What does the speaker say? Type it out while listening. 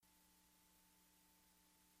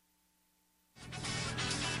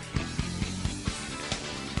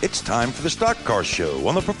It's time for the Stock Car Show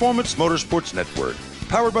on the Performance Motorsports Network.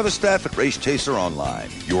 Powered by the staff at Race Chaser Online.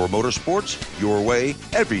 Your motorsports, your way,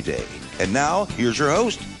 every day. And now, here's your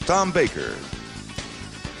host, Tom Baker.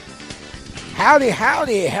 Howdy,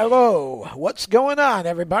 howdy, hello. What's going on,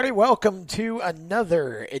 everybody? Welcome to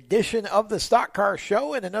another edition of the Stock Car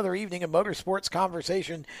Show and another evening of motorsports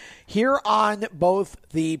conversation here on both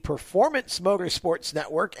the Performance Motorsports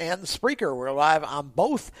Network and Spreaker. We're live on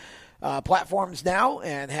both platforms now,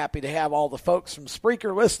 and happy to have all the folks from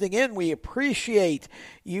Spreaker listening in. We appreciate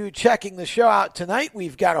you checking the show out tonight.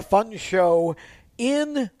 We've got a fun show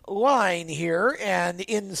in line here, and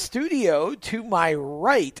in studio to my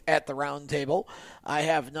right at the round table, I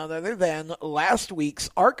have none other than last week's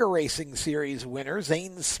ARCA Racing Series winner,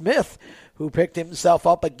 Zane Smith, who picked himself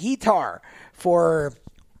up a guitar for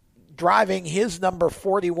driving his number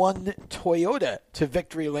 41 Toyota to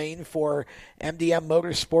victory lane for MDM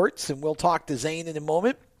Motorsports, and we'll talk to Zane in a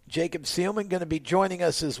moment. Jacob Seelman going to be joining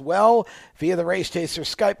us as well via the Race Chaser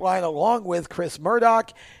Skype line, along with Chris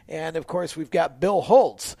Murdoch. And, of course, we've got Bill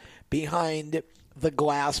Holtz behind the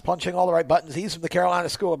glass, punching all the right buttons. He's from the Carolina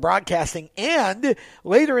School of Broadcasting. And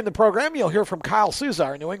later in the program, you'll hear from Kyle Souza,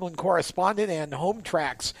 our New England correspondent and Home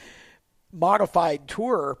Tracks Modified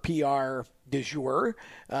Tour PR du jour,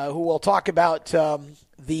 who will talk about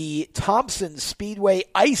the Thompson Speedway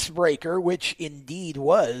icebreaker, which indeed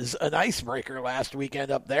was an icebreaker last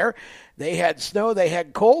weekend up there. They had snow, they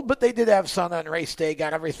had cold, but they did have sun on race day,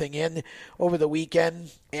 got everything in over the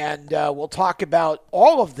weekend. And we'll talk about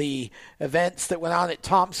all of the events that went on at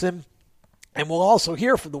Thompson. And we'll also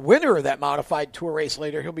hear from the winner of that modified tour race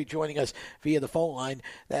later. He'll be joining us via the phone line.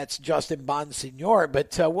 That's Justin Bonsignor.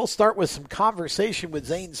 But we'll start with some conversation with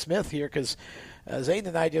Zane Smith here, because Zane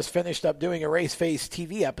and I just finished up doing a Race Face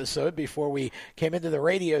TV episode before we came into the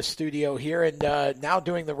radio studio here, and now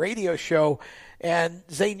doing the radio show. And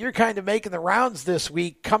Zane, you're kind of making the rounds this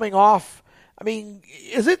week, coming off. I mean,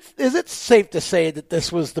 is it safe to say that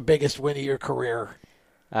this was the biggest win of your career?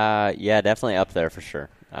 Yeah, definitely up there for sure.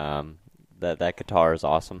 That guitar is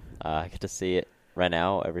awesome. I get to see it right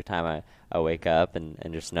now every time I wake up, and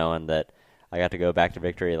just knowing that I got to go back to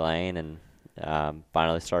Victory Lane and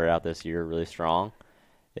finally started out this year really strong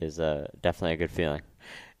is definitely a good feeling.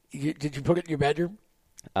 Did you put it in your bedroom?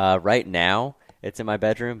 Right now, it's in my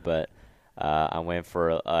bedroom, but I'm waiting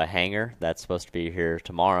for a hanger that's supposed to be here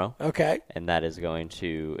tomorrow. Okay. And that is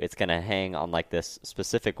it's going to hang on like this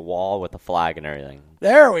specific wall with a flag and everything.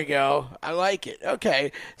 There we go. I like it.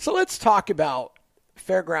 Okay. So let's talk about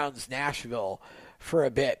Fairgrounds Nashville for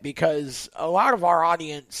a bit, because a lot of our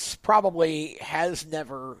audience probably has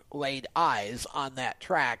never laid eyes on that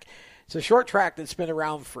track. It's a short track that's been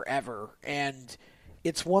around forever, and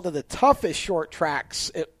it's one of the toughest short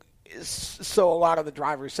tracks, so a lot of the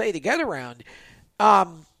drivers say, to get around.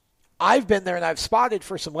 I've been there, and I've spotted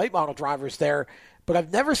for some late model drivers there, but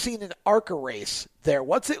I've never seen an ARCA race there.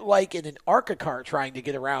 What's it like in an ARCA car trying to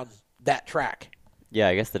get around that track? Yeah,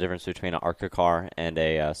 I guess the difference between an ARCA car and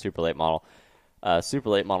a super late model. Super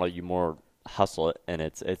late model, you more hustle it, and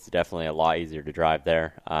it's definitely a lot easier to drive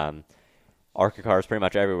there. ARCA cars pretty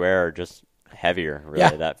much everywhere are just heavier,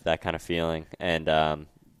 really, yeah. that kind of feeling. And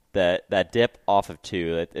that dip off of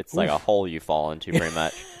 2, it's like a hole you fall into pretty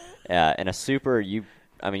much. In a super, you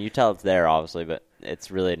tell it's there, obviously, but it's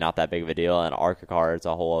really not that big of a deal. And an ARCA car, it's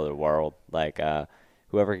a whole other world. Like,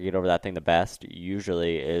 whoever can get over that thing the best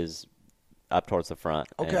usually is up towards the front.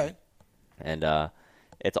 Okay. And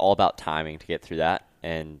it's all about timing to get through that,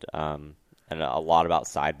 and a lot about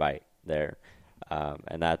side bite there.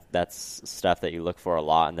 And that's stuff that you look for a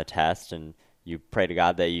lot in the test, and you pray to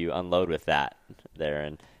God that you unload with that there.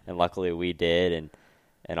 And luckily we did,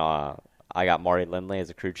 and I got Marty Lindley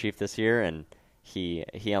as a crew chief this year, and he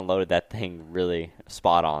unloaded that thing really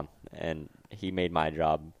spot on, and he made my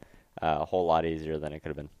job a whole lot easier than it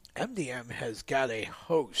could have been. MDM has got a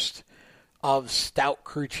host of stout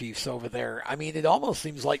crew chiefs over there. I mean, it almost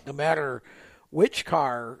seems like no matter which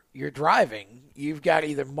car you're driving, you've got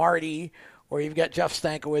either Marty or you've got Jeff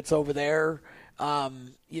Stankiewicz over there.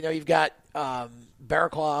 You've got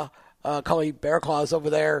Bearclaw, Cully Bearclaw's over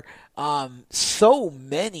there. So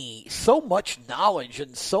much knowledge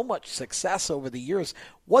and so much success over the years.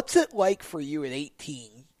 What's it like for you at 18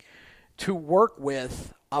 to work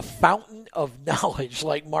with a fountain of knowledge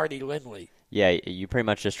like Marty Lindley? Yeah, you pretty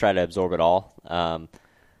much just try to absorb it all.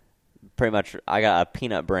 Pretty much, I got a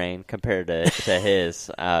peanut brain compared to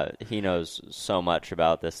his. He knows so much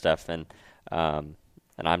about this stuff, and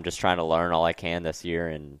I'm just trying to learn all I can this year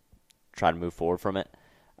and try to move forward from it.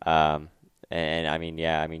 And I mean,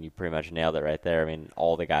 you pretty much nailed it right there. I mean,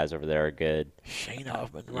 all the guys over there are good. Shane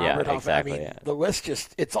Huffman, Yeah, Robert Huffman. exactly, I mean, yeah. the list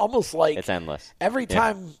it's almost like It's endless. every Yeah.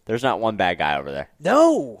 time. There's not one bad guy over there.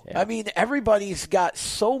 No. Yeah. I mean, everybody's got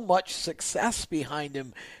so much success behind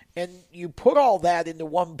him, and you put all that into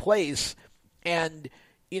one place, and,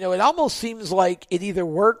 it almost seems like it either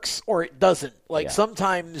works or it doesn't. Like Yeah.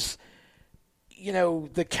 sometimes,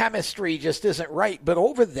 the chemistry just isn't right. But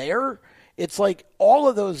over there, it's like all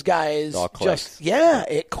of those guys It all clicks.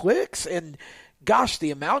 it clicks. And gosh,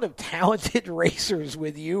 the amount of talented racers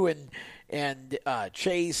with you and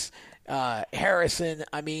Chase, Harrison,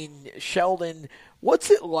 I mean, Sheldon. What's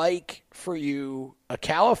it like for you, a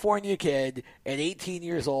California kid at 18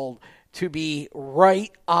 years old, to be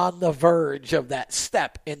right on the verge of that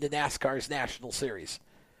step into NASCAR's National Series?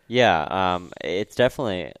 Yeah, it's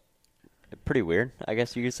definitely pretty weird, I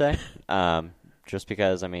guess you could say. Just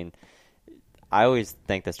because, I mean, I always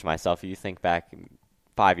think this to myself. You think back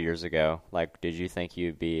 5 years ago, like, did you think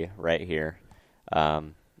you'd be right here?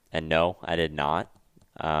 And no, I did not.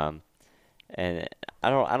 And I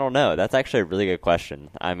don't know. That's actually a really good question.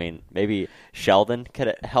 I mean, maybe Sheldon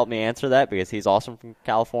could help me answer that because he's awesome from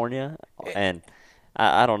California. And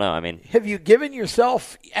I don't know. I mean, have you given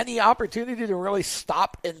yourself any opportunity to really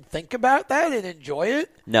stop and think about that and enjoy it?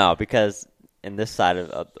 no, because in this side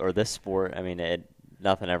of or this sport, I mean,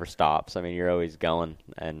 nothing ever stops. I mean, you're always going,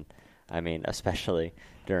 and I mean, especially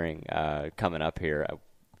during coming up here,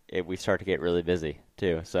 we start to get really busy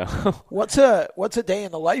too. So, what's a day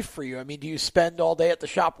in the life for you? I mean, do you spend all day at the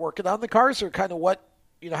shop working on the cars, or kind of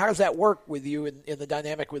how does that work with you in the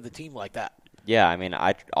dynamic with the team like that? yeah, I mean,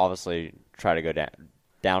 I obviously try to go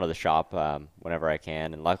down to the shop whenever I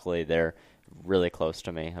can, and luckily they're really close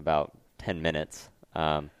to me, about 10 minutes.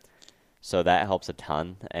 So that helps a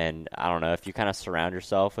ton. And I don't know, if you kind of surround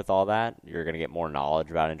yourself with all that, you're going to get more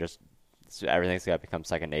knowledge about it, and just so everything's got to become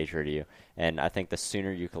second nature to you. And I think the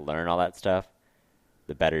sooner you can learn all that stuff,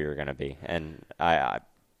 the better you're going to be. And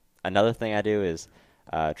another thing I do is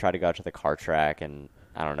try to go out to the car track, and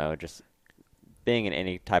I don't know, just being in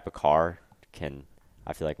any type of car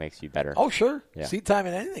I feel like makes you better. Oh, sure. Yeah. Seat time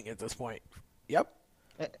in anything at this point. Yep.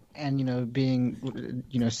 And, being,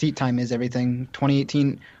 seat time is everything.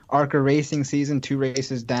 2018 ARCA racing season, 2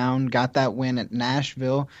 races down, got that win at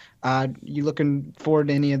Nashville. You looking forward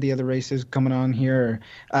to any of the other races coming on here?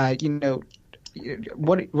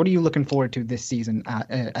 What are you looking forward to this season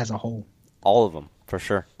as a whole? All of them, for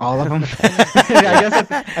sure. All of them.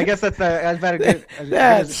 I guess that's about a good.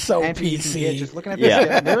 That's so answer you can PC. get. Just looking at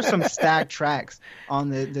this, there are some stacked tracks on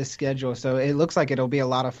the schedule, so it looks like it'll be a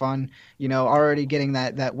lot of fun. Already getting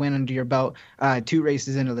that win under your belt, 2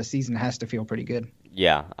 races into the season has to feel pretty good.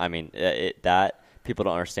 Yeah, I mean, that people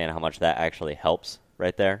don't understand how much that actually helps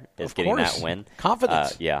right there, is Of getting course. that win.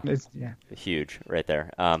 Confidence. Yeah, Yeah. huge right there.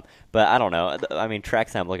 But I don't know. I mean,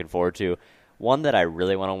 tracks I'm looking forward to. One that I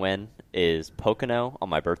really want to win is Pocono on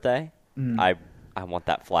my birthday. I want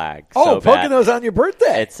that flag so bad. Pocono's on your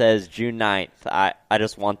birthday. It says June 9th. I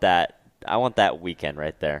just want that. I want that weekend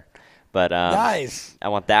right there. But Nice. I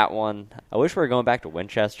want that one. I wish we were going back to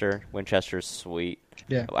Winchester. Winchester's sweet.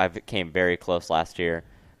 Yeah. I came very close last year.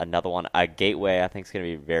 Another one, Gateway, I think is going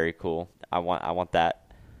to be very cool. I want that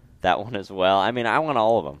one as well. I mean, I want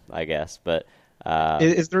all of them, I guess. But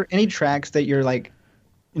Is there any tracks that you're like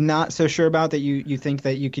not so sure about that you think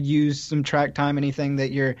that you could use some track time? Anything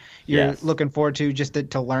that you're Yes. looking forward to just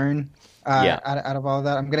to learn? Out of all of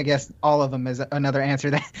that, I'm gonna guess all of them is another answer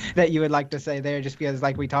that you would like to say there, just because,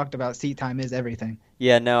 like we talked about, seat time is everything.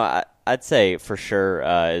 yeah, no, I'd say for sure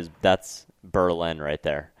that's Berlin right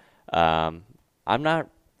there. I'm not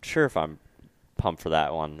sure if I'm pumped for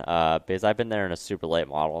that one because I've been there in a super late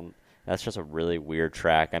model. And that's just a really weird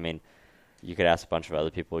track. I mean, you could ask a bunch of other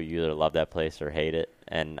people. You either love that place or hate it,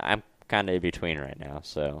 and I'm kind of in between right now.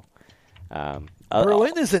 So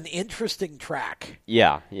Berlin is an interesting track.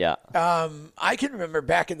 Yeah. I can remember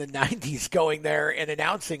back in the 90s going there and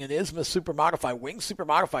announcing an ISMA Super Modified, Wing Super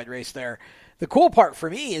Modified race there. The cool part for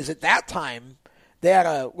me is at that time, they had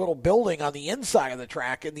a little building on the inside of the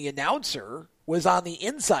track, and the announcer was on the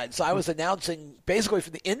inside. So I was announcing basically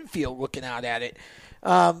from the infield looking out at it.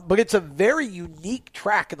 But it's a very unique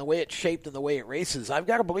track in the way it's shaped and the way it races. I've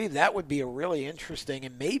got to believe that would be a really interesting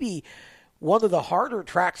and maybe one of the harder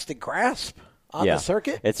tracks to grasp on the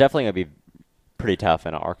circuit. It's definitely going to be pretty tough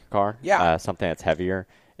in an ARCA car. Yeah. Something that's heavier.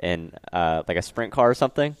 And like a sprint car or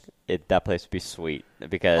something, that place would be sweet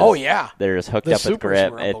because they're just hooked The up with supers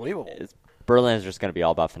grip. were unbelievable. Berlin is just going to be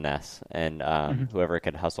all about finesse, and whoever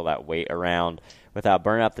could hustle that weight around without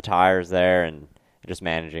burning up the tires there and just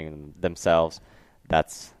managing themselves,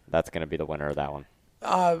 that's going to be the winner of that one.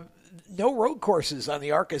 no road courses on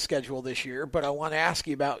the ARCA schedule this year, but I want to ask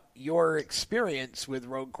you about your experience with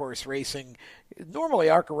road course racing. Normally,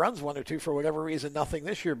 ARCA runs one or two for whatever reason, nothing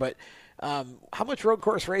this year, but how much road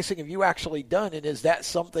course racing have you actually done, and is that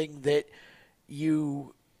something that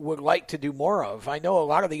you would like to do more of? I know a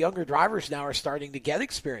lot of the younger drivers now are starting to get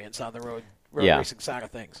experience on the road racing side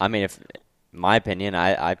of things. I mean, my opinion,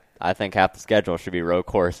 I think half the schedule should be road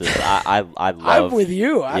courses. I love. I'm with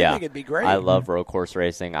you. I think it'd be great. I love road course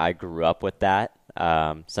racing. I grew up with that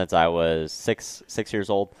since I was six years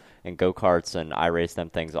old in go-karts, and I raced them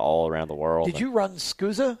things all around the world. Did you run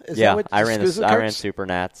SCUSA? I ran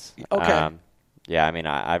Supernats. Okay. I mean,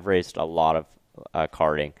 I've raced a lot of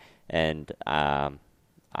karting, and I'm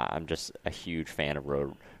just a huge fan of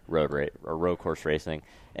road course racing.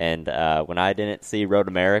 And when I didn't see Road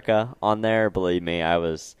America on there, believe me, I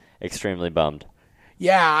was extremely bummed.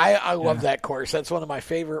 Yeah, I love that course. That's one of my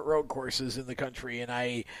favorite road courses in the country, and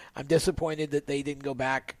I'm disappointed that they didn't go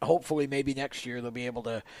back. Hopefully, maybe next year they'll be able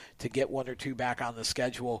to get one or two back on the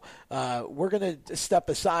schedule. We're going to step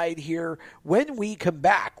aside here. When we come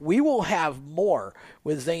back, we will have more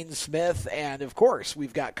with Zane Smith, and of course,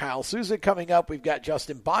 we've got Kyle Souza coming up. We've got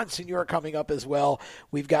Justin Bonsignor coming up as well.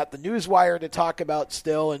 We've got the Newswire to talk about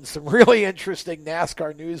still, and some really interesting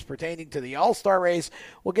NASCAR news pertaining to the All-Star race.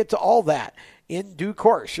 We'll get to all that in due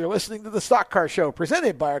course. You're listening to the Stock Car Show,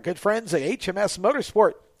 presented by our good friends at HMS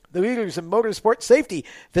Motorsport, the leaders in motorsport safety.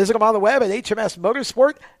 Visit them on the web at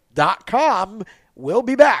hmsmotorsport.com. We'll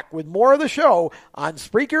be back with more of the show on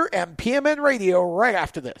Spreaker and PMN Radio right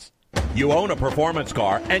after this. You own a performance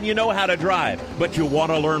car and you know how to drive, but you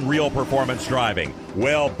want to learn real performance driving.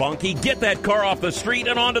 Well, Bunky, get that car off the street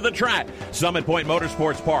and onto the track. Summit Point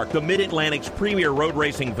Motorsports Park, the Mid-Atlantic's premier road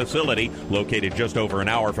racing facility, located just over an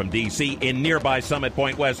hour from D.C. in nearby Summit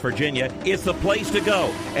Point, West Virginia, is the place to go.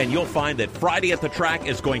 And you'll find that Friday at the track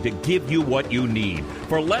is going to give you what you need.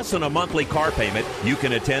 For less than a monthly car payment, you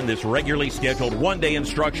can attend this regularly scheduled one-day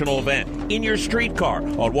instructional event in your street car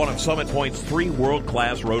on one of Summit Point's 3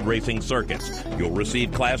 world-class road racing circuits. You'll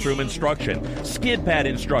receive classroom instruction, skid pad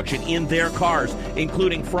instruction in their cars,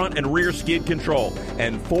 including front and rear skid control,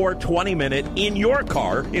 and 4 20-minute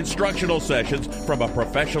in-your-car instructional sessions from a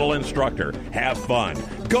professional instructor. Have fun,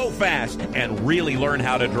 go fast, and really learn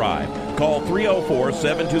how to drive. Call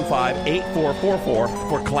 304-725-8444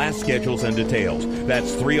 for class schedules and details.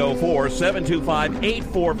 That's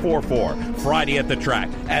 304-725-8444. Friday at the track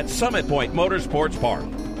at Summit Point Motorsports Park.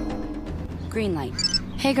 Green light.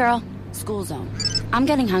 Hey girl, school zone. I'm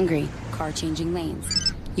getting hungry. Car changing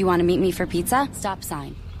lanes. You want to meet me for pizza? Stop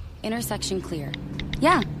sign. Intersection clear.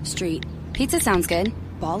 Yeah, street. Pizza sounds good.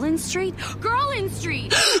 Ballin' Street? Girlin'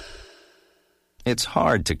 Street! It's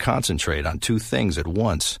hard to concentrate on 2 things at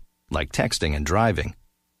once, like texting and driving.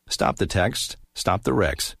 Stop the text, stop the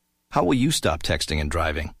wrecks. How will you stop texting and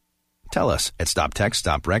driving? Tell us at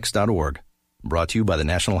stoptextstoprex.org. Brought to you by the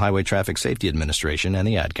National Highway Traffic Safety Administration and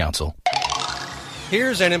the Ad Council.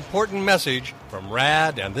 Here's an important message from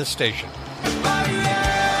RAD and this station.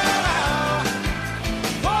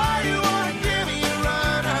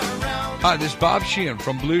 Hi, this is Bob Sheehan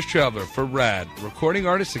from Blues Traveler for RAD, Recording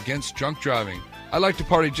Artists Against Drunk Driving. I like to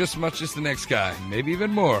party just as much as the next guy, maybe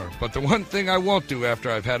even more. But the one thing I won't do after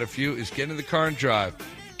I've had a few is get in the car and drive.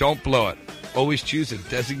 Don't blow it. Always choose a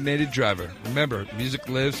designated driver. Remember, music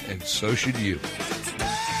lives, and so should you.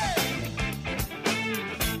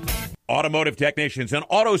 Automotive technicians and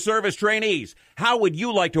auto service trainees, how would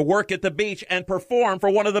you like to work at the beach and perform for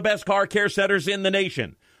one of the best car care centers in the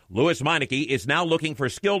nation? Louis Meineke is now looking for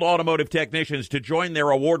skilled automotive technicians to join their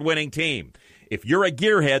award-winning team. If you're a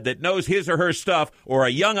gearhead that knows his or her stuff, or a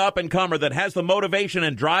young up-and-comer that has the motivation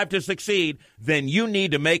and drive to succeed, then you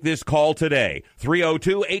need to make this call today.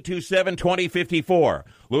 302-827-2054.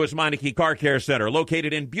 Louis Meineke Car Care Center,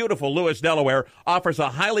 located in beautiful Lewis, Delaware, offers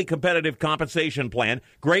a highly competitive compensation plan,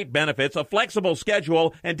 great benefits, a flexible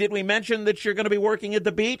schedule, and did we mention that you're going to be working at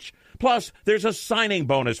the beach? Plus, there's a signing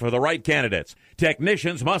bonus for the right candidates.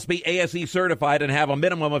 Technicians must be ASE certified and have a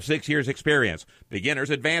minimum of 6 years experience. Beginners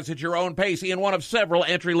advance at your own pace in one of several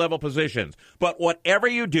entry-level positions. But whatever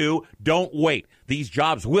you do, don't wait. These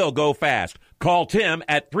jobs will go fast. Call Tim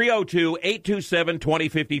at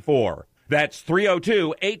 302-827-2054. That's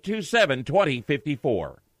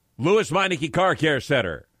 302-827-2054. Louis Meineke Car Care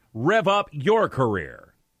Center. Rev up your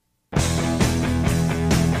career.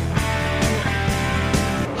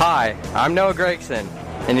 Hi, I'm Noah Gregson,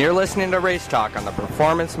 and you're listening to Race Talk on the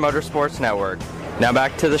Performance Motorsports Network. Now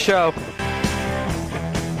back to the show.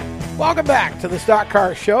 Welcome back to the Stock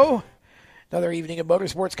Car Show. Another evening of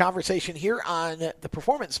motorsports conversation here on the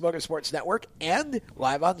Performance Motorsports Network and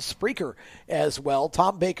live on Spreaker as well.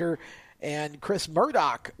 Tom Baker and Chris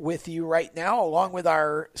Murdoch with you right now, along with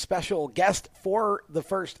our special guest for the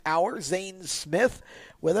first hour, Zane Smith,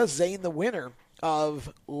 with us. Zane, the winner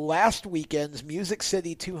of last weekend's Music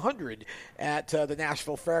City 200 at the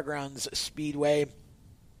Nashville Fairgrounds Speedway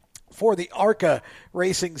for the ARCA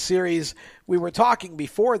Racing Series. We were talking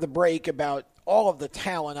before the break about all of the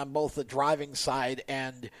talent on both the driving side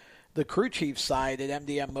and the crew chief side at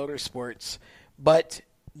MDM Motorsports, but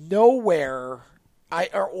nobody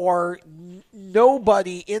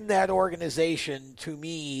in that organization to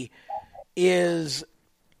me is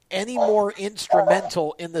any more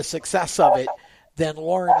instrumental in the success of it than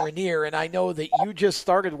Lauren Rainier. And I know that you just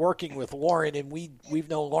started working with Lauren, and we've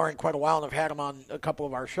known Lauren quite a while and have had him on a couple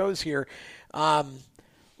of our shows here.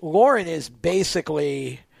 Lauren is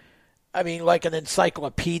basically, like an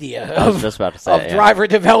encyclopedia of driver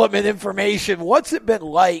development information. What's it been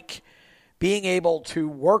like being able to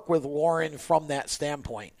work with Lauren from that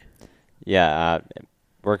standpoint? Yeah,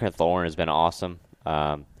 working with Lauren has been awesome.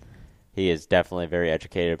 He is definitely very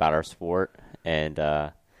educated about our sport.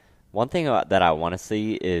 And one thing that I want to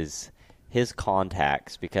see is his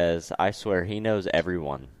contacts, because I swear he knows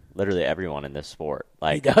everyone, literally everyone in this sport.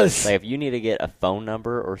 He does. Like if you need to get a phone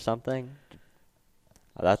number or something,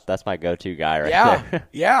 that's my go-to guy there.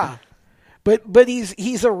 Yeah. But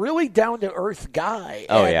he's a really down-to-earth guy.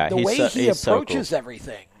 Oh, and yeah. The way he approaches so cool.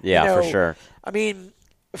 everything. Yeah, for sure.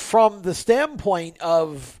 From the standpoint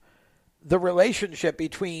of the relationship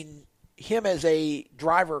between him as a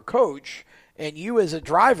driver coach and you as a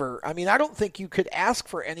driver, I don't think you could ask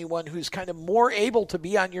for anyone who's kind of more able to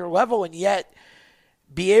be on your level and yet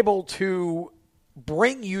be able to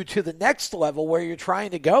bring you to the next level where you're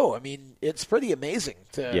trying to go. It's pretty amazing.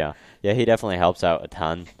 Yeah, he definitely helps out a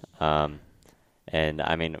ton. And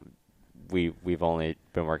we've only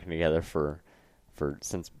been working together for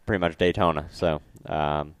since pretty much Daytona. So,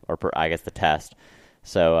 I guess the test.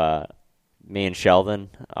 So, me and Sheldon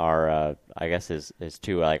are, his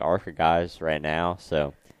two ARCA guys right now.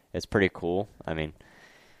 So it's pretty cool.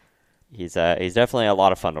 He's definitely a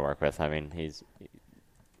lot of fun to work with.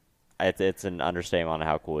 It's an understatement on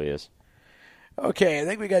how cool he is. Okay, I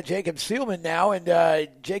think we got Jacob Seelman now. And,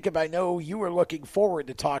 Jacob, I know you were looking forward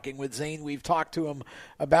to talking with Zane. We've talked to him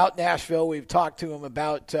about Nashville. We've talked to him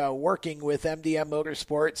about working with MDM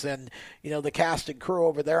Motorsports and, the cast and crew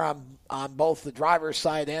over there on both the driver's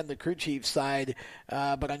side and the crew chief side.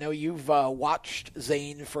 But I know you've watched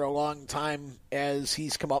Zane for a long time as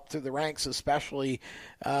he's come up through the ranks, especially,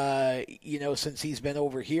 since he's been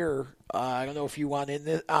over here. I don't know if you want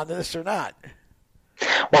in on this or not.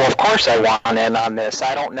 Well, of course I want in on this.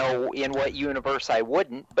 I don't know in what universe I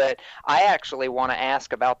wouldn't, but I actually want to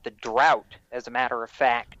ask about the drought, as a matter of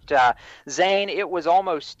fact. Zane, it was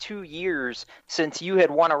almost 2 years since you had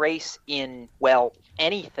won a race in,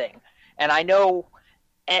 anything. And I know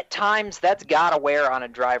at times that's got to wear on a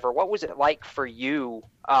driver. What was it like for you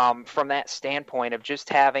from that standpoint of just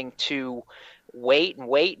having to wait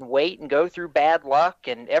and go through bad luck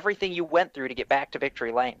and everything you went through to get back to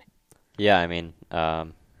victory lane? Yeah,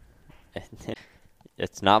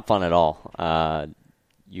 it's not fun at all.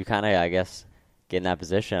 You kind of, get in that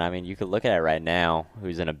position. You could look at it right now.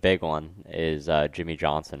 Who's in a big one is Jimmy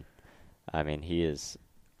Johnson. He's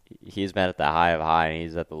been at the high of high, and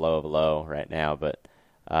he's at the low of low right now. But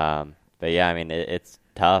yeah, it's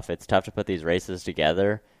tough. It's tough to put these races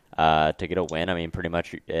together to get a win. Pretty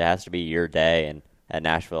much it has to be your day. And at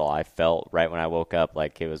Nashville, I felt right when I woke up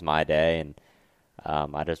like it was my day, and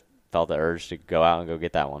I just felt the urge to go out and go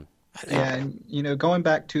get that one. Yeah, and going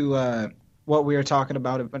back to what we were talking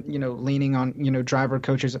about, leaning on driver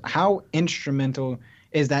coaches, how instrumental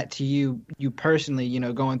is that to you personally?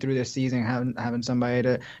 Going through this season, having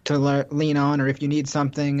somebody to lean on, or if you need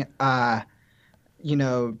something, lean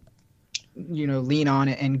on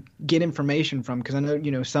it and get information from. Because I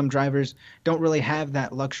know some drivers don't really have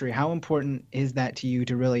that luxury. How important is that to you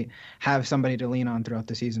to really have somebody to lean on throughout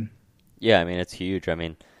the season? Yeah, it's huge.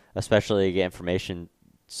 Especially get information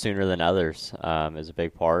sooner than others is a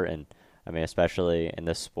big part. And, especially in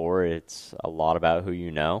this sport, it's a lot about who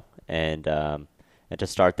you know. And to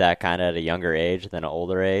start that kind of at a younger age than an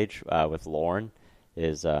older age with Lauren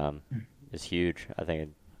is huge, I think,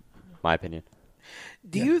 in my opinion.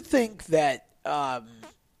 Do you think that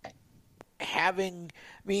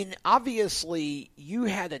obviously you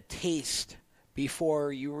had a taste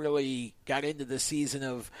before you really got into the season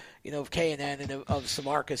of K&N and of some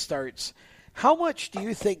ARCA starts. How much do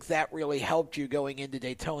you think that really helped you going into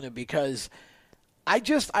Daytona? Because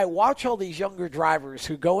I watch all these younger drivers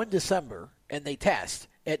who go in December and they test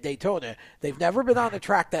at Daytona. They've never been on a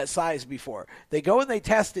track that size before. They go and they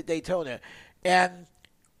test at Daytona, and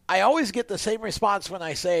I always get the same response when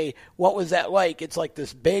I say, what was that like? It's like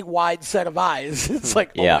this big, wide set of eyes. It's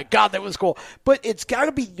like, oh, my God, that was cool. But it's got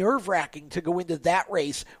to be nerve-wracking to go into that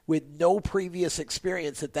race with no previous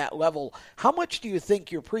experience at that level. How much do you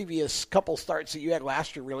think your previous couple starts that you had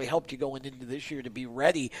last year really helped you going into this year to be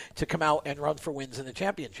ready to come out and run for wins in the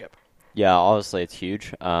championship? Yeah, obviously it's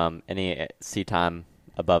huge. Any seat time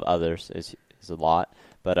above others is a lot.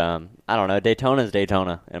 But I don't know. Daytona is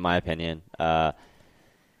Daytona, in my opinion. I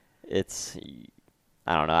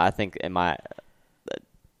don't know. I think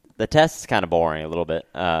the test is kind of boring a little bit.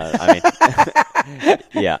 I mean,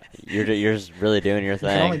 yeah, you're just really doing your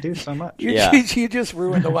thing. You can only do so much. You just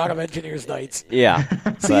ruined a lot of engineers' nights. Yeah.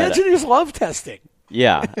 See, engineers love testing.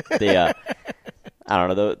 Yeah. I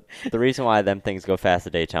don't know. The reason why them things go fast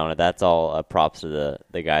at Daytona, that's all props to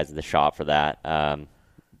the guys at the shop for that.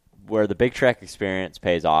 Where the big track experience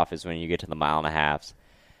pays off is when you get to the 1.5 miles.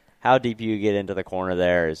 How deep you get into the corner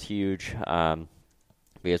there is huge,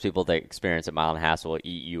 because people that experience at 1.5 miles will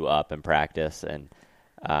eat you up in practice. And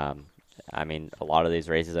I mean, a lot of these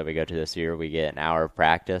races that we go to this year, we get an hour of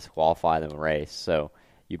practice, qualify them, race. So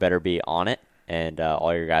you better be on it, and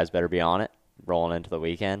all your guys better be on it rolling into the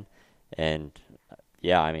weekend. And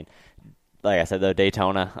yeah, I mean, like I said, though,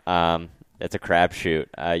 Daytona, it's a crapshoot.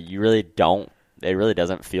 You really don't. It really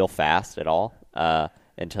doesn't feel fast at all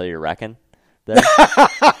until you're wrecking.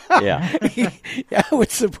 Yeah, I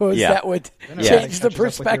would suppose that would change the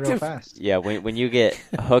perspective. Yeah, when you get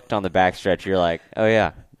hooked on the backstretch, you're like, oh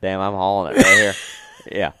yeah, damn, I'm hauling it right here.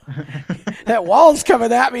 Yeah, that wall's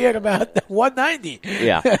coming at me at about 190.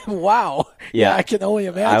 Yeah, wow. Yeah, I can only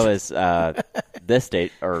imagine. I was this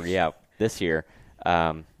year,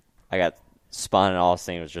 I got spun and all I was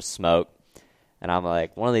seeing was just smoke, and I'm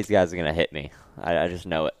like, one of these guys is gonna hit me. I just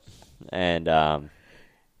know it. And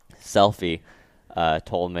Selfie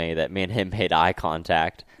told me that me and him made eye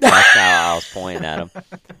contact. That's how I was pointing at him.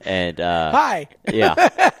 And hi. Yeah.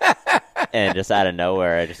 And just out of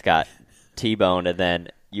nowhere, I just got T-boned, and then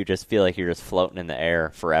you just feel like you're just floating in the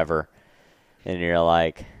air forever. And you're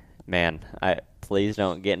like, man, please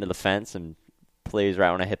don't get into the fence, and please,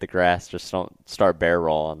 right when I hit the grass, just don't start barrel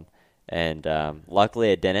rolling. And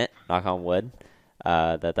luckily it didn't, knock on wood,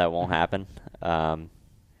 that won't happen.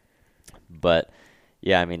 But,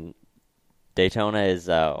 yeah, I mean, Daytona is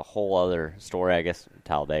a whole other story, I guess,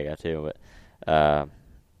 Talladega too. But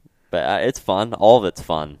it's fun. All of it's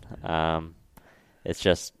fun. It's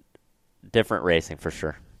just different racing for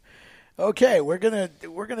sure. Okay, we're gonna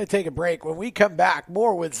take a break. When we come back,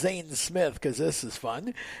 more with Zane Smith, because this is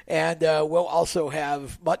fun, and we'll also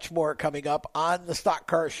have much more coming up on the Stock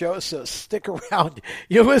Car Show. So stick around.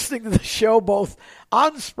 You're listening to the show both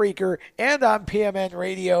on Spreaker and on PMN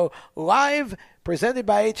Radio, live, presented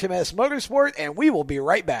by HMS Motorsport, and we will be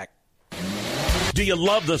right back. Do you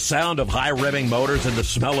love the sound of high-revving motors and the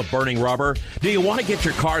smell of burning rubber? Do you want to get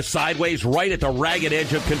your car sideways right at the ragged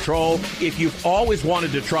edge of control? If you've always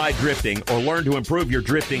wanted to try drifting or learn to improve your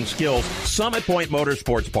drifting skills, Summit Point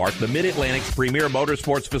Motorsports Park, the Mid-Atlantic's premier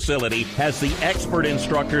motorsports facility, has the expert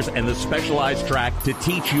instructors and the specialized track to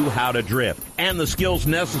teach you how to drift and the skills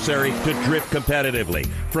necessary to drift competitively.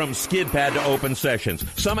 From skid pad to open sessions,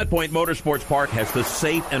 Summit Point Motorsports Park has the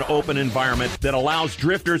safe and open environment that allows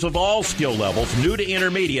drifters of all skill levels, new to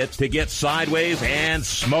intermediate, to get sideways and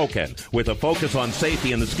smoking. With a focus on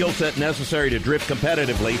safety and the skill set necessary to drift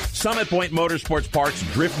competitively, Summit Point Motorsports Park's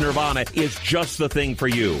Drift Nirvana is just the thing for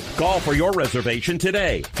you. Call for your reservation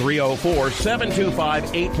today,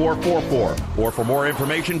 304-725-8444. Or for more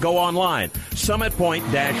information, go online,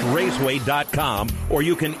 summitpoint-raceway.com, or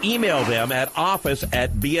you can email them at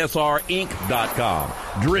office@bsrinc.com.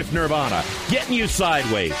 Drift Nirvana, getting you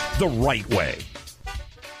sideways the right way.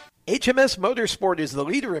 HMS Motorsport is the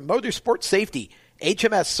leader in motorsport safety.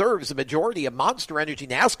 HMS serves the majority of Monster Energy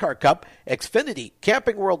NASCAR Cup, Xfinity,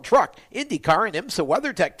 Camping World Truck, IndyCar, and IMSA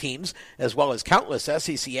WeatherTech teams, as well as countless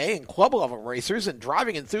SCCA and club-level racers and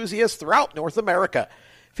driving enthusiasts throughout North America.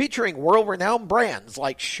 Featuring world-renowned brands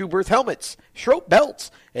like Schuberth helmets, Schroep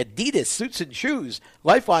belts, Adidas suits and shoes,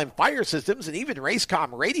 Lifeline fire systems, and even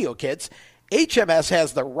Racecom radio kits, HMS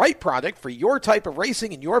has the right product for your type of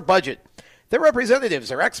racing and your budget. Their representatives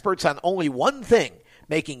are experts on only one thing,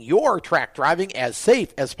 making your track driving as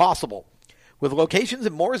safe as possible. With locations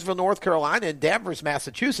in Mooresville, North Carolina, and Danvers,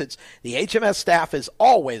 Massachusetts, the HMS staff is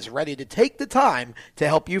always ready to take the time to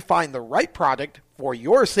help you find the right product for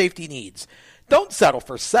your safety needs. Don't settle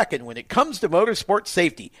for second when it comes to motorsport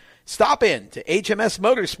safety. stop in to HMS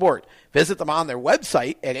Motorsport. Visit them on their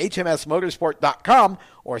website at hmsmotorsport.com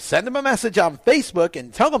or send them a message on Facebook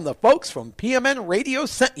and tell them the folks from PMN Radio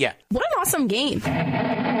sent you. What an awesome game.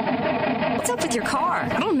 What's up with your car?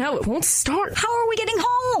 I don't know. It won't start. How are we getting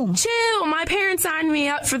home? Chill. My parents signed me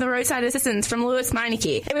up for the roadside assistance from Lewis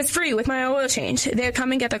Meineke. It was free with my oil change. They'd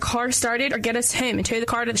come and get the car started or get us home and tow the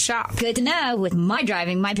car to the shop. Good to know. With my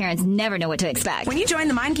driving, my parents never know what to expect. When you join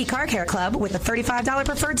the Meineke Car Care Club with a $35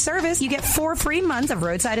 preferred service, you get 4 free months of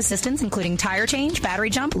roadside assistance, including tire change, battery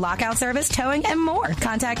jump, lockout service, towing, and more.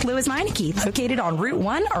 Contact Lewis Meineke, located on Route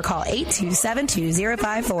 1, or call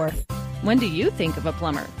 827-2054. When do you think of a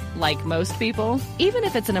plumber? Like most people, even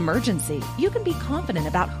if it's an emergency, you can be confident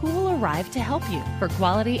about who will arrive to help you. For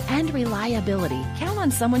quality and reliability, count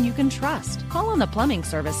on someone you can trust. Call on the plumbing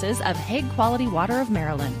services of Hague Quality Water of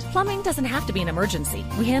Maryland. Plumbing doesn't have to be an emergency.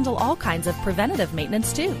 We handle all kinds of preventative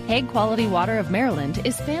maintenance too. Hague Quality Water of Maryland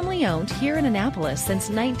is family owned here in Annapolis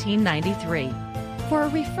since 1993. For a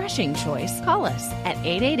refreshing choice, call us at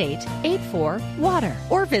 888-84-WATER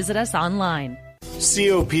or visit us online.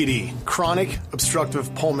 COPD, chronic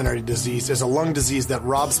obstructive pulmonary disease, is a lung disease that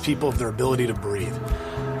robs people of their ability to breathe.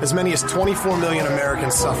 As many as 24 million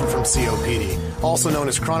Americans suffer from COPD, also known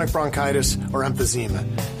as chronic bronchitis or emphysema,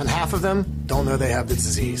 and half of them don't know they have the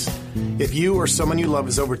disease. If you or someone you love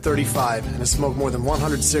is over 35 and has smoked more than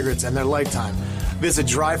 100 cigarettes in their lifetime, visit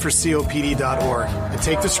driveforcopd.org and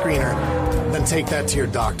take the screener, then take that to your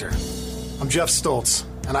doctor. I'm Jeff Stoltz,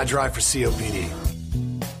 and I drive for COPD.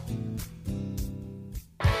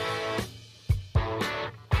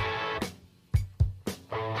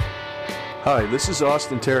 Hi, this is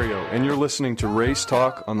Austin Terrio, and you're listening to Race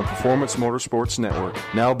Talk on the Performance Motorsports Network.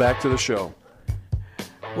 Now back to the show.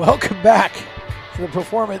 Welcome back to the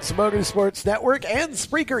Performance Motorsports Network and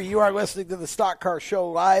Spreaker. You are listening to the Stock Car Show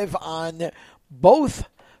live on both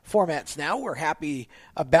formats now. We're happy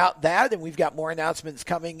about that, and we've got more announcements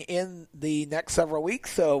coming in the next several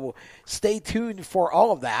weeks, so stay tuned for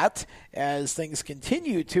all of that as things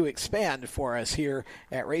continue to expand for us here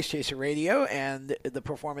at Race Chaser Radio and the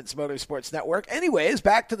Performance Motorsports Network. Anyways,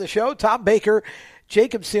 back to the show. Tom Baker,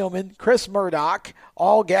 Jacob Seelman, Chris Murdoch,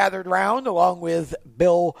 all gathered round along with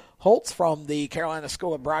Bill Holtz from the Carolina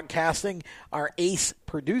School of Broadcasting, our ace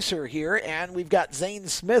producer here, and we've got Zane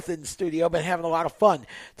Smith in studio. Been having a lot of fun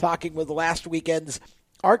talking with last weekend's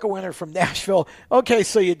ARCA winner from Nashville. Okay,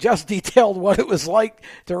 so you just detailed what it was like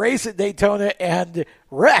to race at Daytona and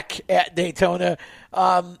wreck at Daytona.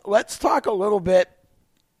 Let's talk a little bit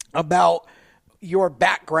about your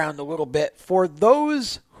background a little bit. For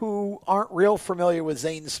those who aren't real familiar with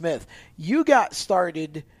Zane Smith, you got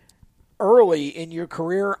started early in your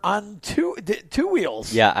career on two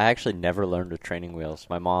wheels. Yeah, I actually never learned with training wheels.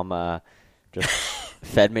 My mom just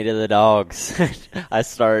fed me to the dogs. I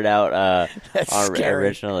started out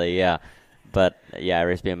originally, yeah. But, yeah, I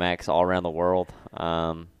raced BMX all around the world,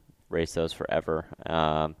 raced those forever,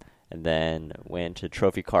 and then went to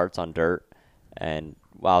trophy karts on dirt. And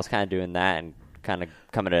while I was kind of doing that and kind of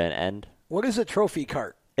coming to an end. What is a trophy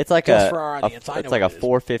kart? It's like for our audience. It's like a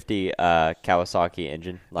 450 Kawasaki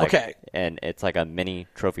engine. Okay. And it's like a mini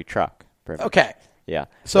trophy truck. Okay. Yeah.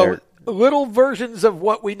 So little versions of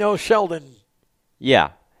what we know Sheldon.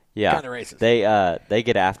 Yeah. Kind of races. They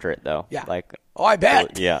get after it though. Yeah. Like. Oh, I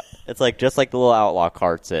bet. Yeah. It's like just like the little outlaw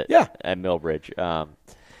karts at Millbridge.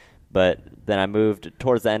 But then I moved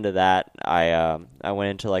towards the end of that. I went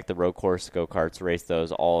into like the road course go karts, raced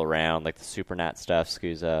those all around, like the Supernat stuff,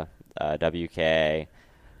 SCUSA, WK.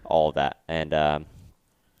 All of that, and then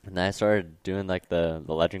I started doing like the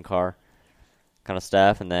legend car kind of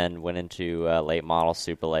stuff, and then went into late models,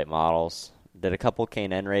 super late models. Did a couple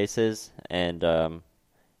K&N races, and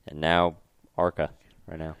now ARCA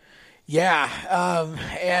right now. Yeah,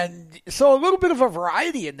 and so a little bit of a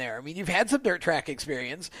variety in there. I mean, you've had some dirt track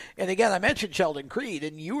experience. And again, I mentioned Sheldon Creed,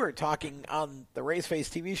 and you were talking on the Race Face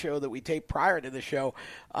TV show that we taped prior to the show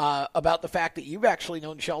about the fact that you've actually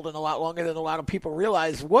known Sheldon a lot longer than a lot of people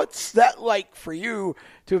realize. What's that like for you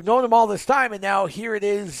to have known him all this time, and now here it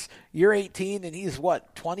is, you're 18, and he's,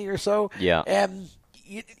 20 or so? Yeah. And,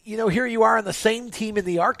 you know, here you are on the same team in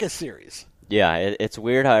the ARCA series. Yeah, it's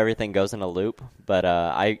weird how everything goes in a loop, but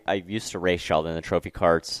I used to race Sheldon in the trophy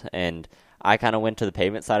karts, and I kind of went to the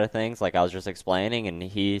pavement side of things, like I was just explaining, and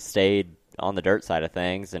he stayed on the dirt side of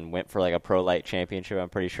things and went for like a Pro Light Championship, I'm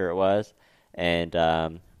pretty sure it was, and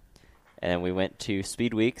we went to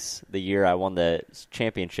Speed Weeks the year I won the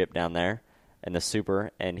championship down there in the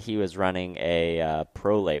Super, and he was running a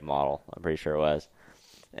Pro Late model, I'm pretty sure it was,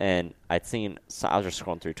 and I was just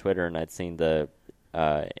scrolling through Twitter, and I'd seen the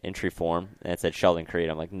entry form, and it said Sheldon Creed.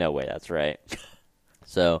 I'm like, no way, that's right.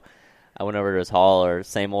 So I went over to his hauler,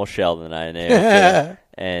 same old Sheldon I knew,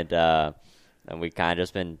 and we kind of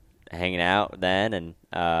just been hanging out then, and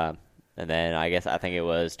then I think it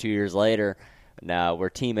was 2 years later. Now we're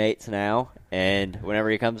teammates now, and whenever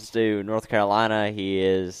he comes to North Carolina, he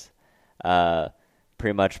is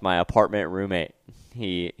pretty much my apartment roommate.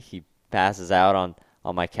 He passes out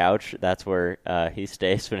on my couch. That's where he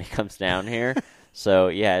stays when he comes down here. So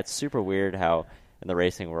yeah, it's super weird how in the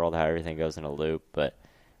racing world how everything goes in a loop. But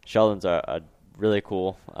Sheldon's a really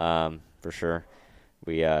cool for sure.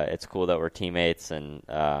 It's cool that we're teammates, and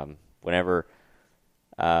whenever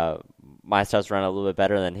my stuff's run a little bit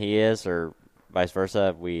better than he is, or vice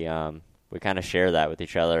versa, we kind of share that with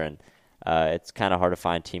each other, and it's kind of hard to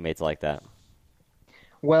find teammates like that.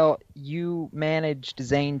 Well, you managed,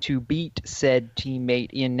 Zane, to beat said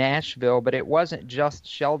teammate in Nashville, but it wasn't just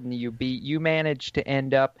Sheldon you beat. You managed to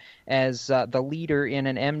end up as the leader in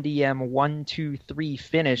an MDM 1-2-3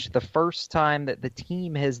 finish, the first time that the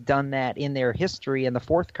team has done that in their history, and the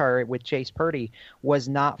fourth car with Chase Purdy was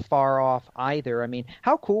not far off either. I mean,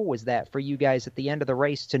 how cool was that for you guys at the end of the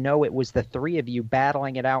race to know it was the three of you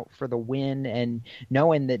battling it out for the win, and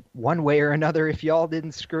knowing that one way or another, if y'all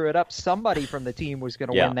didn't screw it up, somebody from the team was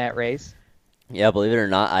going to win that race? Yeah, believe it or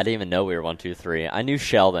not, I didn't even know we were 1-2-3. I knew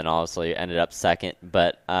Sheldon obviously ended up second,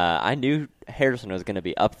 but I knew Harrison was going to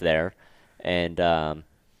be up there, and I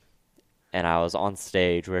was on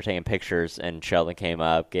stage. We were taking pictures, and Sheldon came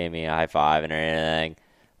up, gave me a high five and everything.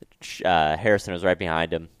 Harrison was right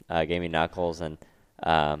behind him, gave me knuckles, and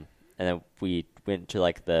then we went to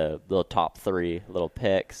like the little top three little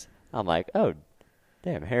picks. I'm like, oh,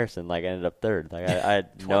 damn, Harrison ended up third. I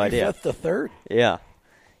had no idea. 25th to third. Yeah.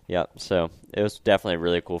 Yep. So it was definitely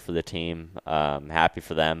really cool for the team. Happy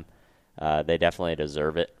for them. They definitely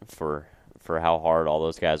deserve it for how hard all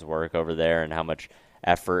those guys work over there, and how much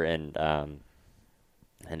effort and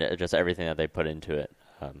just everything that they put into it.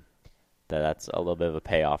 That's a little bit of a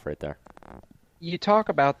payoff right there. You talk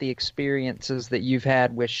about the experiences that you've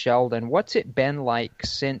had with Sheldon. What's it been like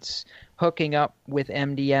since hooking up with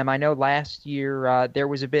MDM? I know last year there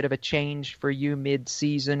was a bit of a change for you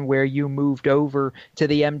mid-season where you moved over to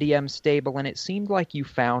the MDM stable, and it seemed like you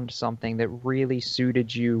found something that really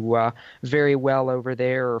suited you very well over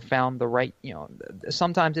there, or found the right,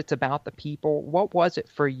 sometimes it's about the people. What was it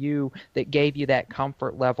for you that gave you that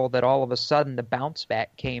comfort level that all of a sudden the bounce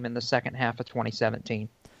back came in the second half of 2017?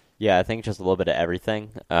 Yeah, I think just a little bit of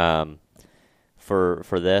everything. For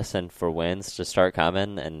this and for wins to start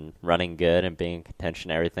coming and running good and being in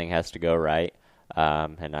contention, everything has to go right.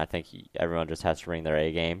 And I think everyone just has to bring their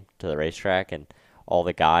A game to the racetrack. And all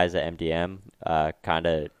the guys at MDM kind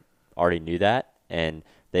of already knew that, and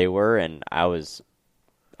they were. And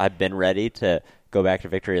I've been ready to go back to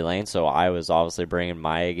victory lane, so I was obviously bringing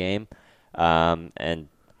my A game. And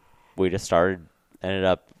we just we ended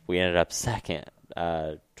up second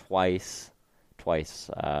twice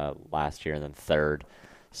last year, and then third.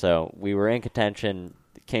 So we were in contention,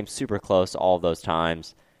 came super close all those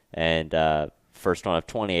times, and first one of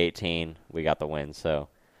 2018, we got the win. So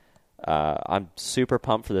I'm super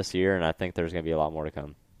pumped for this year, and I think there's going to be a lot more to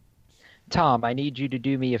come. Tom, I need you to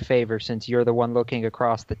do me a favor, since you're the one looking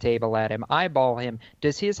across the table at him. Eyeball him.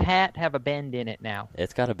 Does his hat have a bend in it now?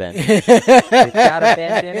 It's got a bend. It's got a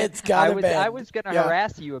bend in it? It's got a bend. I was going to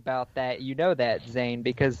harass you about that. You know that, Zane,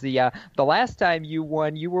 because the last time you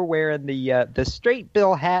won, you were wearing the straight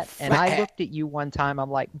bill hat, and I looked at you one time.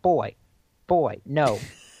 I'm like, boy, no,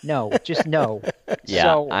 just no. Yeah,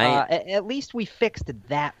 so at least we fixed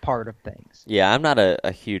that part of things. Yeah, I'm not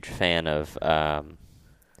a huge fan of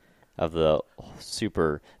the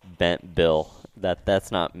super bent bill.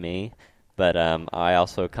 That's not me. But I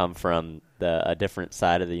also come from a different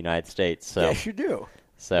side of the United States. So yes, you do.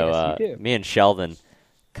 So yes, you do. Me and Sheldon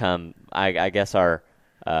I guess our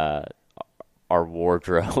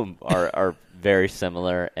wardrobe are very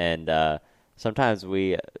similar, and sometimes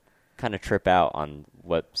we kind of trip out on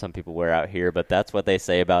what some people wear out here, but that's what they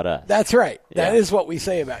say about us. That's right. Yeah. That is what we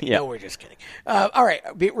say about you. Yeah. No, we're just kidding. All right,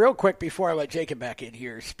 real quick before I let Jacob back in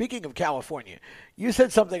here, speaking of California, you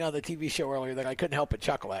said something on the TV show earlier that I couldn't help but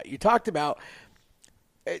chuckle at. You talked about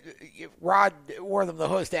Rod Wortham, the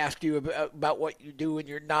host, asked you about what you do when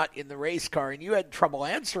you're not in the race car, and you had trouble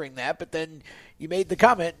answering that, but then you made the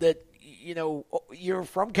comment that, you're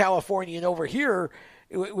from California, and over here,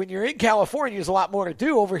 when you're in California, there's a lot more to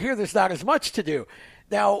do. Over here, there's not as much to do.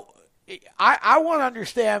 Now, I want to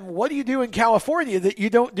understand, what do you do in California that you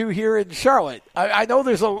don't do here in Charlotte? I know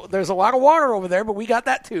there's a lot of water over there, but we got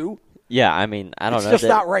that too. Yeah, I mean, I don't know. It's just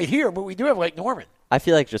not right here, but we do have Lake Norman. I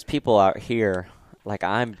feel like just people out here, like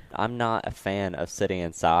I'm not a fan of sitting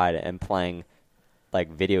inside and playing like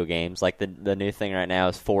video games. Like the new thing right now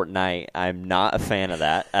is Fortnite. I'm not a fan of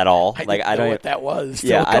that at all. I like didn't I know don't what that was.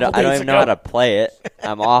 Yeah, I don't even know how to play it.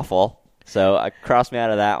 I'm awful. So cross me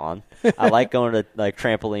out of that one. I like going to like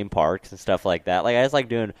trampoline parks and stuff like that. Like I just like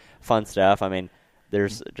doing fun stuff. I mean,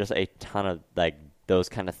 there's just a ton of like those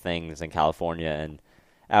kind of things in California, and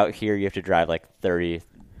out here you have to drive like 30,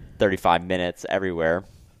 35 minutes everywhere.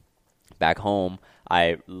 Back home,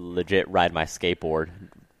 I legit ride my skateboard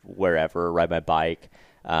wherever, ride my bike,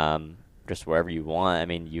 just wherever you want. I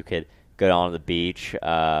mean, you could go down to the beach.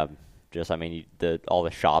 All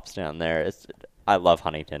the shops down there. I love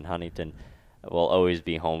Huntington. Huntington will always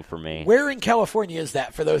be home for me. Where in California is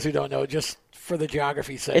that, for those who don't know, just for the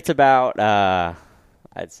geography's sake? It's about,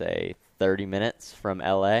 I'd say, 30 minutes from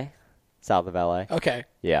L.A., south of L.A. Okay.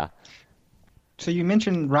 Yeah. So you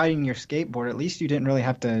mentioned riding your skateboard. At least you didn't really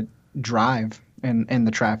have to drive in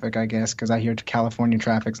the traffic, I guess, because I hear California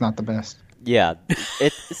traffic's not the best. Yeah.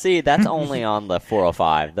 See, that's only on the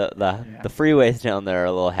 405. The freeways down there are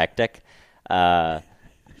a little hectic.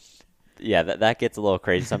 Yeah, that gets a little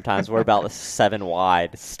crazy sometimes. We're about 7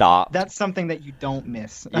 wide stop. That's something that you don't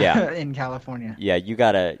miss in California. Yeah, you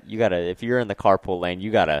gotta if you're in the carpool lane,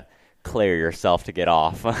 you gotta clear yourself to get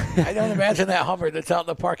off. I don't imagine that Hummer that's out in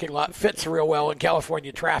the parking lot fits real well in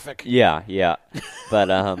California traffic. Yeah.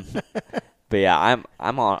 But yeah,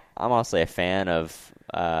 I'm honestly a fan of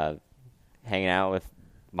hanging out with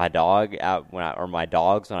my dog or my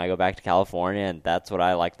dogs when I go back to California, and that's what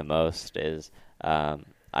I like the most is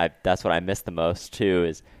that's what I miss the most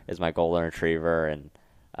too is my golden retriever, and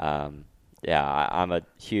I'm a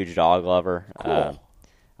huge dog lover. Cool.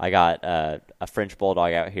 I got a French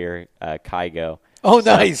bulldog out here, Kygo. Oh,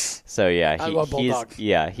 nice. So yeah, I love bulldogs.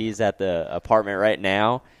 He's at the apartment right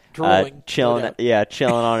now, drooling, chilling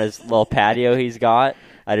on his little patio he's got.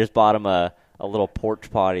 I just bought him a little porch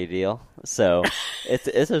potty deal. So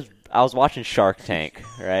I was watching Shark Tank,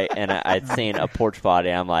 right, and I'd seen a porch potty.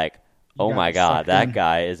 And I'm like, oh my God, that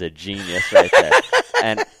guy is a genius right there.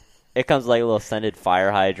 And it comes like a little scented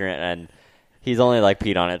fire hydrant, and he's only like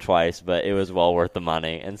peed on it twice, but it was well worth the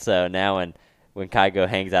money. And so now when Kygo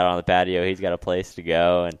hangs out on the patio, he's got a place to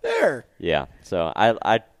go. And there. Yeah, so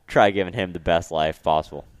I try giving him the best life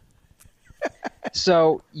possible.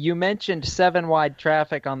 So you mentioned 7 wide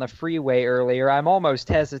traffic on the freeway earlier. I'm almost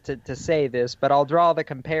hesitant to say this, but I'll draw the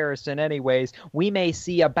comparison anyways. We may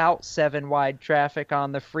see about 7 wide traffic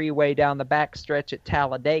on the freeway down the backstretch at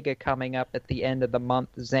Talladega coming up at the end of the month,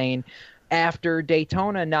 Zane. After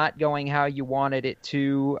Daytona not going how you wanted it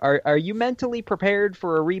to, are you mentally prepared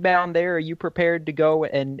for a rebound there? Are you prepared to go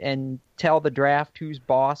and tell the draft who's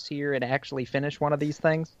boss here and actually finish one of these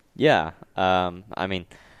things? Yeah. I mean,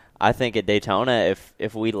 I think at Daytona,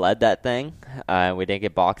 if we led that thing, we didn't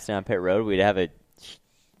get boxed down pit road, we'd have a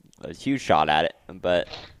huge shot at it. But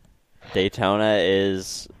Daytona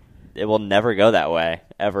it will never go that way,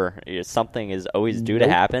 ever. Something is always due to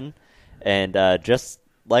happen. And just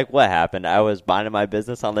like what happened, I was minding my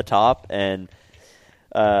business on the top, and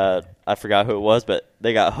I forgot who it was, but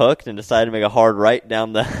they got hooked and decided to make a hard right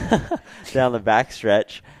down the down the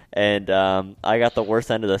backstretch, and I got the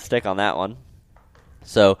worst end of the stick on that one.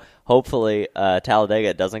 So hopefully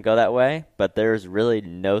Talladega doesn't go that way, but there's really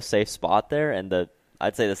no safe spot there, and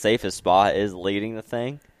I'd say the safest spot is leading the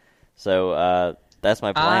thing. So that's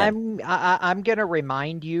my plan. I'm going to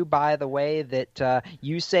remind you, by the way, that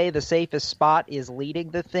you say the safest spot is leading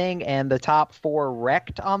the thing, and the top 4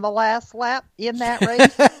 wrecked on the last lap in that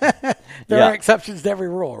race. There are exceptions to every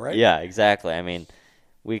rule, right? Yeah, exactly. I mean,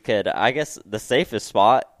 I guess the safest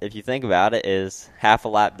spot, if you think about it, is half a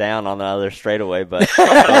lap down on the other straightaway, but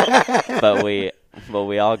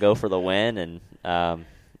we all go for the win, and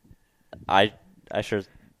I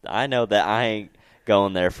know that I ain't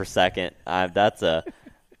going there for second. I'm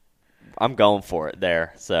going for it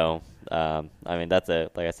there. So I mean, like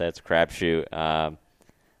I said, it's a crapshoot.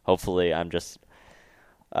 Hopefully, I'm just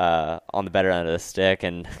on the better end of the stick,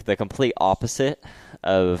 and the complete opposite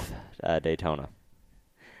of Daytona.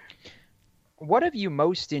 What have you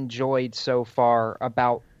most enjoyed so far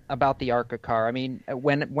about the ARCA car? I mean,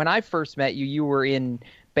 when I first met you, you were in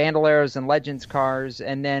Bandoleros and Legends cars,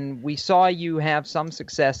 and then we saw you have some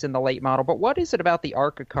success in the late model. But what is it about the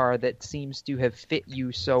ARCA car that seems to have fit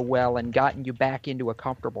you so well and gotten you back into a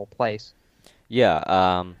comfortable place? Yeah,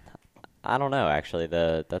 I don't know, actually.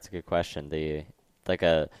 That's a good question. Like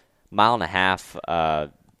a 1.5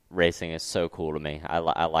 mile racing is so cool to me. I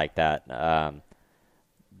like that.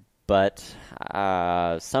 But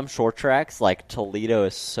some short tracks, like Toledo,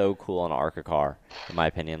 is so cool on an ARCA car, in my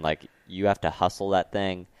opinion. Like, you have to hustle that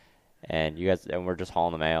thing, and we're just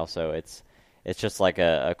hauling the mail, so it's just like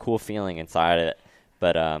a cool feeling inside of it.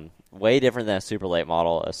 But way different than a super late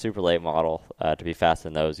model. A super late model, to be fast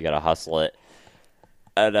in those, you got to hustle it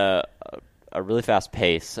at a really fast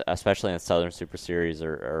pace, especially in Southern Super Series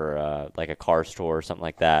or like a car store or something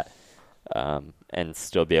like that, and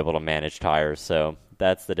still be able to manage tires. So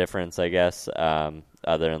that's the difference, I guess, other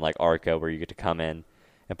than like ARCA, where you get to come in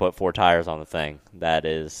and put 4 tires on the thing. That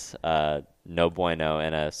is no bueno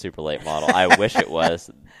in a super late model. I wish it was.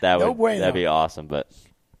 That'd be awesome. But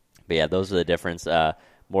yeah, those are the difference.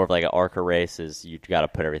 More of like an ARCA race is you got to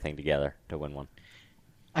put everything together to win one.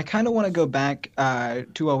 I kind of want to go back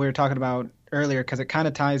to what we were talking about earlier, because it kind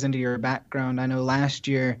of ties into your background. I know last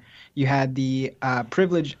year you had the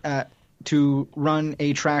privilege to run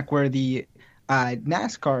a track where the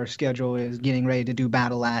NASCAR schedule is getting ready to do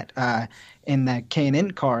battle at in that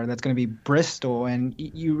K&N car that's going to be Bristol. And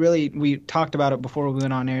we talked about it before we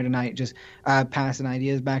went on air tonight, just passing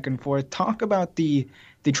ideas back and forth. Talk about the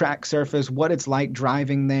track surface, what it's like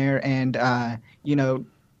driving there, and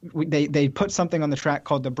they put something on the track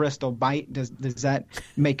called the Bristol Bite. Does that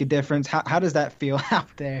make a difference? How does that feel out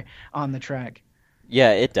there on the track?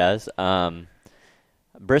 Yeah, it does.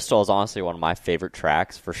 Bristol is honestly one of my favorite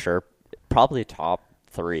tracks for sure. Probably top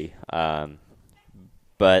 3.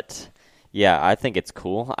 But yeah, I think it's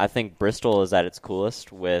cool. I think Bristol is at its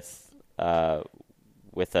coolest with they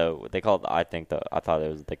call it, I thought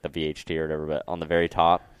it was like the VHT or whatever, but on the very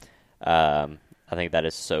top. I think that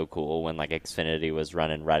is so cool when like Xfinity was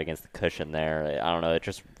running right against the cushion there. I don't know, it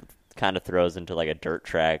just kind of throws into like a dirt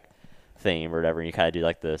track theme or whatever, and you kind of do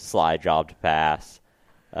like the slide job to pass.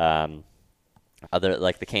 Other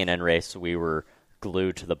like the K&N race, we were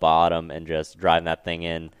glued to the bottom and just driving that thing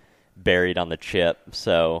in buried on the chip.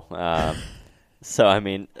 So I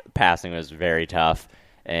mean, passing was very tough.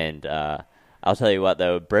 And I'll tell you what,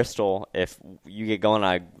 though, Bristol, if you get going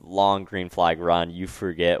on a long green flag run, you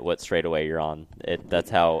forget what straightaway you're on.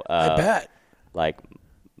 That's how I bet. Like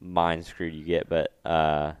mind screwed you get. But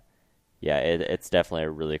yeah, it's definitely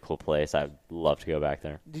a really cool place. I'd love to go back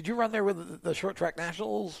there. Did you run there with the Short Track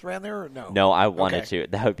Nationals ran there or no? No, I wanted to.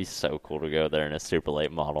 That would be so cool to go there in a super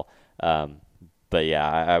late model. But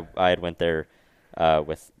yeah, I had went there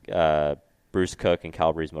with Bruce Cook and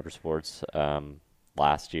Calabrese Motorsports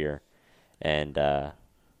last year. And yeah,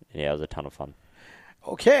 it was a ton of fun.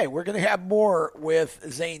 Okay, we're going to have more with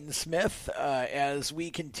Zane Smith as we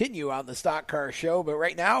continue on the Stock Car Show. But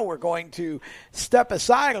right now, we're going to step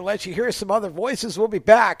aside and let you hear some other voices. We'll be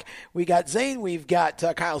back. We got Zane, we've got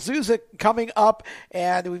Kyle Zuzik coming up,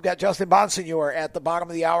 and we've got Justin Bonsignor at the bottom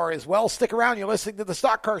of the hour as well. Stick around. You're listening to the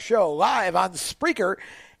Stock Car Show live on Spreaker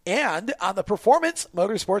and on the Performance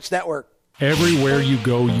Motorsports Network. Everywhere you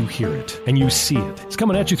go, you hear it, and you see it. It's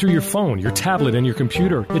coming at you through your phone, your tablet, and your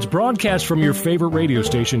computer. It's broadcast from your favorite radio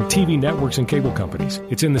station, TV networks, and cable companies.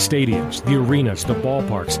 It's in the stadiums, the arenas, the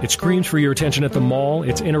ballparks. It screams for your attention at the mall.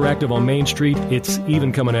 It's interactive on Main Street. It's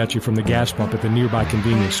even coming at you from the gas pump at the nearby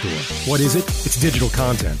convenience store. What is it? It's digital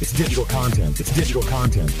content. It's digital content. It's digital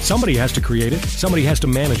content. Somebody has to create it. Somebody has to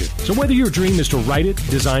manage it. So whether your dream is to write it,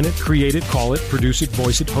 design it, create it, call it, produce it,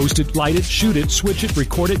 voice it, host it, light it, shoot it, switch it,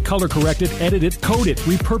 record it, color correct it, edit it, code it,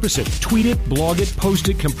 repurpose it, tweet it, blog it, post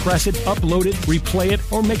it, compress it, upload it, replay it,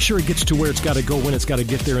 or make sure it gets to where it's got to go when it's got to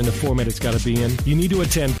get there in the format it's got to be in, you need to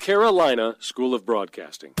attend Carolina School of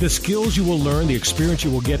Broadcasting. The skills you will learn, the experience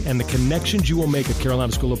you will get, and the connections you will make at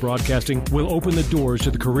Carolina School of Broadcasting will open the doors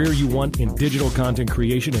to the career you want in digital content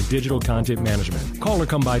creation and digital content management. Call or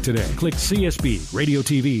come by today. Click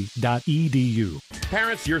csbradiotv.edu.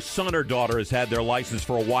 Parents, your son or daughter has had their license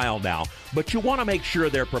for a while now, but you want to make sure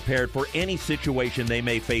they're prepared for any situation they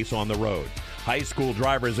may face on the road. High school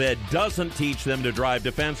driver's ed doesn't teach them to drive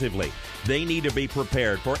defensively. They need to be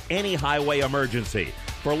prepared for any highway emergency.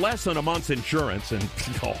 For less than a month's insurance, and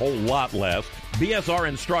a whole lot less, BSR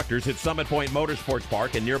instructors at Summit Point Motorsports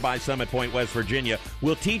Park in nearby Summit Point, West Virginia,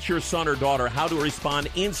 will teach your son or daughter how to respond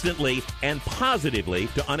instantly and positively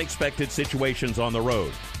to unexpected situations on the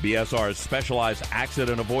road. BSR's specialized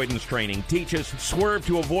accident avoidance training teaches swerve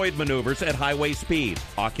to avoid maneuvers at highway speed,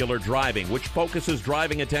 ocular driving, which focuses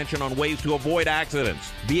driving attention on ways to avoid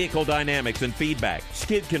accidents, vehicle dynamics and feedback,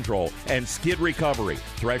 skid control and skid recovery,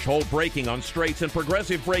 threshold braking on straights and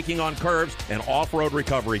progressive braking on curves, and off-road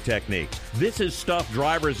recovery techniques. This is stuff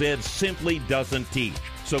driver's ed simply doesn't teach.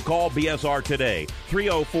 So call BSR today,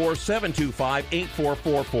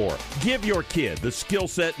 304-725-8444. Give your kid the skill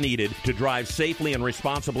set needed to drive safely and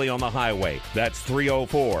responsibly on the highway. That's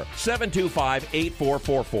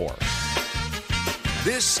 304-725-8444.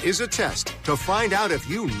 This is a test to find out if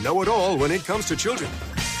you know it all when it comes to children.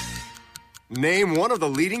 Name one of the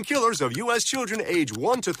leading killers of U.S. children age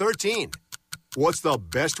 1 to 13. What's the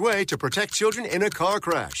best way to protect children in a car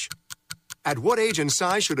crash? At what age and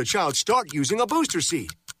size should a child start using a booster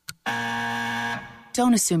seat?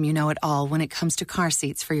 Don't assume you know it all when it comes to car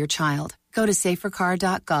seats for your child. Go to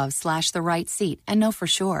safercar.gov/the-right-seat and know for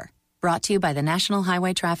sure. Brought to you by the National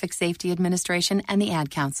Highway Traffic Safety Administration and the Ad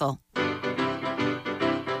Council.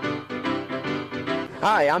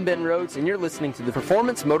 Hi, I'm Ben Rhodes, and you're listening to the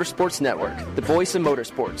Performance Motorsports Network, the voice of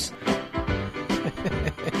motorsports.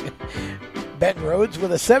 Ben Rhodes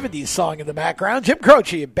with a 70s song in the background. Jim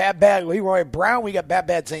Croce, Bad Bad Leroy Brown. We got Bad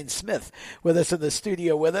Bad Zane Smith with us in the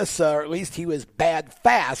studio with us, or at least he was bad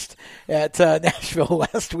fast at Nashville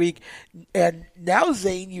last week. And now,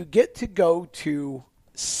 Zane, you get to go to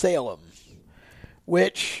Salem,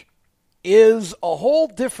 which is a whole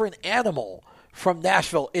different animal from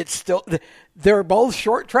Nashville. It's still, they're both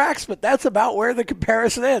short tracks, but that's about where the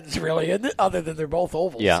comparison ends, really, isn't it? Other than they're both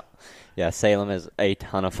ovals. Yeah, Salem is a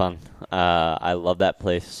ton of fun. I love that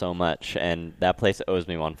place so much, and that place owes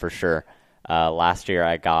me one for sure. Last year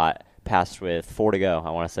I got passed with 4 to go, I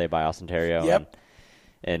want to say, by Austin Terrio. Yep.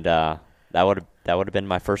 And that would have been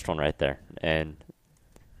my first one right there. And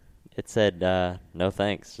it said no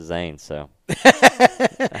thanks to Zane, so I'm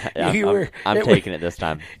taking it this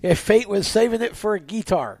time. If fate was saving it for a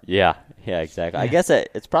guitar. Yeah, exactly. I guess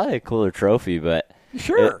it's probably a cooler trophy, but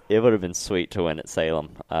sure, it would have been sweet to win at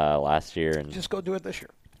Salem last year. And just go do it this year.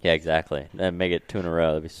 Yeah, exactly. And make it 2 in a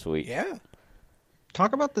row. That'd be sweet. Yeah.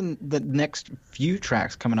 Talk about the next few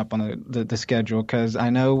tracks coming up on the schedule, because I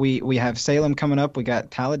know we have Salem coming up. We got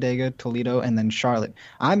Talladega, Toledo, and then Charlotte.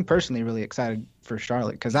 I'm personally really excited for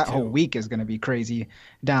Charlotte because that whole week is going to be crazy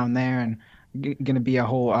down there and going to be a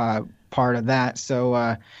whole part of that. So,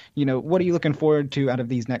 what are you looking forward to out of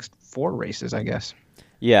these next 4 races, I guess?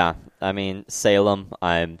 Yeah, I mean, Salem,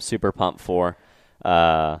 I'm super pumped for.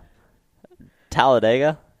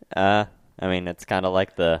 Talladega, I mean, it's kind of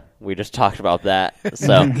like we just talked about that.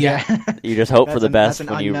 So yeah, you just hope for the best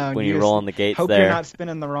when you roll in the gates hope there. Hope you're not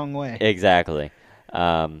spinning the wrong way. Exactly.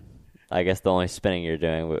 I guess the only spinning you're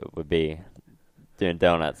doing would be doing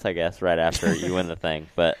donuts, I guess, right after you win the thing.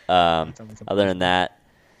 But other than that,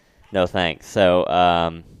 no thanks.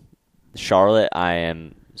 So Charlotte, I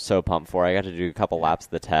am so pumped for. I got to do a couple laps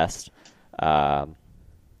of the test.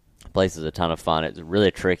 Place is a ton of fun. It's really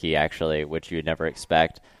tricky, actually, which you would never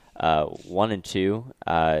expect. 1 and 2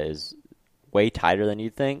 is way tighter than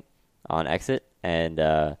you'd think on exit, and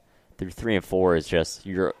through 3 and 4 is just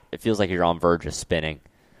it feels like you're on verge of spinning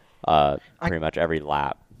pretty much every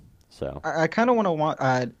lap. So I kind of want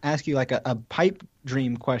to ask you like a pipe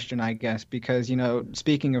dream question, I guess, because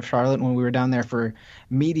speaking of Charlotte, when we were down there for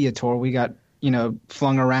media tour, we got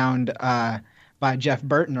flung around by Jeff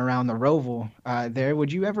Burton around the Roval there.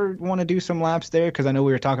 Would you ever want to do some laps there? Because I know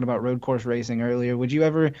we were talking about road course racing earlier. Would you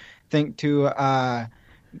ever think to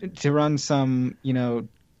run some,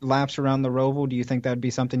 laps around the Roval? Do you think that would be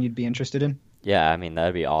something you'd be interested in? Yeah, I mean,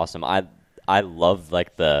 that'd be awesome. I love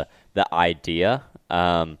like the idea,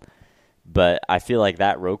 but I feel like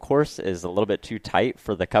that road course is a little bit too tight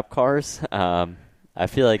for the Cup cars. I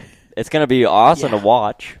feel like it's going to be awesome to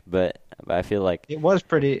watch, but I feel like it was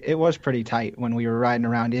pretty tight when we were riding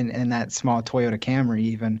around in that small Toyota Camry,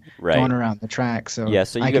 even going around the track. So yeah,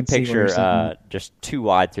 so you can picture just too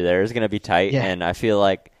wide through there is going to be tight, and I feel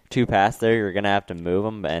like too past there you're going to have to move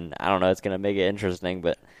them, and I don't know, it's going to make it interesting,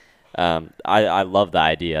 but I love the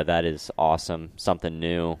idea. That is awesome, something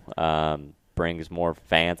new, brings more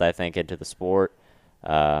fans, I think, into the sport.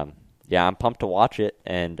 I'm pumped to watch it,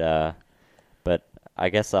 and but I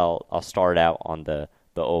guess I'll start out on the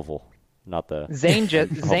oval. Not the Zane,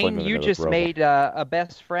 you just made a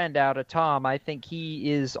best friend out of Tom. I think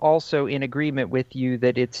he is also in agreement with you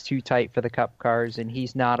that it's too tight for the Cup cars, and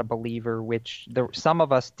he's not a believer, which some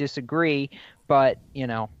of us disagree, but,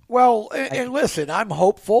 Well, and listen, I'm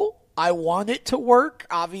hopeful. I want it to work,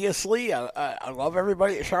 obviously. I love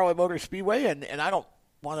everybody at Charlotte Motor Speedway, and I don't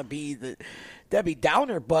want to be the Debbie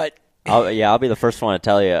Downer, but I'll be the first one to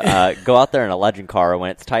tell you. Go out there in a legend car. When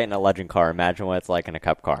it's tight in a legend car, imagine what it's like in a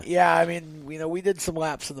Cup car. Yeah, I mean, we did some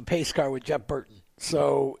laps in the pace car with Jeff Burton,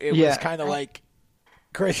 so it was kind of like,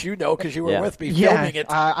 Chris, because you were with me filming it.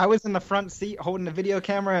 I was in the front seat holding the video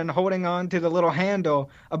camera and holding on to the little handle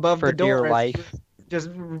above for the door. Dear life. Just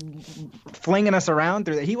flinging us around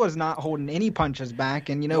through that. He was not holding any punches back.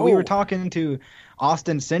 And, we were talking to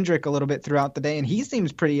Austin Cindric a little bit throughout the day, and he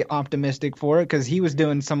seems pretty optimistic for it because he was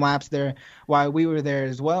doing some laps there while we were there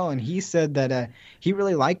as well. And he said that he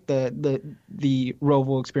really liked the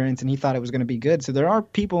Roval experience, and he thought it was going to be good. So there are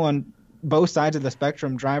people on both sides of the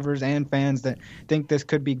spectrum, drivers and fans, that think this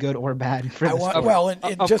could be good or bad for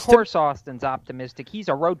Of course, Austin's optimistic. He's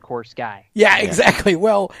a road course guy. Yeah, exactly.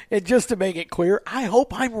 Well, and just to make it clear, I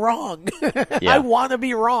hope I'm wrong. I want to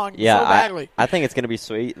be wrong so badly. I think it's going to be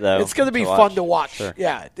sweet, though. It's going to be fun to watch. Sure.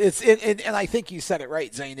 Yeah, and I think you said it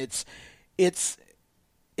right, Zane. It's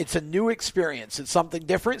a new experience. It's something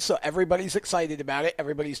different, so everybody's excited about it.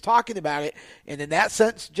 Everybody's talking about it, and in that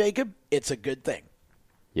sense, Jacob, it's a good thing.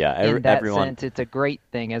 Yeah, in that sense, it's a great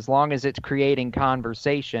thing. As long as it's creating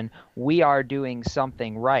conversation, we are doing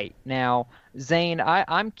something right. Now, Zane,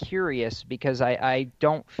 I'm curious because I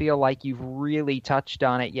don't feel like you've really touched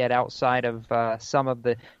on it yet outside of some of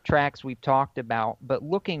the tracks we've talked about. But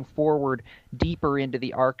looking forward deeper into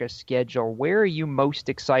the ARCA schedule, where are you most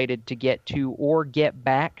excited to get to or get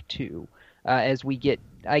back to as we get,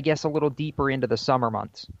 I guess, a little deeper into the summer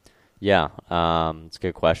months? Yeah, it's a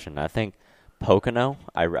good question. I think Pocono,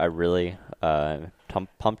 I really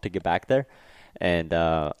pumped to get back there, and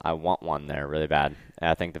I want one there really bad. And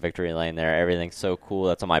I think the victory lane there, everything's so cool.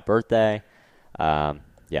 That's on my birthday. I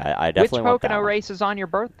definitely Which want Pocono that race is on your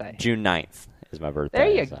birthday? June 9th is my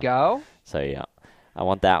birthday. There you go. So, yeah, I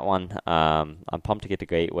want that one. I'm pumped to get to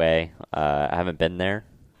Gateway. I haven't been there,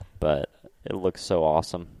 but it looks so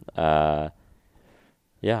awesome. I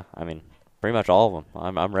mean, pretty much all of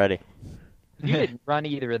them. I'm ready. You didn't run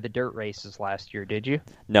either of the dirt races last year, did you?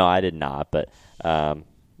 No, I did not, but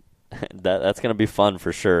that's going to be fun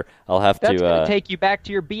for sure. I'll have That's to... going to take you back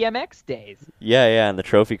to your BMX days. Yeah, and the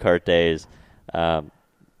trophy cart days.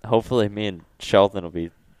 Hopefully me and Sheldon will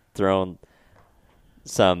be throwing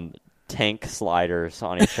some tank sliders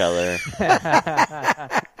on each other.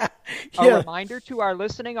 A reminder to our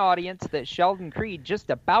listening audience that Sheldon Creed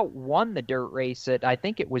just about won the dirt race at, I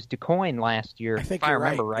think it was DuQuoin last year, if I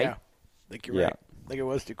remember right. Yeah. I think you're right. I think it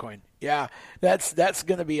was DuQuoin. Yeah, that's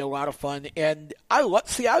going to be a lot of fun. And I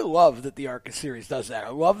love that the ARCA Series does that. I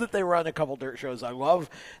love that they run a couple dirt shows. I love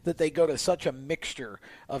that they go to such a mixture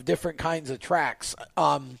of different kinds of tracks.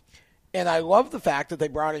 And I love the fact that they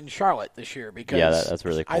brought in Charlotte this year because that's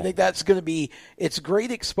really cool. I think that's going to be it's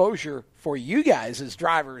great exposure for you guys as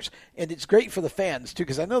drivers, and it's great for the fans too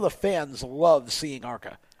because I know the fans love seeing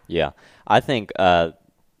ARCA. Yeah, I think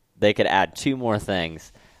they could add two more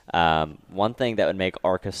things. One thing that would make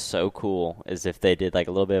ARCA so cool is if they did like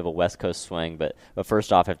a little bit of a West Coast swing, but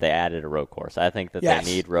first off, if they added a road course. I think that they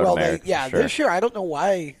need Road America. This year I don't know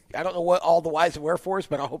why. I don't know what all the whys and wherefores,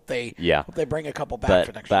 but I hope they bring a couple back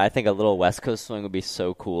for next year. But I think a little West Coast swing would be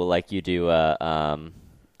so cool, like you do like a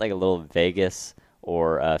little Vegas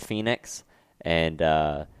or Phoenix, and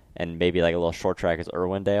maybe like a little short track as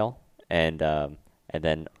Irwindale, and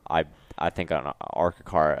then I think an ARCA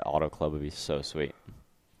car at Auto Club would be so sweet.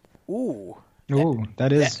 Ooh,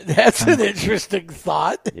 that's an interesting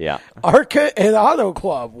thought. Yeah, ARCA and Auto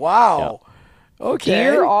Club. Wow. Yeah. Okay.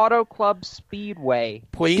 Dear Auto Club Speedway,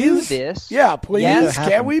 please do this. Yeah, please. Yes.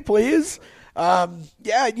 Can we please?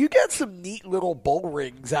 You got some neat little bull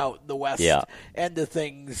rings out in the west end of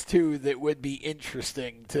things too that would be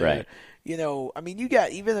interesting to. Right. I mean, you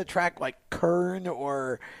got even a track like Kern,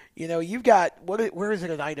 or you've got where is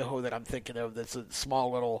it in Idaho that I'm thinking of? That's a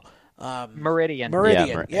small little. Meridian.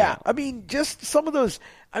 Yeah. I mean, just some of those.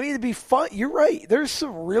 I mean, it'd be fun. You're right. There's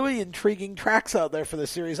some really intriguing tracks out there for the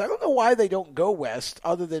series. I don't know why they don't go west,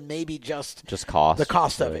 other than maybe just cost. The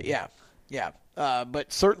cost of it. Yeah.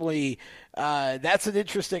 But certainly, that's an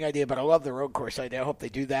interesting idea. But I love the road course idea. I hope they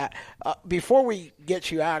do that. Before we get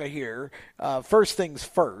you out of here, first things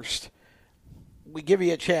first, we give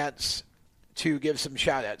you a chance to give some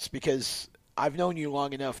shout-outs because I've known you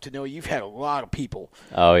long enough to know you've had a lot of people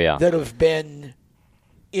that have been,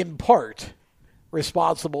 in part,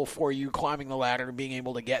 responsible for you climbing the ladder and being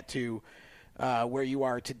able to get to where you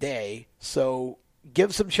are today. So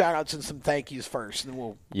give some shout-outs and some thank yous first, and then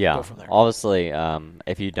we'll go from there. Obviously,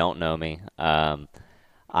 if you don't know me, I'm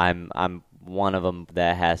one of them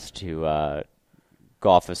that has to go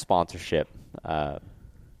off of sponsorship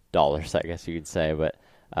dollars, I guess you could say. But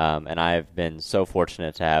and I've been so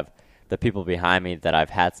fortunate to have the people behind me that I've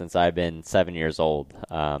had since I've been 7 years old,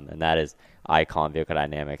 and that is Icon Vehicle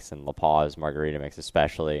Dynamics and La Paz Margarita Mix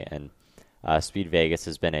especially, and Speed Vegas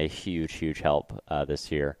has been a huge, huge help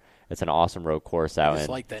this year. It's an awesome road course out I just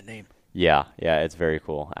like that name. Yeah, it's very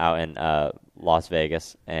cool. Out in Las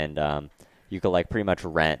Vegas, and you could like pretty much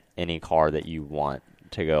rent any car that you want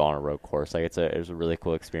to go on a road course. Like it was a really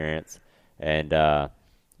cool experience, and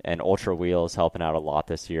Ultra Wheel is helping out a lot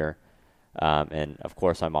this year. And, of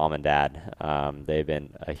course, my mom and dad, they've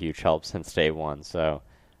been a huge help since day one. So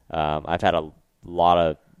I've had a lot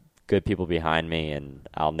of good people behind me, and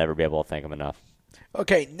I'll never be able to thank them enough.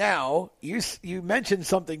 Okay, now you mentioned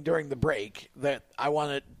something during the break that I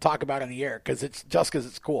want to talk about on the air because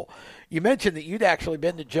it's cool. You mentioned that you'd actually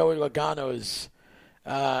been to Joey Logano's,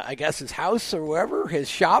 I guess his house or wherever, his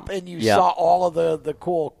shop, and you saw all of the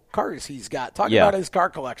cool cars he's got. Talk about his car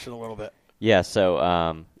collection a little bit. Yeah,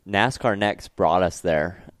 so NASCAR Next brought us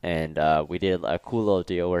there, and we did a cool little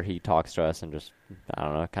deal where he talks to us and just, I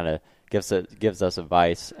don't know, kind of gives us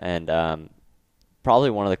advice, and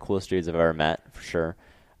probably one of the coolest dudes I've ever met, for sure.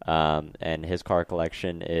 And his car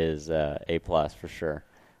collection is A+ for sure.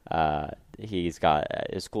 He's got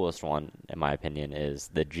his coolest one, in my opinion, is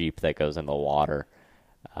the Jeep that goes in the water.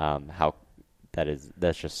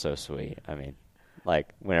 That's just so sweet. I mean,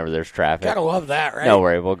 like whenever there's traffic, gotta love that, right? No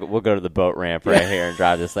worry, we'll go to the boat ramp right here and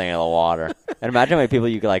drive this thing in the water. And imagine how many people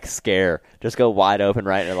you could like scare. Just go wide open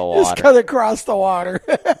right into the water. Just cut across the water.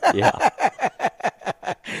 Yeah.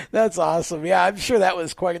 That's awesome. Yeah, I'm sure that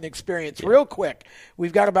was quite an experience. Yeah. Real quick,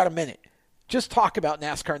 we've got about a minute. Just talk about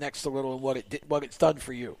NASCAR Next a little and what it's done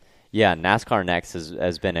for you. Yeah, NASCAR Next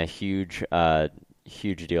has been a huge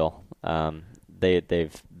deal.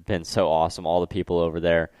 They've been so awesome. All the people over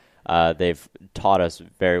there, they've taught us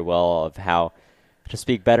very well of how to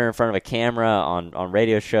speak better in front of a camera on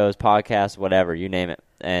radio shows, podcasts, whatever, you name it.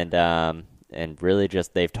 And really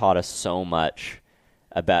just they've taught us so much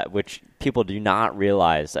about which people do not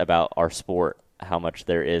realize about our sport, how much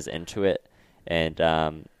there is into it. And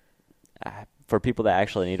for people that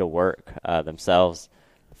actually need to work themselves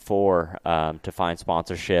to find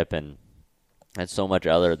sponsorship and so much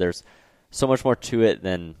other, there's so much more to it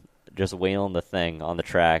than just wheeling the thing on the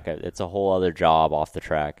track. It's a whole other job off the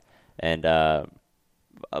track. And at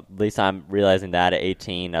least I'm realizing that at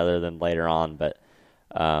 18 other than later on. But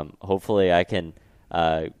hopefully I can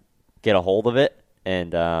get a hold of it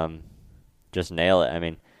and just nail it. I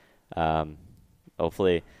mean,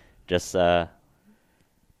 hopefully just I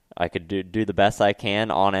could do the best I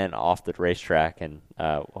can on and off the racetrack, and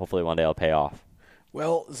hopefully one day it'll pay off.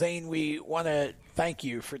 Well, Zane, we want to thank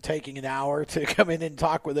you for taking an hour to come in and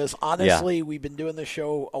talk with us. Honestly, We've been doing the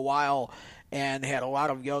show a while and had a lot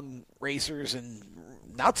of young racers and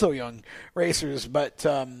not so young racers, but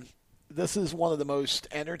this is one of the most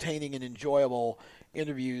entertaining and enjoyable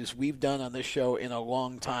interviews we've done on this show in a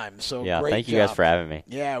long time. So yeah, great thank you job. Guys for having me.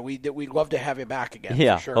 Yeah, we'd love to have you back again.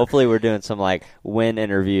 Yeah, for sure. Hopefully we're doing some like win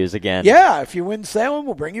interviews again. Yeah, if you win Salem,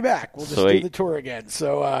 we'll bring you back. We'll just Sweet. do the tour again.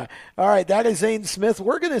 So, all right, that is Zane Smith.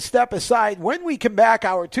 We're going to step aside. When we come back,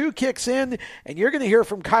 Hour 2 kicks in, and you're going to hear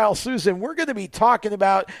from Kyle Susan. We're going to be talking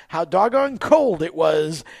about how doggone cold it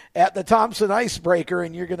was at the Thompson Icebreaker,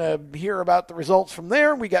 and you're going to hear about the results from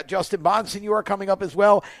there. We got Justin Bonsignor coming up as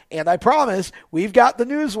well, and I promise we've got the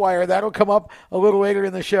Newswire. That'll come up a little later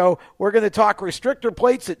in the show. We're going to talk restrictor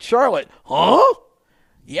plates at Charlotte. Huh?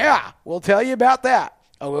 Yeah, we'll tell you about that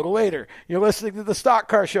a little later. You're listening to the Stock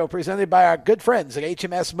Car Show presented by our good friends at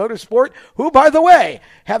HMS Motorsport, who, by the way,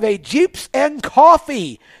 have a Jeeps and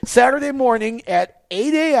Coffee Saturday morning at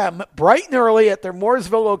 8 a.m., bright and early at their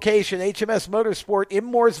Mooresville location, HMS Motorsport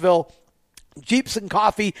in Mooresville. Jeeps and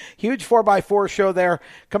Coffee, huge 4x4 show there.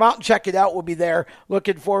 Come out and check it out. We'll be there.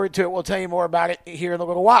 Looking forward to it. We'll tell you more about it here in a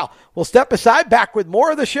little while. We'll step aside, back with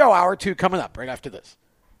more of the show. Hour 2 coming up right after this.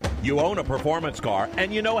 You own a performance car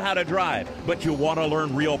and you know how to drive, but you want to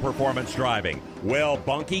learn real performance driving. Well,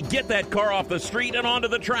 Bunky, get that car off the street and onto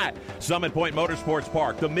the track. Summit Point Motorsports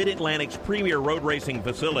Park, the Mid-Atlantic's premier road racing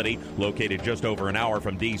facility, located just over an hour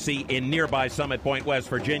from D.C. in nearby Summit Point, West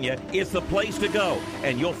Virginia, is the place to go.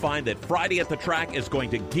 And you'll find that Friday at the Track is going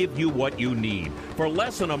to give you what you need. For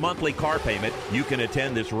less than a monthly car payment, you can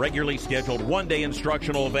attend this regularly scheduled one-day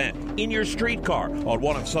instructional event in your street car on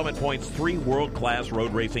one of Summit Point's 3 world-class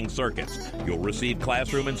road racing circuits. You'll receive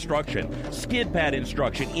classroom instruction, skid pad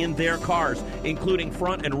instruction in their cars, including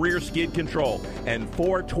front and rear skid control, and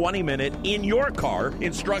 4 20-minute in-your-car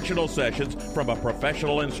instructional sessions from a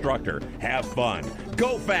professional instructor. Have fun,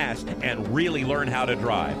 go fast, and really learn how to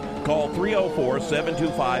drive. Call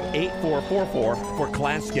 304-725-8444 for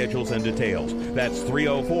class schedules and details. That's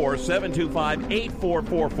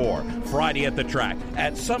 304-725-8444. Friday at the Track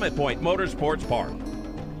at Summit Point Motorsports Park.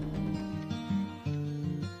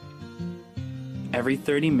 Every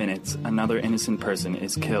 30 minutes, another innocent person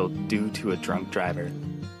is killed due to a drunk driver.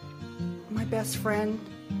 My best friend.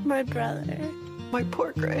 My brother. My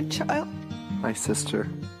poor grandchild. My sister.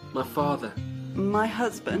 My father. My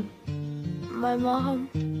husband. My mom.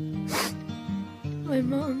 My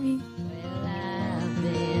mommy. Well, I've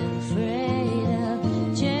been afraid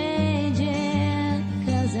of changing,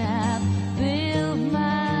 'cause I've built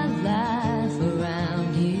my life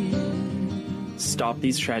around you. Stop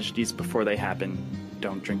these tragedies before they happen.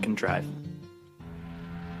 Don't drink and drive.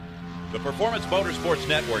 The Performance Motorsports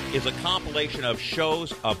Network is a compilation of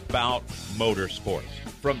shows about motorsports.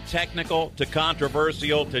 From technical to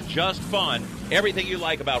controversial to just fun, everything you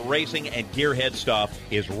like about racing and gearhead stuff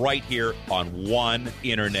is right here on one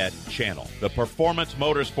internet channel. The Performance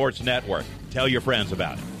Motorsports Network. Tell your friends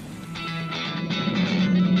about it.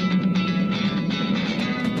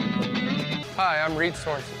 Hi, I'm Reed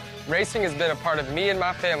Sorensen. Racing has been a part of me and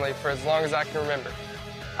my family for as long as I can remember.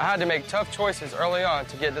 I had to make tough choices early on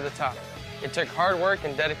to get to the top. It took hard work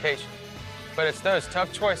and dedication. But it's those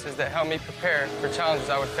tough choices that help me prepare for challenges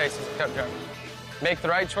I would face as a cup driver. Make the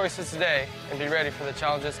right choices today and be ready for the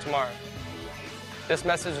challenges tomorrow. This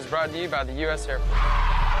message is brought to you by the U.S. Air Force.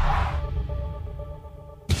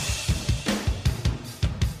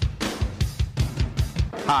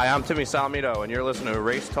 Hi, I'm Timmy Salamito, and you're listening to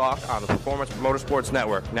Race Talk on the Performance Motorsports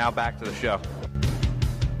Network. Now back to the show.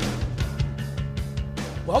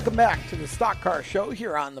 Welcome back to the Stock Car Show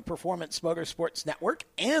here on the Performance Motorsports Network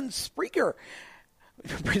and Spreaker.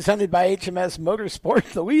 Presented by HMS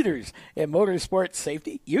Motorsport, the leaders in motorsport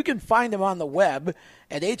safety. You can find them on the web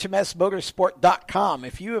at hmsmotorsport.com.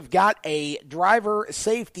 If you have got a driver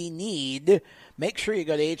safety need, make sure you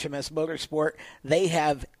go to HMS Motorsport. They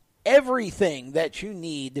have everything that you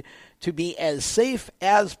need to be as safe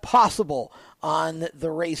as possible on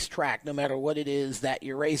the racetrack, no matter what it is that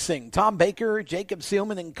you're racing. Tom Baker, Jacob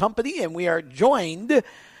Seelman and company, and we are joined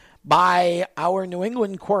by our New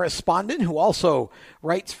England correspondent who also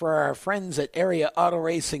writes for our friends at Area Auto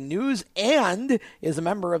Racing News and is a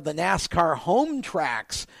member of the NASCAR Home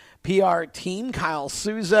Tracks PR team, Kyle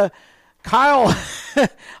Souza. Kyle,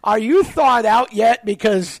 are you thawed out yet?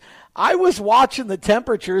 Because I was watching the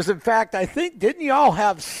temperatures. In fact, I think, didn't you all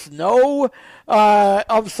have snow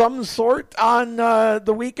of some sort on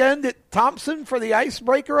the weekend at Thompson for the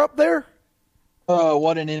icebreaker up there? Oh,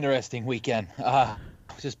 what an weekend.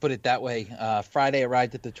 Just put it that way. Friday, I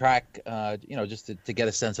arrived at the track, just to get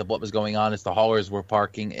a sense of what was going on as the haulers were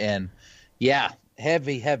parking. And,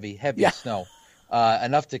 heavy snow.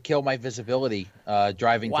 Enough to kill my visibility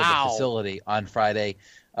driving to the facility on Friday.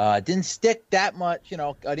 Didn't stick that much,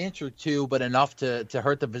 an inch or two, but enough to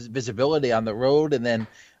hurt the visibility on the road. And then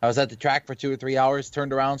I was at the track for 2 or 3 hours,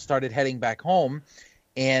 turned around, started heading back home,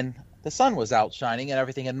 and the sun was out shining and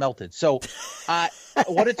everything had melted. So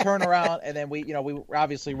what a turnaround. And then we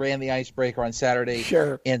obviously ran the icebreaker on Saturday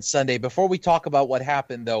and Sunday. Before we talk about what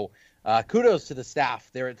happened, though, kudos to the staff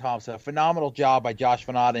there at Thompson. A phenomenal job by Josh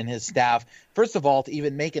Vanat and his staff. First of all, to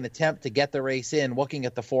even make an attempt to get the race in, looking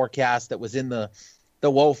at the forecast that was in the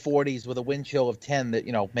low 40s with a wind chill of 10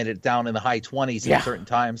 that, made it down in the high 20s at certain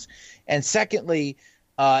times. And secondly,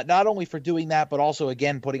 not only for doing that, but also,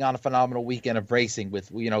 again, putting on a phenomenal weekend of racing with,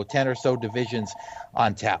 10 or so divisions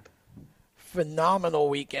on tap. Phenomenal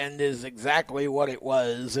weekend is exactly what it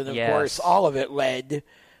was. And, of course, all of it led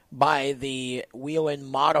by the Whelen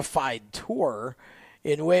Modified Tour,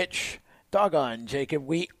 in which, doggone, Jacob,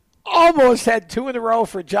 we almost had 2 in a row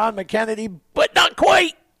for John McKennedy, but not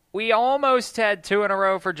quite. We almost had 2 in a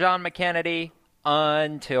row for John McKennedy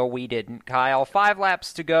until we didn't, Kyle. 5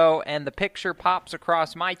 laps to go, and the picture pops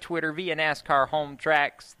across my Twitter via NASCAR Home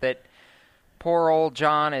Tracks that poor old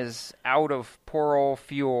John is out of poor old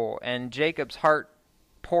fuel, and Jacob's heart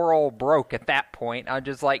poor old broke at that point. I'm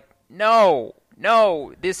just like, no,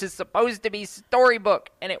 this is supposed to be storybook,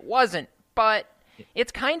 and it wasn't. But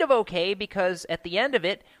it's kind of okay because at the end of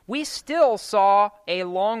it, we still saw a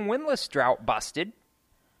long winless drought busted.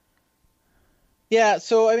 Yeah,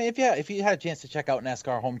 so, if you had a chance to check out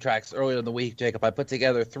NASCAR Home Tracks earlier in the week, Jacob, I put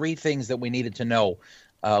together 3 things that we needed to know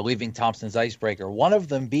leaving Thompson's icebreaker. One of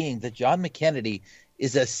them being that John McKennedy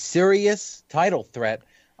is a serious title threat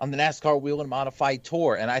on the NASCAR Whelen Modified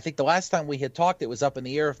Tour. And I think the last time we had talked, it was up in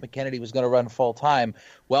the air if McKennedy was going to run full-time.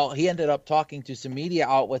 Well, he ended up talking to some media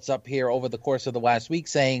outlets up here over the course of the last week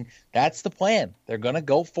saying that's the plan. They're going to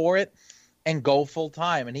go for it and go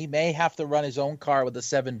full-time. And he may have to run his own car with a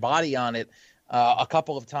 7 body on it a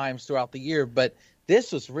couple of times throughout the year, but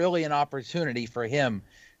this was really an opportunity for him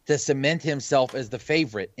to cement himself as the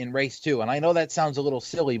favorite in race 2. And I know that sounds a little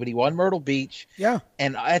silly, but he won Myrtle Beach. Yeah.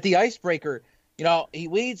 And at the icebreaker, he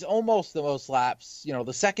leads almost the most laps,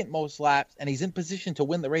 the second most laps, and he's in position to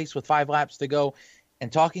win the race with 5 laps to go. And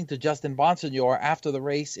talking to Justin Bonsignor after the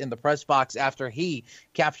race in the press box after he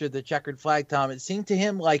captured the checkered flag, Tom, it seemed to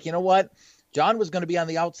him like, you know what? John was going to be on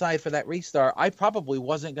the outside for that restart. I probably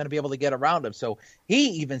wasn't going to be able to get around him. So he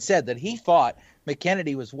even said that he thought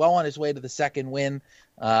McKennedy was well on his way to the second win.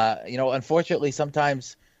 Unfortunately,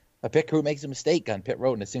 sometimes a pit crew makes a mistake on pit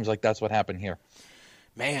road, and it seems like that's what happened here.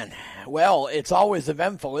 Man, well, it's always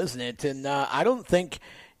eventful, isn't it? And I don't think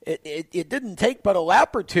it didn't take but a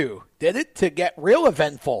lap or two, did it, to get real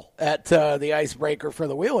eventful at the Icebreaker for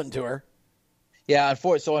the Whelen Tour? Yeah,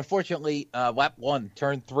 so unfortunately, lap 1,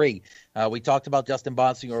 turn 3, we talked about Justin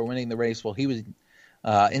Bonsignore winning the race. Well, he was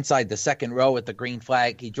inside the second row at the green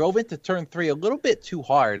flag. He drove into turn 3 a little bit too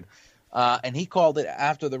hard, and he called it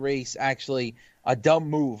after the race actually a dumb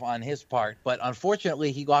move on his part. But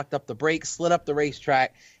unfortunately, he locked up the brakes, slid up the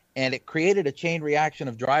racetrack, and it created a chain reaction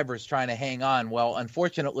of drivers trying to hang on. Well,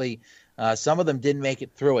 unfortunately, some of them didn't make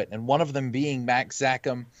it through it, and one of them being Max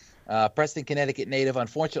Zachem, Preston, Connecticut native,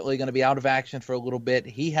 unfortunately going to be out of action for a little bit.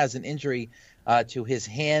 He has an injury to his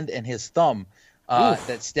hand and his thumb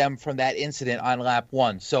that stemmed from that incident on lap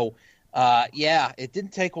 1. So, it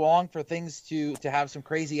didn't take long for things to have some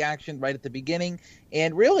crazy action right at the beginning,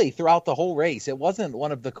 and really throughout the whole race. It wasn't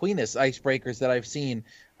one of the cleanest icebreakers that I've seen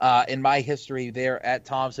in my history there at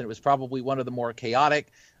Thompson. It was probably one of the more chaotic.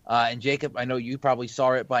 And Jacob, I know you probably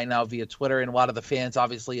saw it by now via Twitter, and a lot of the fans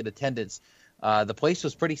obviously in attendance. The place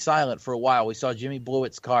was pretty silent for a while. We saw Jimmy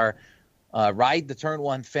Blewett's car ride the turn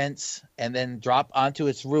 1 fence and then drop onto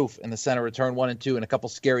its roof in the center of turn 1 and 2, and a couple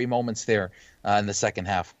scary moments there in the second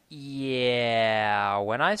half. Yeah,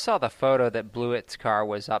 when I saw the photo that Blewett's car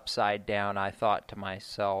was upside down, I thought to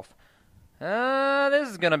myself, this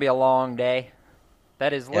is going to be a long day.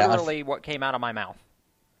 That is literally what came out of my mouth.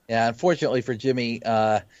 Yeah, unfortunately for Jimmy,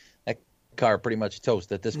 that car pretty much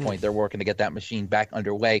toast at this point. They're working to get that machine back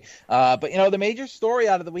underway. But, the major story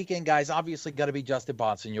out of the weekend, guys, obviously got to be Justin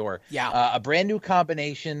Bonsignore. Yeah. A brand new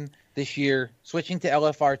combination this year, switching to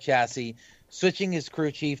LFR chassis, switching his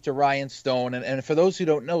crew chief to Ryan Stone. And for those who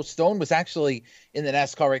don't know, Stone was actually in the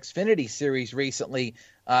NASCAR Xfinity Series recently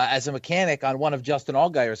as a mechanic on one of Justin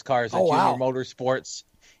Allgaier's cars at Junior Motorsports.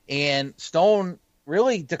 And Stone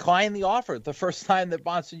really declined the offer the first time that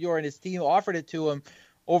Bonsignore and his team offered it to him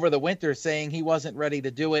over the winter, saying he wasn't ready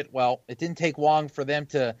to do it. Well, it didn't take long for them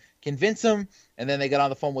to convince him, and then they got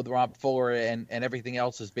on the phone with Rob Fuller, and everything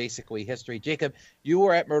else is basically history. Jacob, you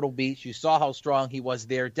were at Myrtle Beach. You saw how strong he was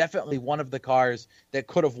there. Definitely one of the cars that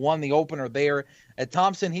could have won the opener there. At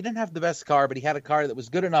Thompson, he didn't have the best car, but he had a car that was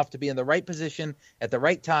good enough to be in the right position at the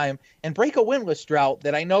right time and break a winless drought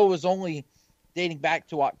that I know was only dating back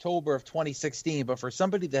to October of 2016, but for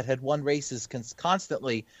somebody that had won races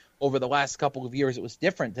constantly over the last couple of years, it was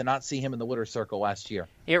different to not see him in the winner's circle last year.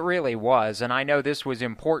 It really was, and I know this was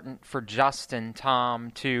important for Justin,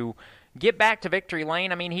 Tom, to get back to victory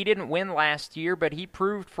lane. I mean, he didn't win last year, but he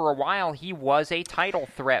proved for a while he was a title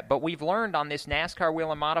threat. But we've learned on this NASCAR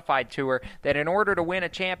Whelen Modified Tour that in order to win a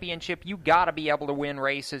championship, you got to be able to win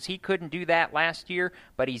races. He couldn't do that last year,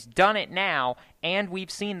 but he's done it now. And we've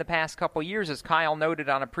seen the past couple years, as Kyle noted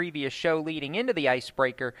on a previous show leading into the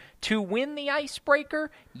Icebreaker, to win the Icebreaker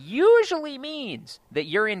usually means that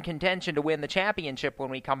you're in contention to win the championship when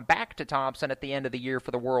we come back to Thompson at the end of the year for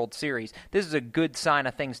the World Series. This is a good sign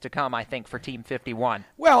of things to come, I think, for Team 51.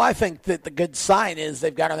 Well, I think that the good sign is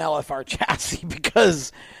they've got an LFR chassis,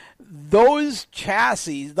 because those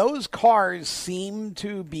chassis, those cars seem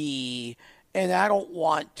to be, and I don't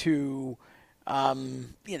want to, I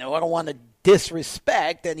don't want to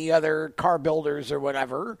disrespect any other car builders or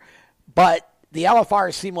whatever, but the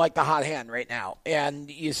LFRs seem like the hot hand right now. And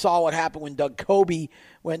you saw what happened when Doug Coby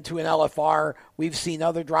went to an LFR. We've seen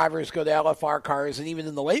other drivers go to LFR cars, and even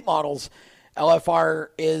in the late models, LFR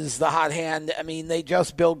is the hot hand. I mean, they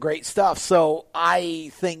just build great stuff. So I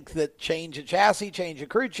think that change of chassis, change of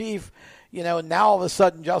crew chief, now all of a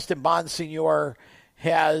sudden Justin Bonsignore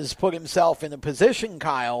has put himself in a position,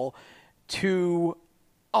 Kyle, to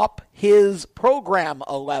up his program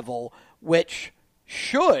a level, which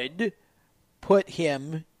should put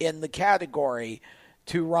him in the category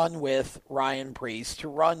to run with Ryan Preece, to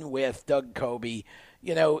run with Doug Coby,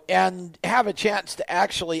 and have a chance to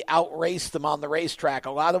actually outrace them on the racetrack.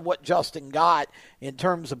 A lot of what Justin got in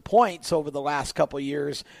terms of points over the last couple of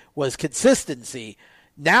years was consistency.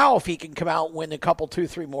 Now, if he can come out and win a couple,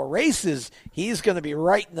 2-3 more races, he's going to be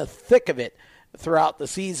right in the thick of it throughout the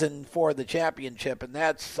season for the championship. And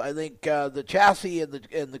that's, I think, the chassis and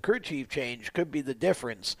the crew chief change could be the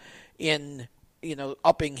difference in,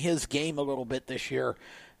 upping his game a little bit this year,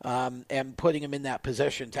 and putting him in that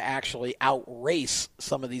position to actually outrace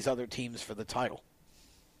some of these other teams for the title.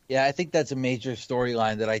 Yeah, I think that's a major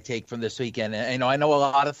storyline that I take from this weekend. And I know a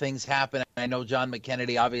lot of things happen. I know John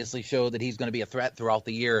McKennedy obviously showed that he's going to be a threat throughout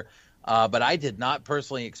the year. But I did not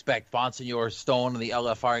personally expect Bonsignore, Stone, and the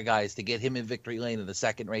LFR guys to get him in victory lane in the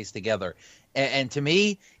second race together. And to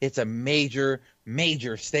me, it's a major,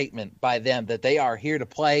 major statement by them that they are here to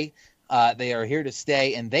play. They are here to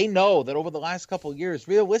stay. And they know that over the last couple of years,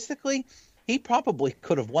 realistically, he probably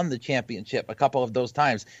could have won the championship a couple of those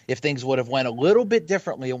times if things would have went a little bit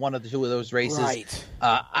differently in one of the two of those races. Right.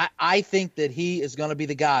 I think that he is going to be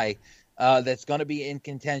the guy that's going to be in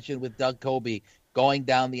contention with Doug Coby going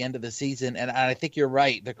down the end of the season. And I think you're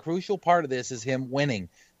right. The crucial part of this is him winning.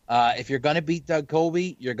 If you're going to beat Doug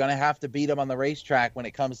Coby, you're going to have to beat him on the racetrack when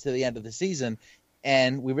it comes to the end of the season.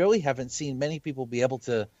 And we really haven't seen many people be able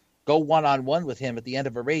to go one-on-one with him at the end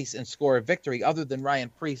of a race and score a victory other than Ryan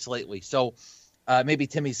Preece lately. So maybe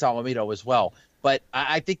Timmy Solomito as well. But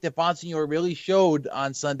I think that Bonsignore really showed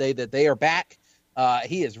on Sunday that they are back.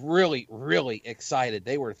 He is really, really excited.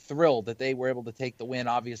 They were thrilled that they were able to take the win,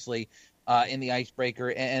 obviously, in the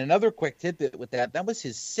Icebreaker. And another quick tidbit with that was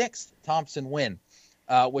his 6th Thompson win,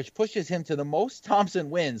 which pushes him to the most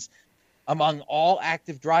Thompson wins among all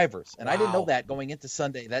active drivers. And I didn't know that going into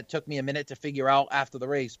Sunday. That took me a minute to figure out after the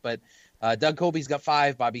race. But Doug Coby's got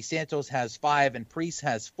 5, Bobby Santos has 5, and Preece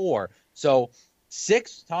has 4. So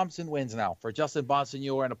 6 Thompson wins now for Justin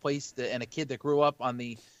Bonsignore, and a kid that grew up on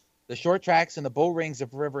the short tracks and the bow rings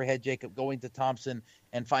of Riverhead, Jacob, going to Thompson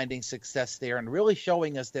and finding success there and really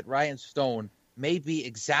showing us that Ryan Stone may be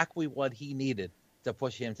exactly what he needed to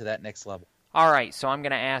push him to that next level. All right, so I'm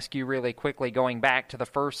going to ask you really quickly, going back to the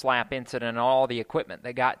first lap incident and all the equipment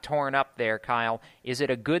that got torn up there, Kyle, is it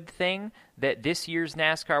a good thing that this year's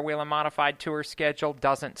NASCAR Whelen Modified Tour schedule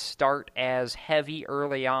doesn't start as heavy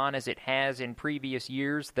early on as it has in previous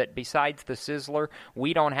years, that besides the Sizzler,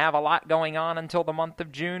 we don't have a lot going on until the month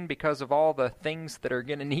of June because of all the things that are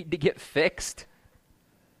going to need to get fixed?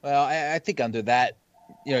 Well, I think under that,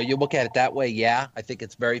 you look at it that way, yeah. I think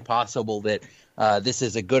it's very possible that this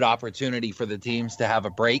is a good opportunity for the teams to have a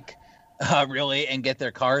break, really, and get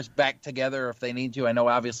their cars back together if they need to. I know,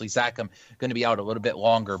 obviously, Sackham going to be out a little bit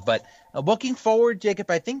longer. But looking forward,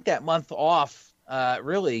 Jacob, I think that month off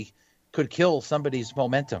really could kill somebody's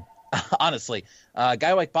momentum, honestly. A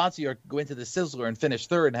guy like Bonsignore go into the Sizzler and finish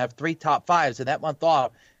 3rd and have 3 top 5s, and that month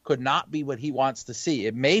off could not be what he wants to see.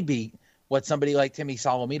 It may be what somebody like Timmy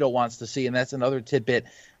Solomito wants to see, and that's another tidbit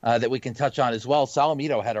that we can touch on as well.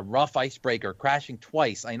 Solomito had a rough icebreaker, crashing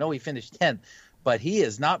twice. I know he finished 10th, but he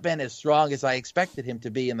has not been as strong as I expected him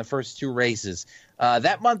to be in the first 2 races.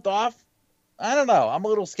 That month off, I don't know. I'm a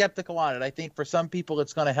little skeptical on it. I think for some people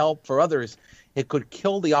it's going to help. For others, it could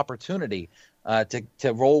kill the opportunity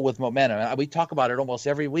to roll with momentum. We talk about it almost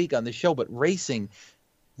every week on the show, but racing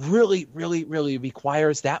really, really, really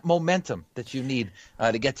requires that momentum that you need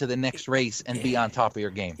to get to the next race and be on top of your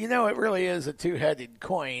game. It really is a two-sided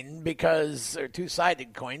coin because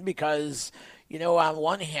on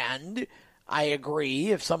one hand, I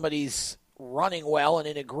agree, if somebody's running well and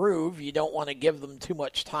in a groove, you don't want to give them too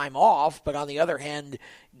much time off. But on the other hand,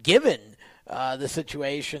 given the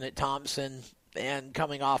situation at Thompson and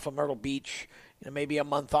coming off of Myrtle Beach, maybe a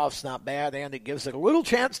month off's not bad, and it gives it a little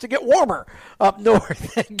chance to get warmer up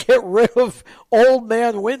north and get rid of old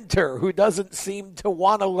man winter, who doesn't seem to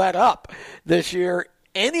want to let up this year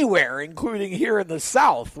anywhere, including here in the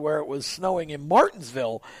South, where it was snowing in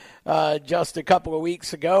Martinsville just a couple of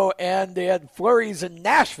weeks ago, and they had flurries in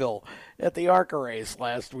Nashville at the ARCA race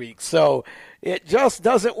last week. So it just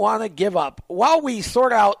doesn't want to give up. While we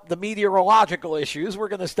sort out the meteorological issues, we're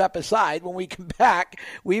going to step aside. When we come back,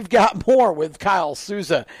 we've got more with Kyle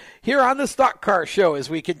Souza here on the Stock Car Show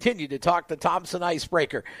as we continue to talk the Thompson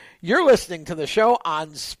Icebreaker. You're listening to the show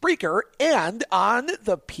on Spreaker and on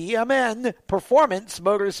the PMN Performance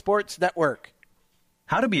Motorsports Network.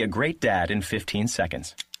 How to be a great dad in 15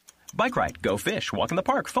 seconds. Bike ride, go fish, walk in the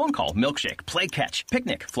park, phone call, milkshake, play catch,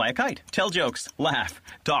 picnic, fly a kite, tell jokes, laugh,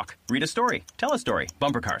 talk, read a story, tell a story,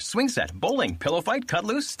 bumper cars, swing set, bowling, pillow fight, cut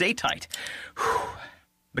loose, stay tight. Whew.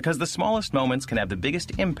 Because the smallest moments can have the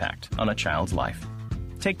biggest impact on a child's life.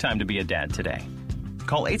 Take time to be a dad today.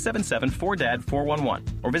 Call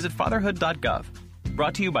 877-4DAD-411 or visit fatherhood.gov.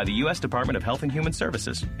 Brought to you by the U.S. Department of Health and Human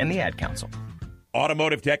Services and the Ad Council.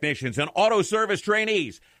 Automotive technicians and auto service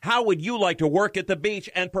trainees, how would you like to work at the beach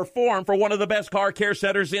and perform for one of the best car care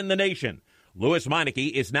centers in the nation? Lewis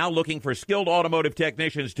Meineke is now looking for skilled automotive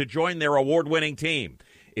technicians to join their award-winning team.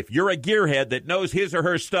 If you're a gearhead that knows his or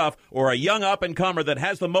her stuff, or a young up-and-comer that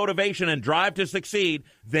has the motivation and drive to succeed,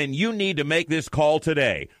 then you need to make this call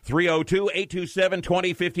today.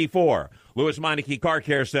 302-827-2054. Lewis Meineke Car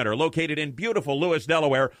Care Center, located in beautiful Lewis,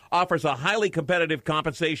 Delaware, offers a highly competitive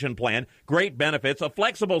compensation plan, great benefits, a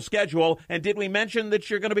flexible schedule, and did we mention that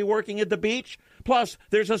you're going to be working at the beach? Plus,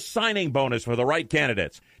 there's a signing bonus for the right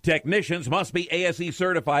candidates. Technicians must be ASE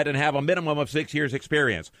certified and have a minimum of 6 years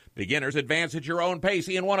experience. Beginners advance at your own pace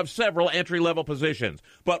in one of several entry-level positions.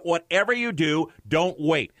 But whatever you do, don't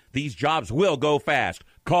wait. These jobs will go fast.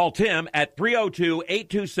 Call Tim at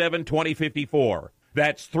 302-827-2054.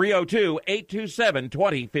 That's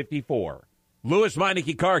 302-827-2054. Lewis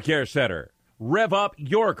Meineke Car Care Center. Rev up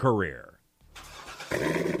your career.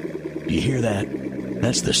 You hear that?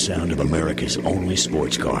 That's the sound of America's only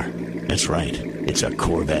sports car. That's right. It's a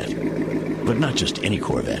Corvette. But not just any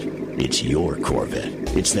Corvette. It's your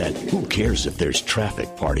Corvette. It's that who cares if there's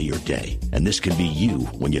traffic part of your day. And this can be you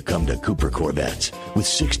when you come to Cooper Corvettes. With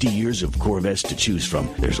 60 years of Corvettes to choose from,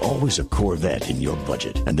 there's always a Corvette in your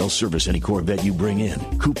budget. And they'll service any Corvette you bring in.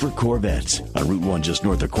 Cooper Corvettes on Route 1 just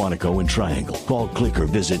north of Quantico and Triangle. Call, click, or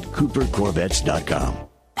visit CooperCorvettes.com.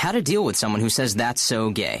 How to deal with someone who says that's so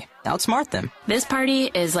gay. Outsmart them. This party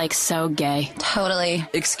is like so gay. Totally.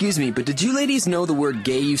 Excuse me, but did you ladies know the word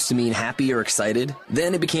gay used to mean happy or excited?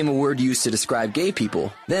 Then it became a word used to describe gay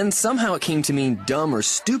people. Then somehow it came to mean dumb or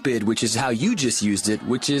stupid, which is how you just used it,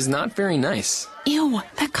 which is not very nice. Ew,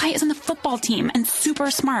 that guy is on the football team and super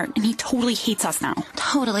smart, and he totally hates us now.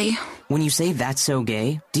 Totally. When you say that's so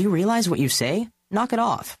gay, do you realize what you say? Knock it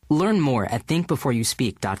off. Learn more at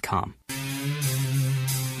thinkbeforeyouspeak.com.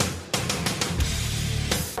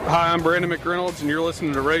 Hi, I'm Brandon McReynolds, and you're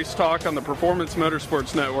listening to Race Talk on the Performance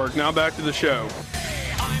Motorsports Network. Now back to the show.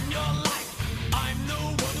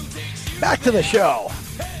 Back to the show.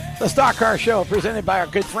 The Stock Car Show presented by our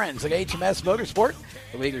good friends at HMS Motorsport,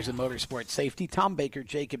 the leaders in motorsport safety, Tom Baker,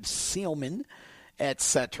 Jacob Seelman,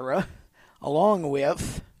 etc., along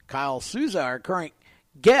with Kyle Souza, our current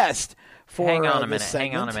guest for Hang on a this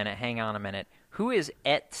segment. Hang on a minute. Who is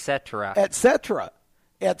etc.? Etc.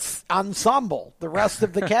 It's ensemble, the rest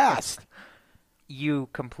of the cast. You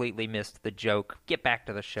completely missed the joke. Get back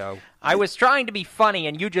to the show. I was trying to be funny,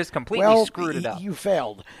 and you just completely screwed it up. You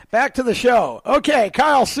failed. Back to the show. Okay,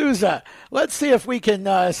 Kyle Souza. Let's see if we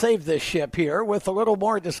can save this ship here with a little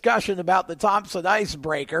more discussion about the Thompson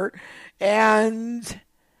icebreaker. And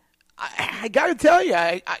I got to tell you,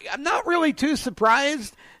 I'm not really too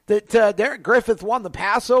surprised that Derek Griffith won the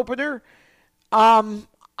pass opener.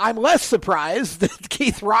 I'm less surprised that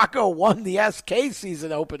Keith Rocco won the SK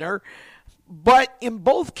season opener, but in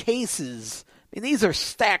both cases, I mean, these are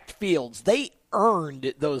stacked fields. They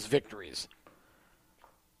earned those victories.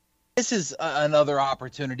 This is another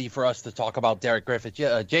opportunity for us to talk about Derek Griffith.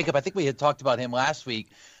 Jacob, I think we had talked about him last week.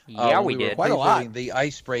 Yeah, we did. Quite a lot. The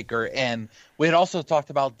icebreaker, and we had also talked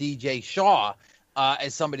about DJ Shaw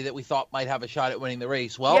as somebody that we thought might have a shot at winning the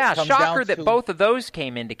race. Well, yeah, shocker that both of those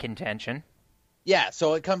came into contention. Yeah,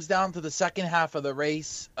 so it comes down to the second half of the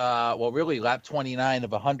race, really lap 29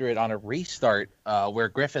 of 100 on a restart where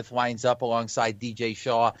Griffith winds up alongside DJ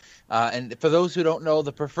Shaw. And for those who don't know,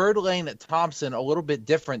 the preferred lane at Thompson, a little bit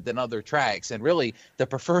different than other tracks. And really, the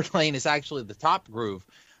preferred lane is actually the top groove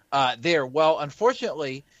there. Well,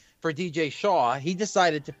 unfortunately for DJ Shaw, he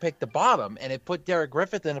decided to pick the bottom, and it put Derek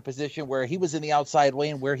Griffith in a position where he was in the outside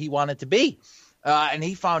lane where he wanted to be. And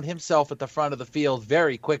he found himself at the front of the field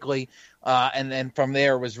very quickly, and then from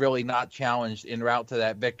there was really not challenged en route to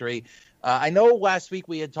that victory. I know last week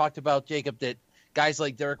we had talked about, Jacob, that guys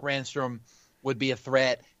like Derek Ranstrom would be a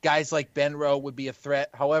threat. Guys like Ben Rowe would be a threat.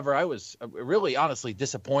 However, I was really honestly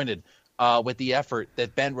disappointed with the effort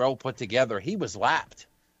that Ben Rowe put together. He was lapped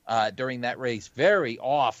during that race, very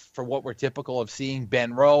off for what we're typical of seeing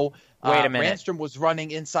Ben Rowe. Wait a minute. Ranstrom was running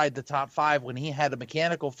inside the top five when he had a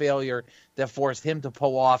mechanical failure that forced him to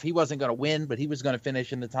pull off. He wasn't going to win, but he was going to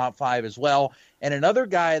finish in the top five as well. And another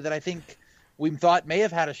guy that I think we thought may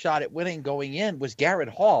have had a shot at winning going in was Garrett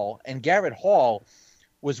Hall. And Garrett Hall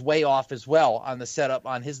was way off as well on the setup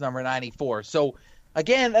on his number 94. So,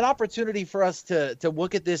 again, an opportunity for us to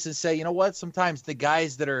look at this and say, you know what, sometimes the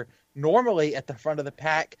guys that are normally at the front of the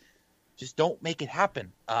pack just don't make it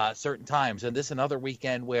happen certain times. And this is another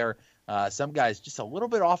weekend where some guys just a little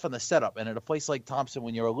bit off on the setup. And at a place like Thompson,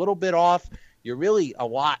 when you're a little bit off, you're really a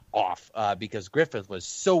lot off because Griffith was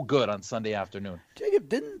so good on Sunday afternoon. Jacob,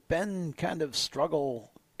 didn't Ben kind of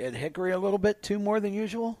struggle at Hickory a little bit too more than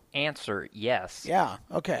usual? Answer, yes. Yeah,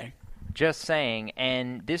 okay. Just saying.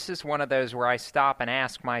 And this is one of those where I stop and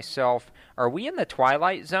ask myself, are we in the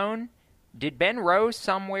twilight zone? Did Ben Rowe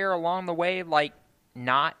somewhere along the way,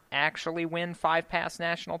 not actually win 5 past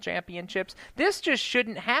national championships? This just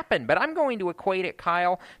shouldn't happen, but I'm going to equate it,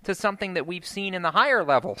 Kyle, to something that we've seen in the higher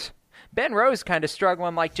levels. Ben Rowe's kind of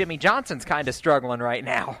struggling like Jimmy Johnson's kind of struggling right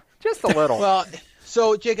now. Just a little. Well,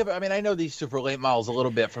 so, Jacob, I mean, I know these super late models a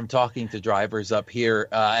little bit from talking to drivers up here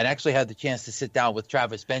and actually had the chance to sit down with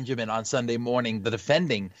Travis Benjamin on Sunday morning, the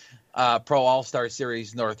defending Pro All-Star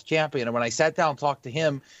Series North champion. And when I sat down and talked to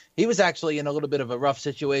him, he was actually in a little bit of a rough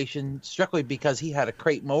situation, strictly because he had a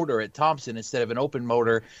crate motor at Thompson instead of an open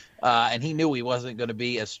motor, and he knew he wasn't going to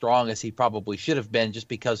be as strong as he probably should have been just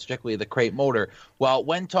because strictly of the crate motor. Well,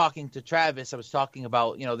 when talking to Travis, I was talking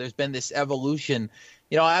about, there's been this evolution.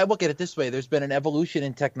 I look at it this way. There's been an evolution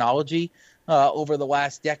in technology over the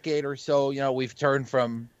last decade or so. We've turned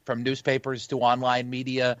from newspapers to online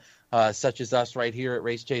media, such as us right here at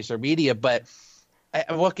Race Chaser Media. But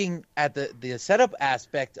looking at the setup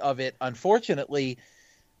aspect of it, unfortunately,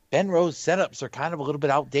 Ben Rose setups are kind of a little bit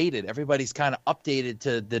outdated. Everybody's kind of updated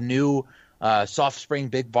to the new soft spring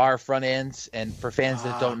big bar front ends. And for fans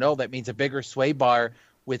that don't know, that means a bigger sway bar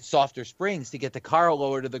with softer springs to get the car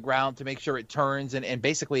lower to the ground to make sure it turns and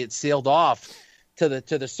basically it's sealed off to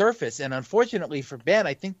the surface. And unfortunately for Ben,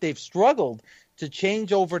 I think they've struggled to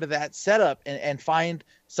change over to that setup and find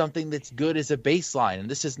something that's good as a baseline. And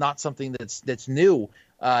this is not something that's new.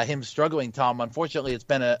 Him struggling, Tom. Unfortunately, it's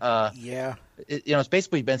been it's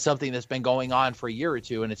basically been something that's been going on for a year or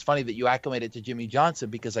two. And it's funny that you acclimate it to Jimmy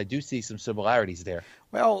Johnson because I do see some similarities there.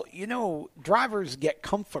 Well, drivers get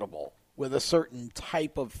comfortable with a certain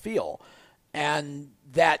type of feel, and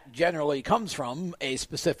that generally comes from a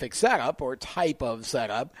specific setup or type of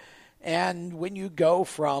setup. And when you go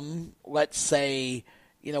from, let's say,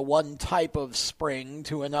 one type of spring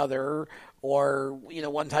to another, or,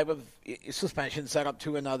 one type of suspension setup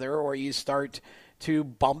to another, or you start to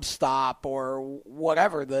bump stop or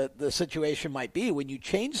whatever the situation might be, when you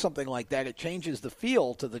change something like that, it changes the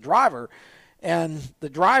feel to the driver. And the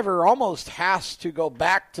driver almost has to go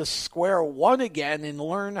back to square one again and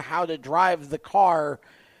learn how to drive the car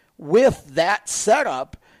with that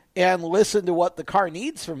setup and listen to what the car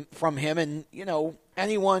needs from him. And,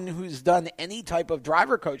 anyone who's done any type of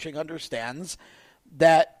driver coaching understands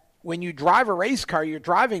that when you drive a race car, you're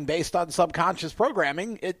driving based on subconscious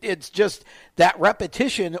programming. It's just that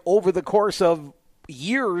repetition over the course of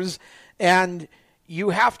years, and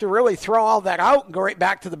you have to really throw all that out and go right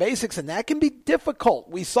back to the basics, and that can be difficult.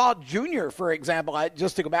 We saw Junior, for example,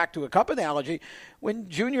 just to go back to a cup analogy, when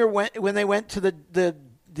they went to the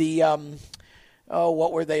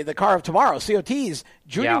what were they? The Car of Tomorrow, COTs.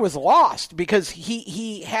 Junior was lost because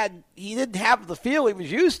he didn't have the feel he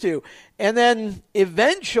was used to, and then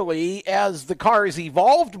eventually, as the cars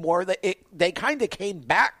evolved more, they kind of came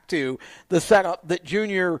back to the setup that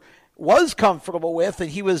Junior was comfortable with, and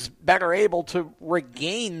he was better able to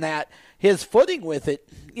regain his footing with it.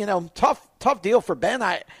 Tough deal for Ben.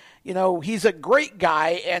 He's a great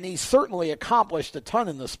guy, and he's certainly accomplished a ton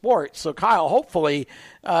in the sport. So, Kyle, hopefully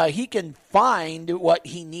he can find what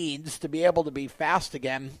he needs to be able to be fast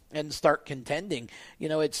again and start contending.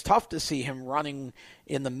 It's tough to see him running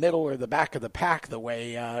in the middle or the back of the pack the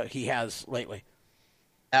way he has lately.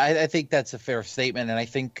 I think that's a fair statement, and I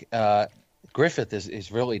think Griffith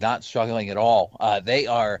is really not struggling at all. They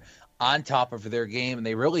are on top of their game, and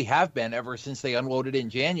they really have been ever since they unloaded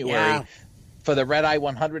in January. Yeah. For the Red Eye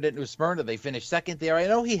 100 at New Smyrna, they finished second there. I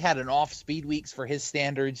know he had an off speed weeks for his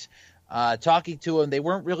standards. Talking to him, they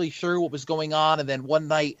weren't really sure what was going on, and then one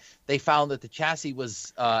night they found that the chassis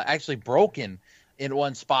was actually broken in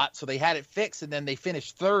one spot, so they had it fixed, and then they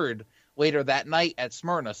finished third later that night at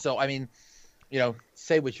Smyrna. So, I mean,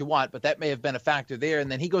 say what you want, but that may have been a factor there.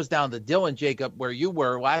 And then he goes down to Dillon, Jacob, where you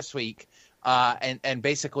were last week, and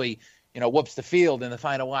basically whoops the field in the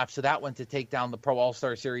final lap. So that one to take down the Pro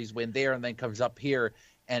All-Star Series win there, and then comes up here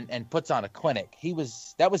and puts on a clinic.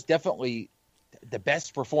 That was definitely the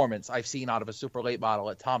best performance I've seen out of a super late model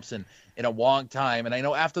at Thompson in a long time. And I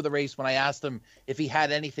know after the race, when I asked him if he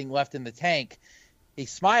had anything left in the tank, he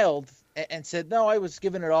smiled and said, no, I was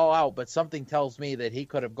giving it all out, but something tells me that he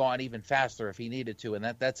could have gone even faster if he needed to.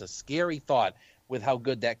 And that's a scary thought with how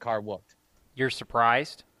good that car looked. You're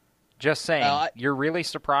surprised? Just saying, you're really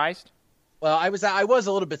surprised? Well, I was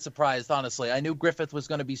a little bit surprised, honestly. I knew Griffith was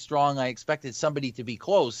going to be strong. I expected somebody to be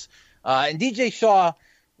close. And DJ Shaw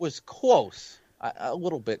was close, a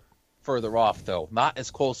little bit further off, though. Not as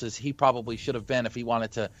close as he probably should have been if he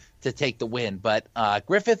wanted to take the win. But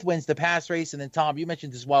Griffith wins the pass race. And then, Tom, you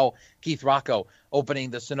mentioned as well Keith Rocco opening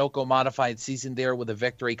the Sunoco modified season there with a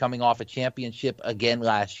victory, coming off a championship again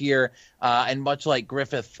last year. And much like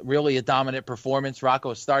Griffith, really a dominant performance.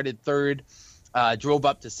 Rocco started third. Drove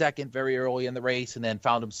up to second very early in the race, and then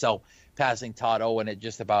found himself passing Todd Owen at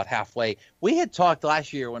just about halfway. We had talked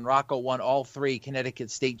last year when Rocco won all three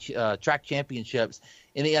Connecticut State track championships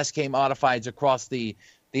in the SK Modifieds across the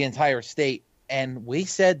entire state, and we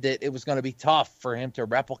said that it was going to be tough for him to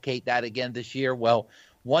replicate that again this year. Well,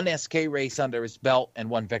 one SK race under his belt and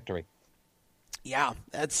one victory. Yeah,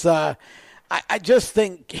 that's I just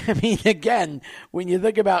think, again, when you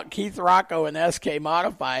think about Keith Rocco and SK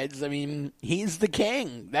Modifieds, he's the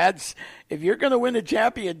king. If you're going to win a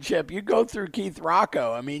championship, you go through Keith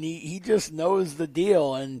Rocco. He just knows the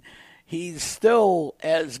deal, and he's still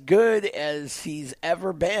as good as he's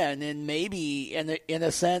ever been, and maybe, in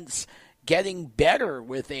a sense, getting better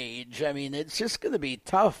with age. It's just going to be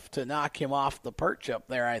tough to knock him off the perch up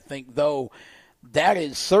there, I think, though. That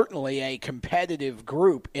is certainly a competitive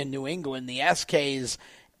group in New England. The SK's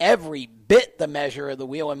every bit the measure of the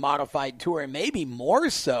Whelen Modified Tour, and maybe more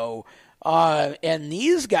so. And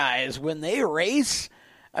these guys, when they race,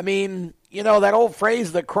 that old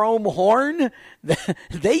phrase, the chrome horn,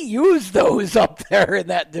 they use those up there in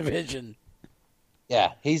that division.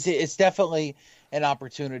 Yeah, it's definitely an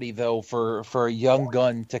opportunity, though, for a young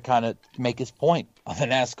gun to kind of make his point on the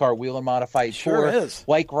NASCAR Whelen Modified Tour. Is.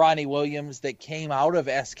 Like Ronnie Williams, that came out of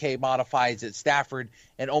SK Modifieds at Stafford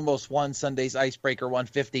and almost won Sunday's Icebreaker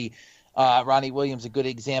 150. Ronnie Williams, a good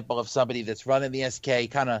example of somebody that's running the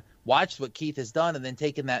SK, kind of watched what Keith has done and then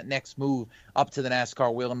taken that next move up to the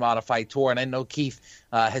NASCAR Whelen Modified Tour. And I know Keith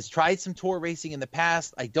has tried some tour racing in the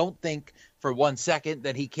past. I don't think for 1 second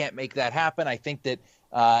that he can't make that happen. I think that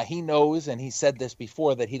he knows, and he said this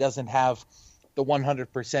before, that he doesn't have the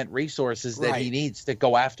 100% resources that he needs to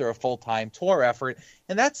go after a full-time tour effort.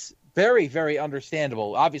 And that's very, very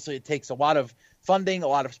understandable. Obviously, it takes a lot of funding, a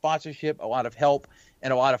lot of sponsorship, a lot of help,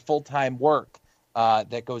 and a lot of full-time work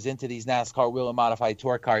that goes into these NASCAR Whelen Modified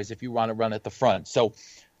Tour cars if you want to run at the front. So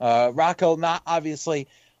Rocco, not obviously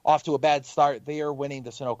off to a bad start there, winning the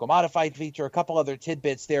Sunoco Modified feature. A couple other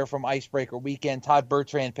tidbits there from Icebreaker weekend. Todd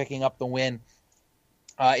Bertrand picking up the win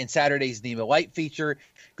in Saturday's NEMA Light feature.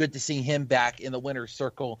 Good to see him back in the winner's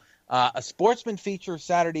circle. A Sportsman feature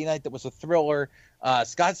Saturday night that was a thriller.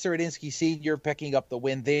 Scott Seredinsky Sr. picking up the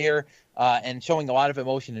win there and showing a lot of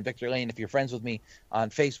emotion in Victory Lane. If you're friends with me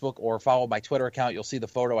on Facebook or follow my Twitter account, you'll see the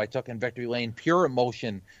photo I took in Victory Lane. Pure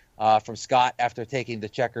emotion from Scott after taking the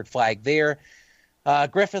checkered flag there.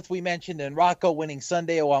 Griffith, we mentioned, and Rocco winning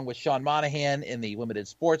Sunday along with Sean Monahan in the Limited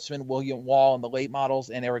Sportsman, William Wall in the late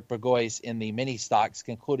models, and Eric Burgoyes in the mini stocks,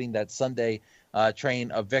 concluding that Sunday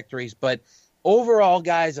train of victories. But overall,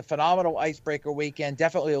 guys, a phenomenal Icebreaker weekend.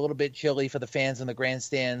 Definitely a little bit chilly for the fans in the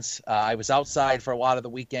grandstands. I was outside for a lot of the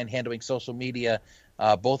weekend handling social media,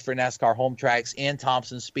 both for NASCAR Home Tracks and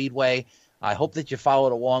Thompson Speedway. I hope that you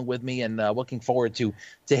followed along with me, and looking forward to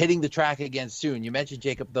hitting the track again soon. You mentioned,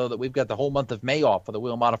 Jacob, though, that we've got the whole month of May off for the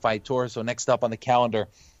Whelen Modified Tour, so next up on the calendar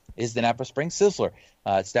is the Napa Spring Sizzler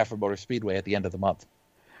at Stafford Motor Speedway at the end of the month.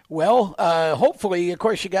 Well, hopefully, of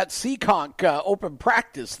course, you got Seekonk open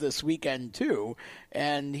practice this weekend, too,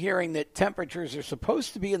 and hearing that temperatures are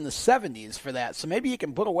supposed to be in the 70s for that, so maybe you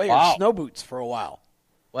can put away your snow boots for a while.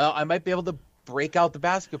 Well, I might be able to break out the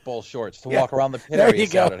basketball shorts to walk around the pit area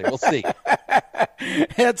Saturday. We'll see.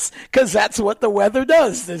 It's because that's what the weather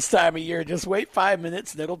does this time of year. Just wait 5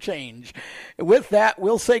 minutes and it'll change. With that,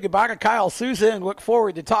 we'll say goodbye to Kyle Souza and look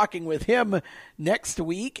forward to talking with him next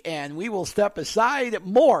week. And we will step aside.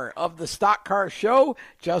 More of the Stock Car Show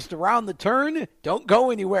just around the turn. Don't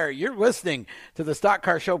go anywhere. You're listening to the Stock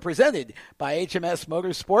Car Show presented by HMS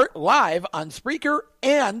Motorsport, live on Spreaker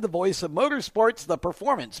and the voice of motorsports, the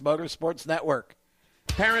Performance Motorsports Network.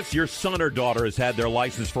 Parents, your son or daughter has had their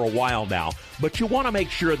license for a while now, but you want to make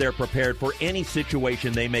sure they're prepared for any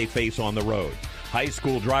situation they may face on the road. High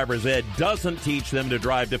school driver's ed doesn't teach them to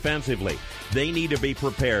drive defensively. They need to be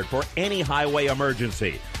prepared for any highway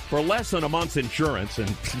emergency. For less than a month's insurance, and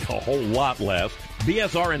a whole lot less,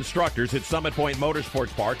 BSR instructors at Summit Point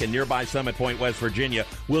Motorsports Park in nearby Summit Point, West Virginia,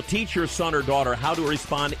 will teach your son or daughter how to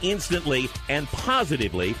respond instantly and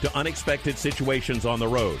positively to unexpected situations on the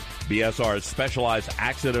road. BSR's specialized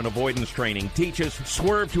accident avoidance training teaches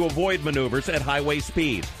swerve to avoid maneuvers at highway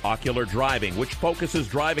speed, ocular driving, which focuses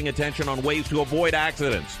driving attention on ways to avoid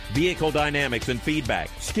accidents, vehicle dynamics and feedback,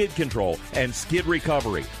 skid control and skid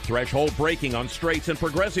recovery, threshold braking on straights and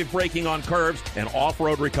progressive braking on curves, and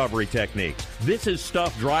off-road recovery techniques. This is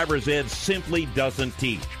stuff driver's ed simply doesn't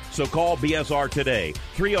teach. So call BSR today,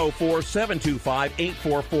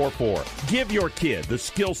 304-725-8444. Give your kid the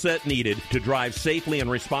skill set needed to drive safely and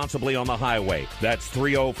responsibly on the highway. That's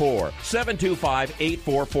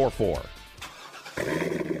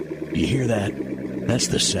 304-725-8444. You hear that? That's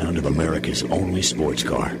the sound of America's only sports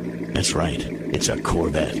car. That's right. It's a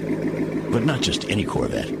Corvette. But not just any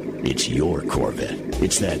Corvette. It's your Corvette.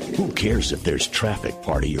 It's that who cares if there's traffic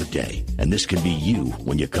part of your day. And this can be you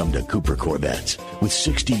when you come to Cooper Corvettes. With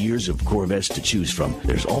 60 years of Corvettes to choose from,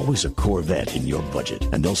 there's always a Corvette in your budget.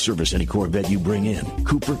 And they'll service any Corvette you bring in.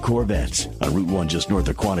 Cooper Corvettes on Route 1 just north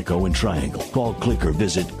of Quantico and Triangle. Call, click, or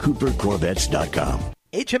visit CooperCorvettes.com.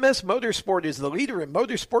 HMS Motorsport is the leader in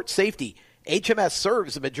motorsport safety. HMS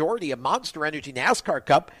serves the majority of Monster Energy NASCAR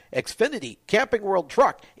Cup, Xfinity, Camping World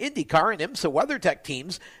Truck, IndyCar, and IMSA WeatherTech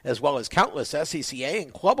teams, as well as countless SCCA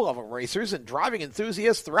and club-level racers and driving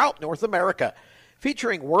enthusiasts throughout North America.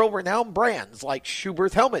 Featuring world-renowned brands like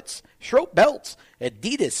Schuberth helmets, Schroep belts,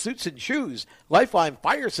 Adidas suits and shoes, Lifeline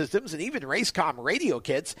fire systems, and even Racecom radio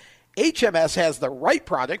kits, HMS has the right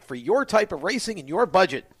product for your type of racing and your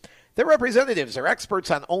budget. Their representatives are experts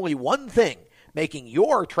on only one thing, making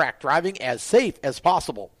your track driving as safe as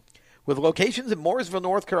possible. With locations in Mooresville,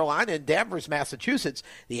 North Carolina, and Danvers, Massachusetts,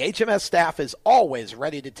 the HMS staff is always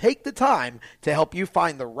ready to take the time to help you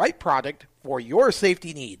find the right product for your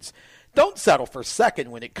safety needs. Don't settle for second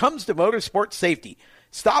when it comes to motorsport safety.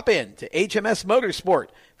 Stop in to HMS Motorsport.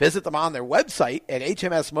 Visit them on their website at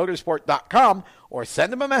hmsmotorsport.com or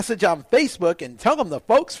send them a message on Facebook and tell them the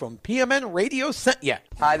folks from PMN Radio sent you.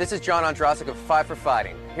 Hi, this is John Ondrasik of Five for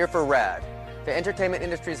Fighting, here for RAD, the entertainment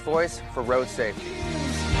industry's voice for road safety.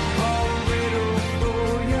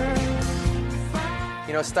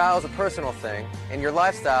 You know, style is a personal thing, and your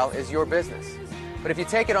lifestyle is your business. But if you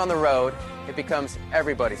take it on the road, it becomes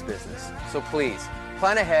everybody's business. So please,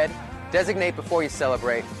 plan ahead, designate before you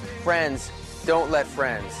celebrate. Friends, don't let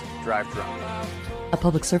friends drive drunk. A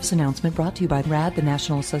public service announcement brought to you by RAD, the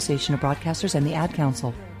National Association of Broadcasters, and the Ad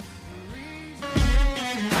Council.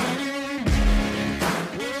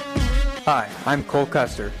 Hi, I'm Cole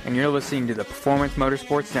Custer, and you're listening to the Performance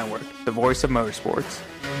Motorsports Network, the voice of motorsports.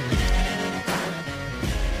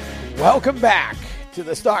 Welcome back to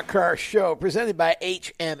the Stock Car Show, presented by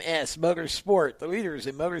HMS Motorsport, the leaders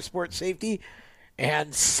in motorsport safety.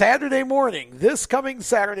 And Saturday morning, this coming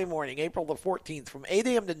Saturday morning, April the 14th, from 8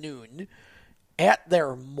 a.m. to noon, at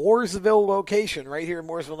their Mooresville location, right here in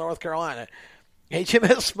Mooresville, North Carolina,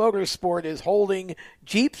 HMS Motorsport is holding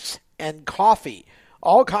Jeeps and coffee.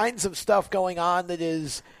 All kinds of stuff going on that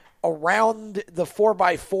is around the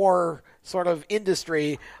 4x4 sort of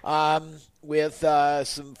industry, with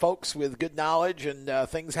some folks with good knowledge and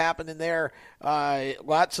things happening there.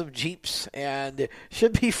 Lots of Jeeps, and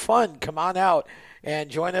should be fun. Come on out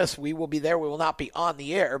and join us. We will be there. We will not be on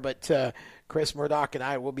the air, but Chris Murdoch and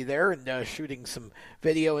I will be there and shooting some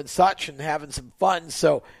video and such and having some fun.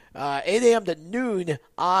 So 8 a.m. to noon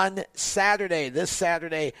on Saturday, this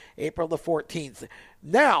Saturday, April the 14th.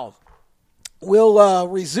 Now, we'll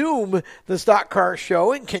resume the Stock Car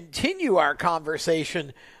Show and continue our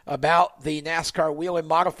conversation about the NASCAR Wheel and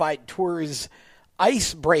Modified Tours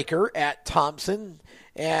Icebreaker at Thompson.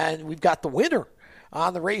 And we've got the winner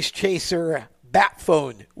on the Race Chaser bat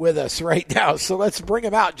phone with us right now. So let's bring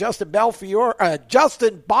him out. Justin Bonsignor.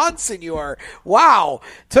 Wow.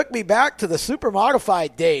 Took me back to the super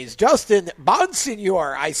modified days. Justin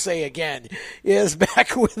Bonsignor, I say again, is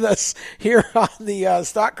back with us here on the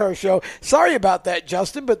Stock Car Show. Sorry about that,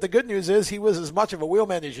 Justin, but the good news is he was as much of a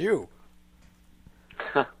wheelman as you.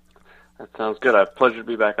 That sounds good. A pleasure to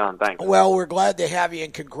be back on. Thanks. Well, we're glad to have you,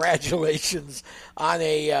 and congratulations on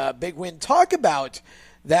a big win. Talk about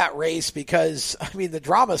that race, because I mean the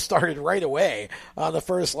drama started right away on the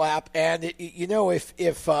first lap, and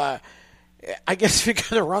if I guess if you're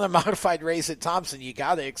going to run a modified race at Thompson, you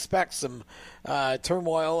got to expect some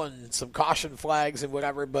turmoil and some caution flags and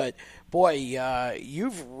whatever. But boy,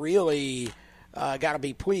 you've really got to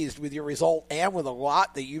be pleased with your result and with a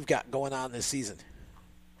lot that you've got going on this season.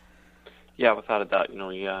 Yeah, without a doubt.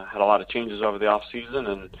 We had a lot of changes over the off season,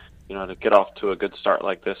 and to get off to a good start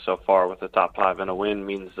like this so far with a top 5 and a win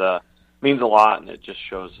means a lot, and it just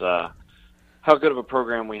shows how good of a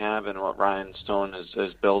program we have and what Ryan Stone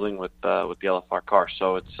is building with the LFR car.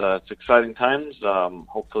 So it's exciting times.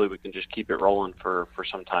 Hopefully we can just keep it rolling for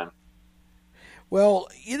some time. Well,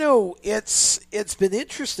 it's been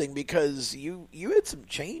interesting because you had some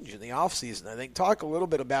change in the off season. I think talk a little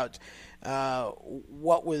bit about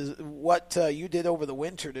what you did over the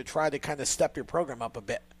winter to try to kind of step your program up a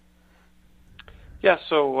bit. Yeah,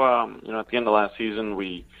 so at the end of last season,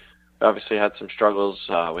 we obviously had some struggles.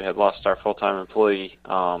 We had lost our full-time employee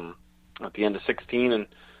at the end of 16,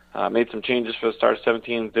 and made some changes for the start of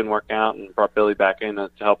 17. Didn't work out, and brought Billy back in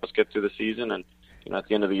to help us get through the season. And at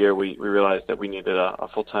the end of the year, we realized that we needed a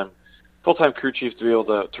full-time crew chief to be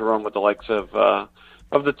able to run with the likes of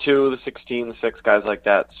the 2, the 16, the 6 guys like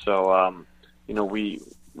that. So we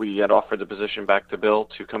we had offered the position back to Bill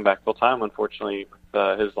to come back full time. Unfortunately,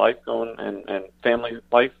 with his life going and family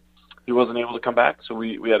life, he wasn't able to come back, so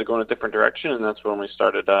we had to go in a different direction, and that's when we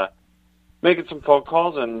started making some phone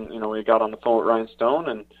calls, and we got on the phone with Ryan Stone,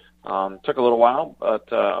 and took a little while,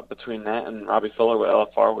 but between that and Robbie Fuller with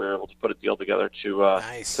LFR, we were able to put a deal together to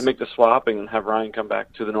make the swap and have Ryan come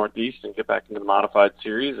back to the Northeast and get back into the modified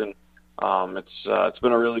series, and it's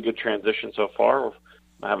been a really good transition so far.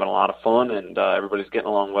 We're having a lot of fun, and everybody's getting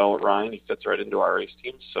along well with Ryan. He fits right into our race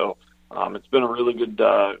team, so it's been a really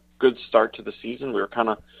good start to the season. We were kind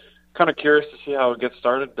of curious to see how it gets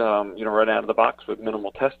started, right out of the box with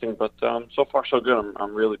minimal testing, but so far so good.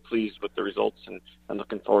 I'm really pleased with the results, and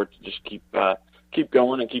looking forward to just keep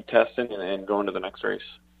going and keep testing and going to the next race.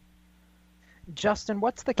 Justin,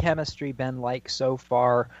 what's the chemistry been like so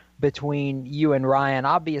far between you and Ryan?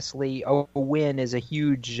 Obviously, a win is a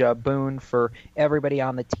huge boon for everybody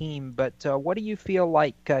on the team, but what do you feel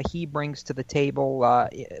like he brings to the table,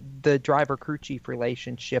 the driver-crew chief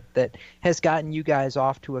relationship that has gotten you guys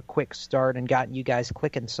off to a quick start and gotten you guys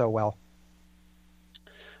clicking so well?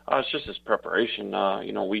 It's just his preparation.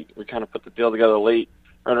 We kind of put the deal together late,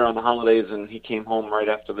 right around the holidays, and he came home right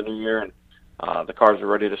after the New Year, and the cars were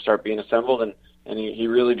ready to start being assembled, and he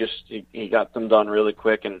really just he got them done really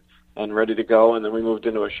quick and ready to go. And then we moved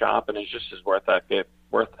into a shop, and it's just his work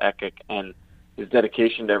ethic and his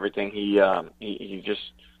dedication to everything. He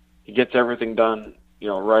gets everything done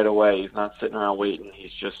right away. He's not sitting around waiting.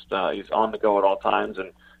 He's just he's on the go at all times.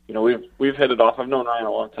 And we've hit it off. I've known Ryan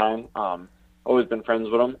a long time. Always been friends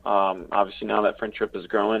with him. Obviously now that friendship is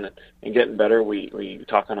growing and getting better. We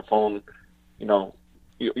talk on the phone,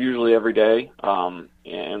 usually every day,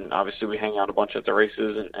 and obviously we hang out a bunch at the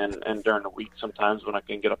races and during the week sometimes when I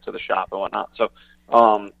can get up to the shop and whatnot.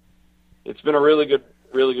 So it's been a really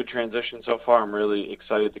good transition so far. I'm really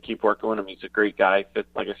excited to keep working with him. He's a great guy.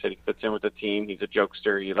 Like I said, he fits in with the team. He's a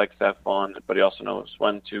jokester. He likes to have fun, but he also knows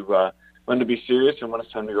when to be serious and when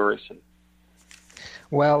it's time to go racing.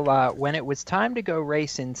 Well, when it was time to go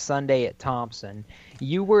racing Sunday at Thompson,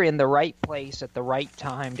 you were in the right place at the right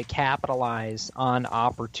time to capitalize on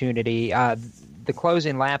opportunity. The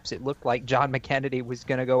closing laps, it looked like John McKennedy was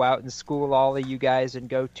going to go out and school all of you guys and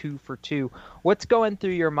go 2 for 2. What's going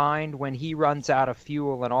through your mind when he runs out of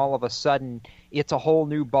fuel and all of a sudden it's a whole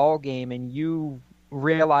new ball game and you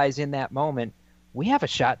realize in that moment, we have a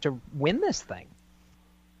shot to win this thing?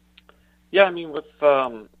 Yeah, I mean, with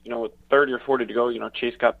 30 or 40 to go,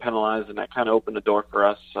 Chase got penalized, and that kind of opened the door for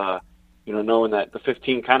us, knowing that the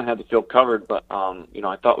 15 kind of had the field covered, but,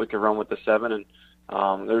 I thought we could run with the 7,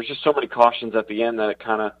 and there was just so many cautions at the end that it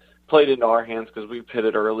kind of played into our hands because we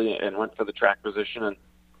pitted early and went for the track position, and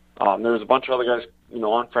there was a bunch of other guys,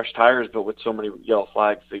 on fresh tires, but with so many yellow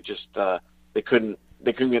flags, they just they couldn't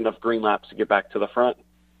get enough green laps to get back to the front.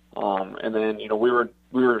 And then,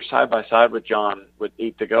 we were side by side with John with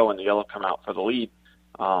 8 to go and the yellow come out for the lead.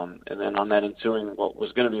 And then on that what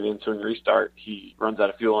was going to be the ensuing restart, he runs out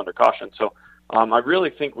of fuel under caution. So, I really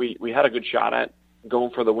think we had a good shot at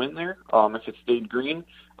going for the win there, if it stayed green.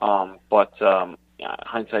 But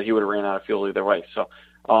hindsight, he would have ran out of fuel either way. So,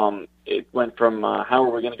 it went from, how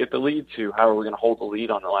are we going to get the lead to how are we going to hold the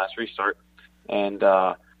lead on the last restart. And,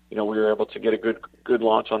 we were able to get a good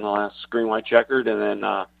launch on the last green-white checkered, and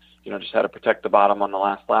then, just had to protect the bottom on the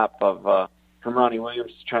last lap of from Ronnie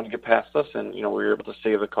Williams trying to get past us, and, we were able to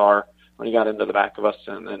save the car when he got into the back of us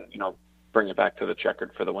and then, bring it back to the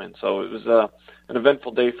checkered for the win. So it was an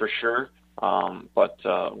eventful day for sure, but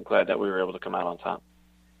I'm glad that we were able to come out on top.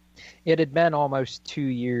 It had been almost 2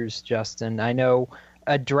 years, Justin. I know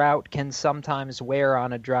a drought can sometimes wear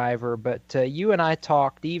on a driver, but you and I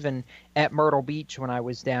talked even at Myrtle Beach when I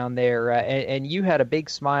was down there, and you had a big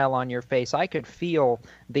smile on your face. I could feel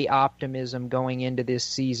the optimism going into this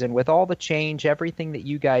season with all the change, everything that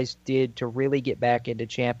you guys did to really get back into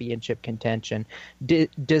championship contention.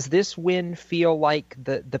 Does this win feel like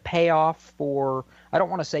the payoff for, I don't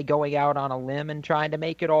want to say going out on a limb and trying to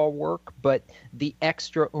make it all work, but the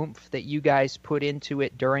extra oomph that you guys put into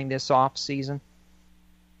it during this off season?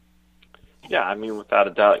 Yeah, I mean, without a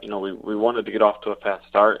doubt, we wanted to get off to a fast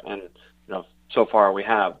start, and, so far we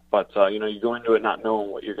have. But, you go into it not knowing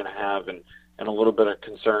what you're going to have and a little bit of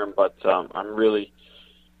concern. But I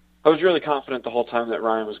was really confident the whole time that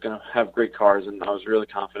Ryan was going to have great cars, and I was really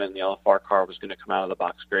confident the LFR car was going to come out of the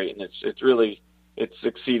box great. And it's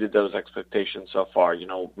exceeded those expectations so far.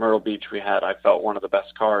 Myrtle Beach, I felt one of the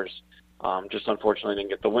best cars, just unfortunately didn't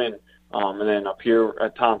get the win. And then up here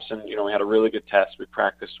at Thompson, we had a really good test. We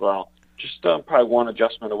practiced well. Just probably one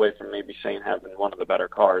adjustment away from maybe saying having one of the better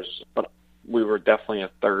cars, but we were definitely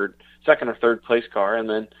a third second or third place car, and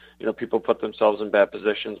then people put themselves in bad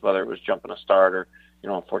positions, whether it was jumping a start or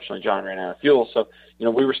unfortunately John ran out of fuel. So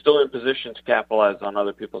we were still in position to capitalize on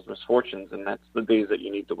other people's misfortunes, and that's the days that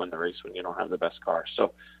you need to win the race when you don't have the best car.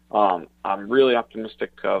 So I'm really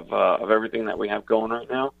optimistic of everything that we have going right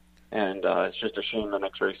now, and it's just a shame the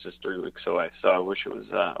next race is 3 weeks away. So I wish it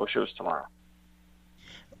was tomorrow.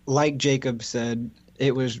 Like Jacob said,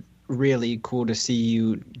 it was really cool to see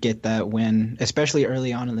you get that win, especially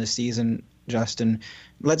early on in the season, Justin.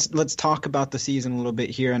 Let's talk about the season a little bit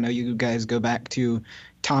here. I know you guys go back to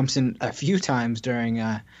Thompson a few times during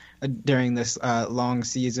this long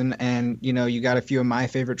season, and you got a few of my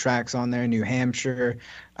favorite tracks on there: New Hampshire,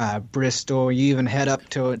 Bristol. You even head up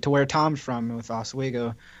to where Tom's from with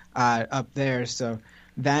Oswego up there. So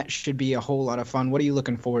that should be a whole lot of fun. What are you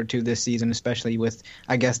looking forward to this season, especially with,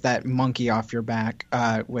 I guess, that monkey off your back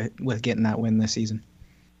with getting that win this season?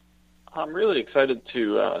 I'm really excited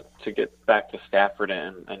to get back to Stafford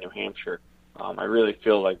and New Hampshire. I really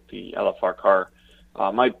feel like the LFR car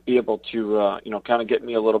might be able to, kind of get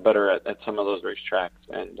me a little better at some of those racetracks.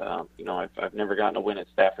 And, I've never gotten a win at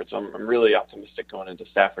Stafford, so I'm really optimistic going into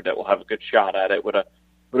Stafford that we'll have a good shot at it with a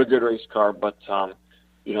good race car. But,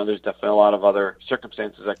 there's definitely a lot of other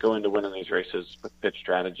circumstances that go into winning these races with pitch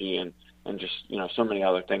strategy and just, so many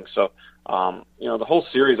other things. So, the whole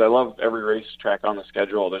series, I love every racetrack on the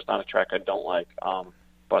schedule. There's not a track I don't like.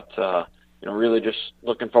 But really just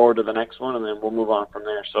looking forward to the next one, and then we'll move on from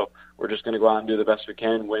there. So we're just going to go out and do the best we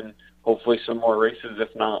can, win hopefully some more races.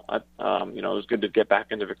 If not, it was good to get back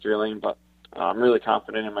into victory lane, but I'm really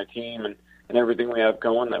confident in my team and everything we have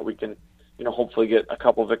going that we can, hopefully get a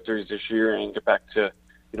couple victories this year and get back to,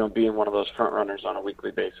 being one of those front runners on a weekly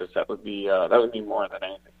basis. That would be more than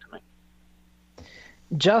anything to me.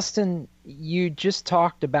 Justin, you just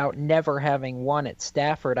talked about never having won at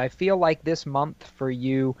Stafford. I feel like this month for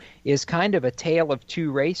you is kind of a tale of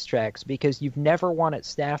two racetracks because you've never won at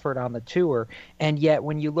Stafford on the Tour, and yet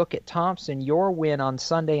when you look at Thompson, your win on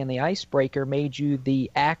Sunday in the Icebreaker made you the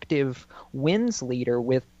active wins leader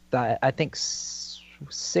with, I think,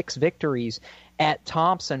 6 victories at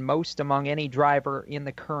Thompson, most among any driver in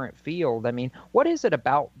the current field. I mean, what is it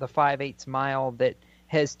about the 5/8 mile that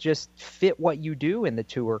has just fit what you do in the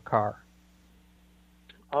Tour car?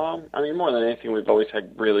 More than anything, we've always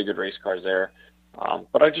had really good race cars there.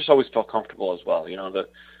 But I just always felt comfortable as well.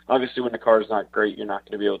 Obviously when the car is not great, you're not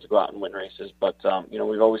going to be able to go out and win races. But,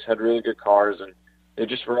 we've always had really good cars, and they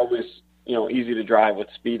just were always, easy to drive with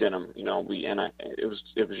speed in them. It was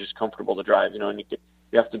just comfortable to drive, and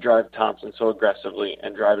you have to drive Thompson so aggressively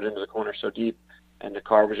and drive it into the corner so deep. And the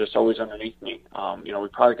car was just always underneath me. We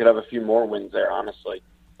probably could have a few more wins there, honestly.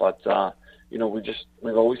 But,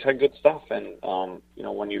 we've always had good stuff. And,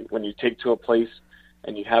 when you take to a place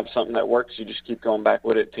and you have something that works, you just keep going back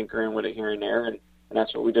with it, tinkering with it here and there. And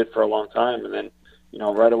that's what we did for a long time. And then,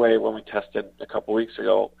 right away when we tested a couple weeks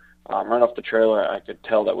ago, right off the trailer, I could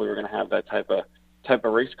tell that we were going to have that type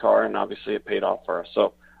of race car. And obviously it paid off for us.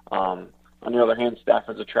 So, on the other hand,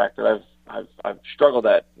 Stafford's a track that I've struggled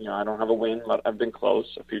at. I don't have a win, but I've been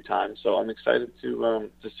close a few times. So I'm excited to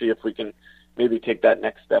see if we can maybe take that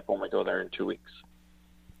next step when we go there in 2 weeks.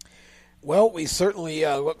 Well, we certainly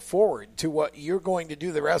look forward to what you're going to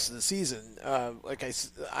do the rest of the season. Like I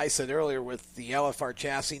said earlier, with the LFR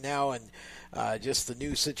chassis now and just the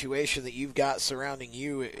new situation that you've got surrounding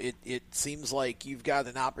you, it seems like you've got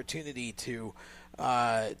an opportunity to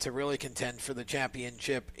really contend for the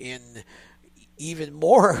championship in even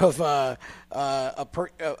more of a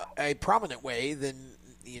prominent way than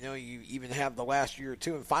you even have the last year or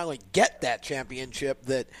two, and finally get that championship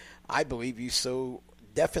that I believe you so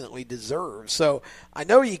definitely deserve. So I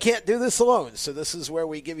know you can't do this alone, so this is where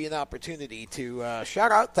we give you an opportunity to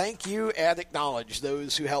shout out, thank you, and acknowledge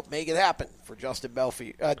those who helped make it happen for Justin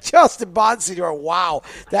Bonsignore. Wow,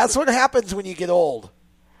 that's what happens when you get old.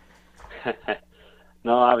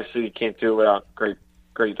 No, obviously you can't do it without great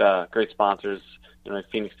sponsors.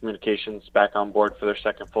 Phoenix Communications back on board for their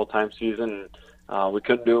second full-time season. We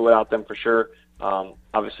couldn't do it without them for sure.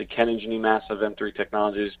 Obviously, Ken and Janine Mass of M3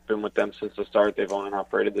 Technologies, been with them since the start. They've owned and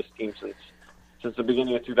operated this team since the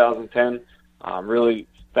beginning of 2010. I'm really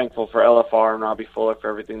thankful for LFR and Robbie Fuller for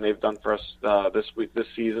everything they've done for us this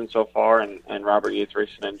season so far, and Robert Yates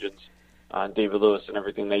Racing Engines, David Lewis, and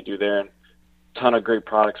everything they do there. And a ton of great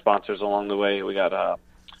product sponsors along the way. We got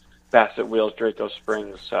Bassett Wheels, Draco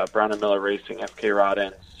Springs, Brown & Miller Racing, FK Rod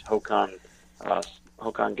Ends,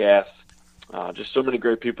 Hokan Gas. Just so many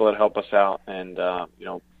great people that help us out, and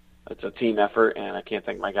it's a team effort, and I can't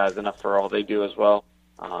thank my guys enough for all they do as well.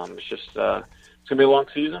 It's just it's gonna be a long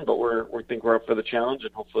season, but we think we're up for the challenge,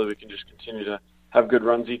 and hopefully we can just continue to have good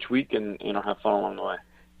runs each week and have fun along the way.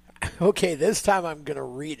 Okay, this time I'm going to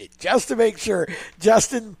read it just to make sure.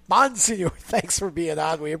 Justin Monsignor, thanks for being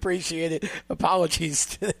on. We appreciate it.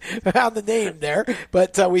 Apologies on the name there,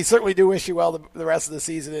 but we certainly do wish you well the rest of the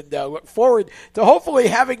season and look forward to hopefully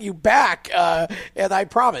having you back. And I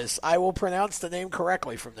promise I will pronounce the name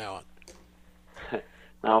correctly from now on.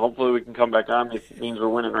 Now, hopefully we can come back on. It means we're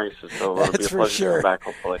winning races, so it'll be a pleasure to come back,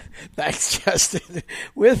 hopefully. Thanks, Justin.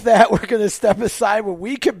 With that, we're going to step aside. When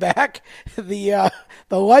we come back, the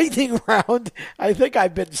lightning round, I think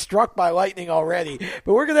I've been struck by lightning already,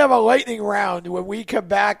 but we're going to have a lightning round when we come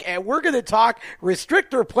back, and we're going to talk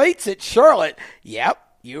restrictor plates at Charlotte. Yep.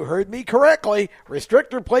 You heard me correctly.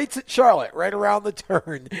 Restrictor plates at Charlotte, right around the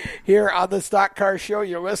turn. Here on the Stock Car Show,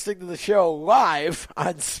 you're listening to the show live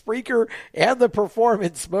on Spreaker and the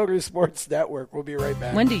Performance Motorsports Network. We'll be right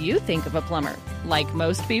back. When do you think of a plumber? Like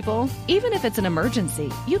most people, even if it's an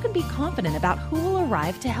emergency, you can be confident about who will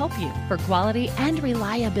arrive to help you. For quality and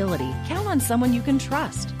reliability, count on someone you can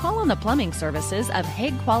trust. Call on the plumbing services of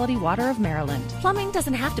Hague Quality Water of Maryland. Plumbing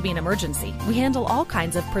doesn't have to be an emergency. We handle all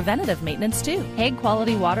kinds of preventative maintenance too. Hague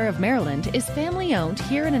Quality Water of Maryland is family-owned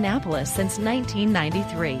here in Annapolis since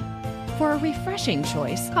 1993. For a refreshing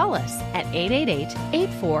choice, call us at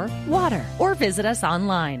 888-84-WATER or visit us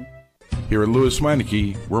online. Here at Lewis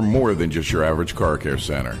Meineke, we're more than just your average car care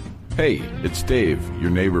center. Hey, it's Dave,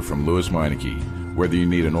 your neighbor from Lewis Meineke. Whether you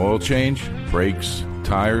need an oil change, brakes,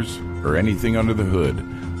 tires, or anything under the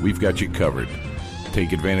hood, we've got you covered.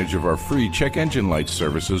 Take advantage of our free check engine light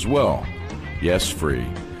service as well. Yes, free.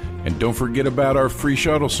 And don't forget about our free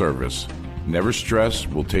shuttle service. Never stress,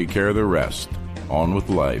 we'll take care of the rest. On with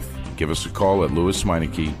life. Give us a call at Lewis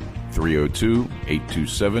Meineke,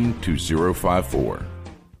 302-827-2054.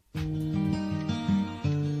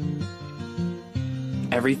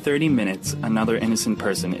 Every 30 minutes, another innocent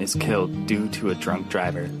person is killed due to a drunk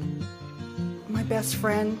driver. My best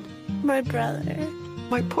friend. My brother.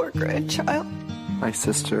 My poor grandchild. My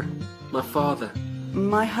sister. My father.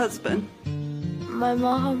 My husband. My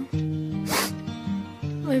mom.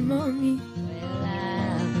 My mommy. Well,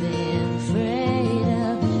 I've been afraid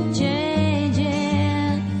of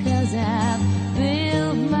changing, 'cause I've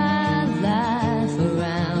built my life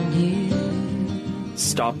around you.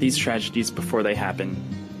 Stop these tragedies before they happen.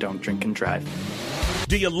 Don't drink and drive.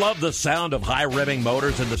 Do you love the sound of high-revving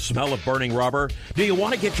motors and the smell of burning rubber? Do you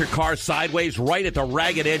want to get your car sideways right at the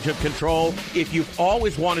ragged edge of control? If you've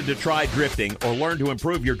always wanted to try drifting or learn to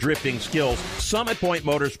improve your drifting skills, Summit Point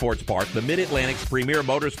Motorsports Park, the Mid-Atlantic's premier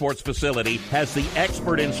motorsports facility, has the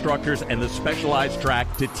expert instructors and the specialized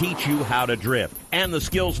track to teach you how to drift and the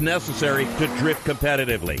skills necessary to drift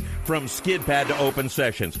competitively. From skid pad to open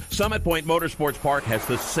sessions, Summit Point Motorsports Park has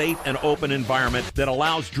the safe and open environment that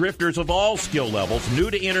allows drifters of all skill levels,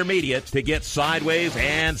 new to intermediate, to get sideways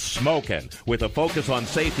and smoking. With a focus on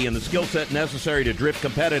safety and the skill set necessary to drift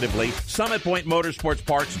competitively, Summit Point Motorsports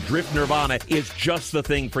Park's Drift Nirvana is just the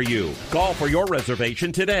thing for you. Call for your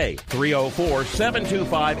reservation today,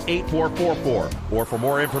 304-725-8444. Or for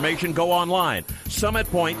more information, go online,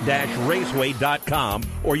 summitpoint-raceway.com,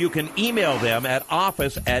 or you can email them at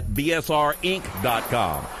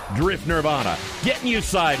office@bsrinc.com. Drift Nirvana, getting you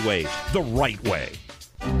sideways the right way.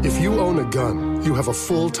 If you own a gun, you have a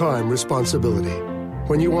full-time responsibility.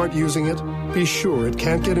 When you aren't using it, be sure it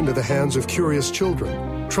can't get into the hands of curious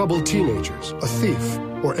children, troubled teenagers, a thief,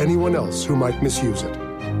 or anyone else who might misuse it.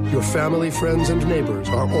 Your family, friends, and neighbors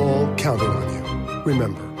are all counting on you.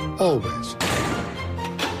 Remember, always,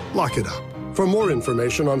 lock it up. For more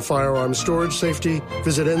information on firearm storage safety,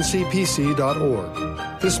 visit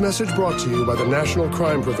ncpc.org. This message brought to you by the National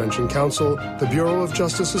Crime Prevention Council, the Bureau of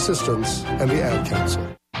Justice Assistance, and the Ad Council.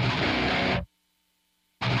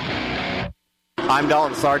 I'm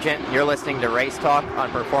Dalton Sargent. You're listening to Race Talk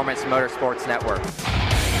on Performance Motorsports Network.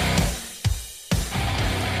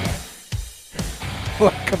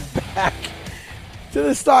 Welcome back to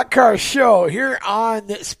the Stock Car Show here on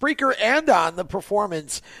Spreaker and on the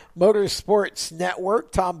Performance Motorsports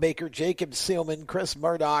Network. Tom Baker, Jacob Seelman, Chris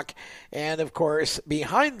Murdoch, and of course,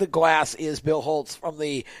 behind the glass is Bill Holtz from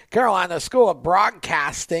the Carolina School of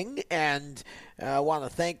Broadcasting. And I want to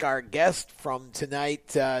thank our guests from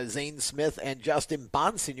tonight, Zane Smith and Justin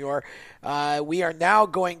Bonsignor. We are now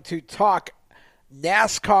going to talk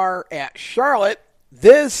NASCAR at Charlotte.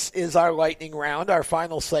 This is our lightning round, our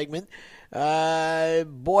final segment.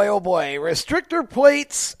 Boy, oh boy. Restrictor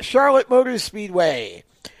plates, Charlotte Motor Speedway.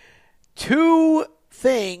 Two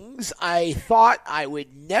things I thought I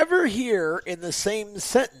would never hear in the same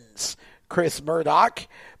sentence, Chris Murdoch,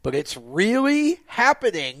 but it's really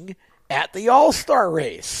happening at the All-Star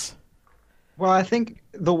race. Well, I think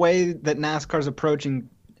the way that NASCAR's approaching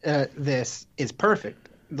this is perfect.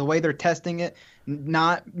 The way they're testing it,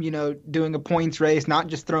 not doing a points race, not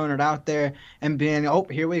just throwing it out there and being, oh,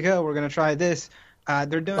 here we go, we're going to try this.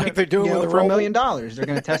 They're doing it for $1 million. They're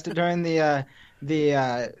going to test it during the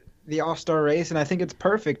All-Star race, and I think it's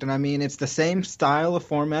perfect. And I mean, it's the same style of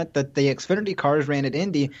format that the Xfinity cars ran at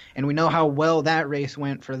Indy, and we know how well that race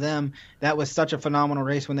went for them. That was such a phenomenal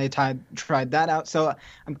race when they tried that out. So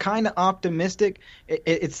I'm kind of optimistic.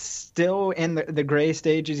 It's still in the gray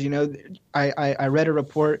stages. I read a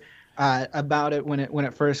report about it when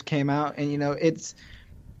it first came out, and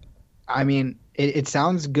it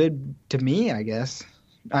sounds good to me, I guess.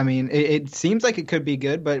 I mean, it seems like it could be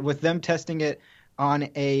good, but with them testing it on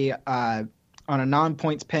a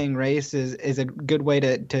non-points paying race is a good way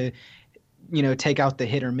to take out the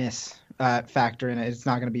hit or miss factor in it. It's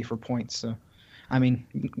not going to be for points. So, I mean,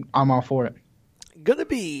 I'm all for it. Going to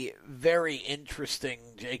be very interesting,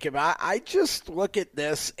 Jacob. I just look at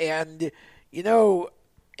this and,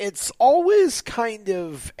 it's always kind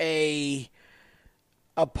of a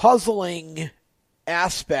puzzling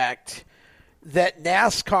aspect that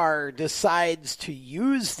NASCAR decides to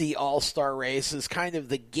use the All-Star race as kind of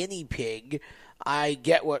the guinea pig. I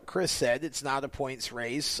get what Chris said. It's not a points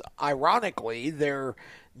race. Ironically, they're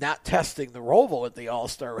not testing the Roval at the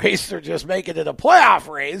All-Star race. They're just making it a playoff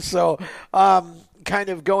race. So kind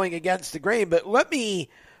of going against the grain. But let me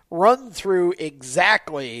run through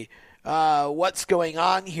exactly what's going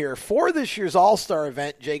on here. For this year's All-Star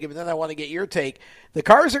event, Jacob, and then I want to get your take. The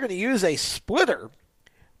cars are going to use a splitter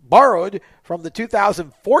borrowed from the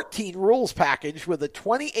 2014 rules package with a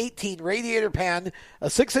 2018 radiator pan, a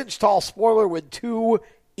 6-inch tall spoiler with 2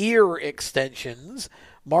 ear extensions,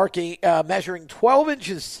 measuring 12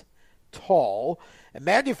 inches tall, and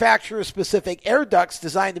manufacturer-specific air ducts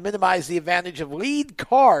designed to minimize the advantage of lead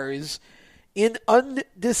cars in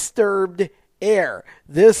undisturbed air.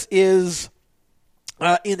 This is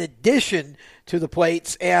in addition to the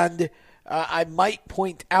plates, and I might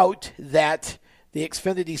point out that the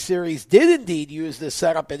Xfinity Series did indeed use this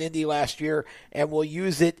setup at Indy last year and will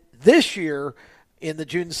use it this year in the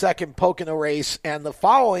June 2nd Pocono race and the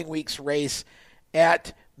following week's race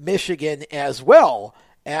at Michigan, as well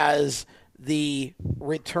as the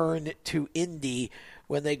return to Indy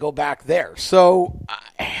when they go back there. So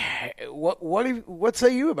what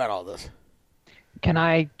say you about all this? Can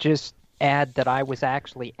I just add that I was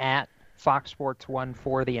actually at Fox Sports 1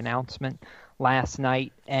 for the announcement last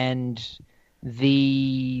night, and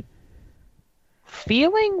the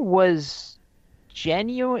feeling was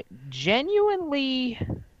genuinely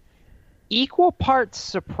equal parts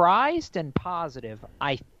surprised and positive,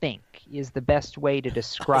 I think, is the best way to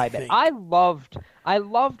describe it. I loved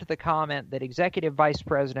the comment that Executive Vice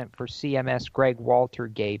President for CMS, Greg Walter,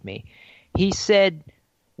 gave me. He said,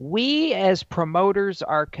 "We as promoters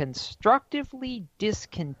are constructively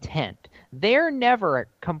discontent. They're never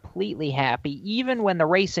completely happy, even when the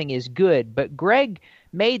racing is good." But Greg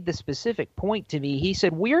made the specific point to me. He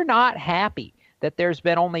said, "We're not happy that there's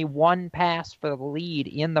been only one pass for the lead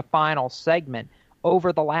in the final segment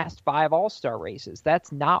over the last 5 All-Star races.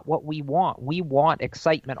 That's not what we want. We want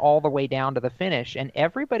excitement all the way down to the finish." And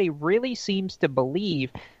everybody really seems to believe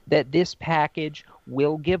that this package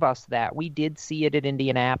will give us that. We did see it at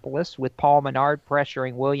Indianapolis with Paul Menard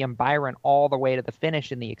pressuring William Byron all the way to the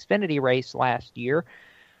finish in the Xfinity race last year.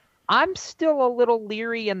 I'm still a little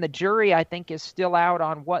leery, and the jury, I think, is still out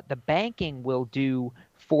on what the banking will do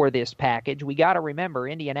for this package. We got to remember,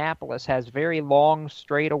 Indianapolis has very long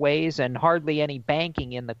straightaways and hardly any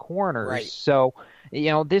banking in the corners. Right. So,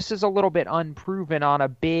 this is a little bit unproven on a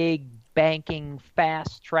big banking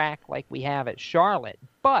fast track like we have at Charlotte.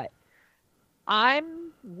 But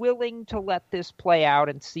I'm willing to let this play out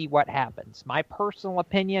and see what happens. My personal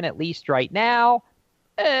opinion, at least right now,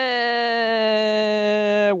 we're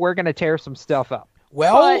going to tear some stuff up.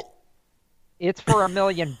 Well, it's for $1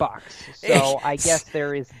 million, so I guess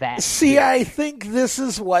there is that. See, I think this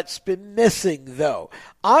is what's been missing, though.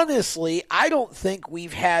 Honestly, I don't think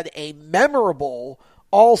we've had a memorable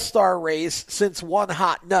All-Star race since One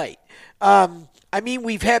Hot Night.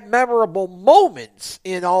 We've had memorable moments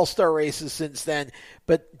in All-Star races since then,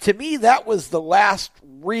 but to me, that was the last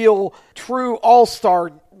real, true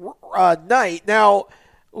All-Star night. Now,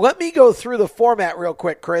 let me go through the format real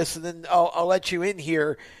quick, Chris, and then I'll let you in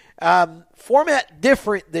here. Format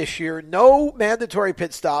different this year. No mandatory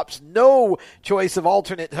pit stops. No choice of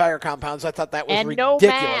alternate tire compounds. I thought that was and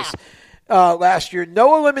ridiculous. No last year.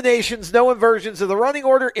 No eliminations, no inversions of the running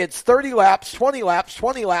order. It's 30 laps, 20 laps,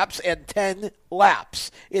 20 laps, and 10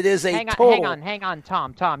 laps. It is a total. Hang on,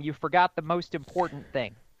 Tom. You forgot the most important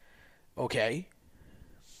thing. Okay.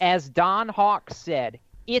 As Don Hawk said,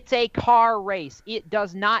 it's a car race. It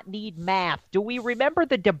does not need math. Do we remember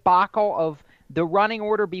the debacle of the running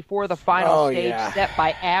order before the final stage set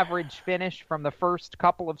by average finish from the first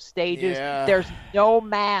couple of stages? Yeah. There's no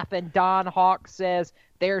math, and Don Hawk says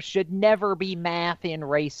there should never be math in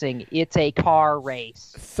racing. It's a car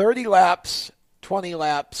race. 30 laps, 20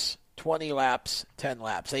 laps, 20 laps, 10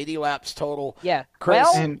 laps, 80 laps total. Yeah. Chris,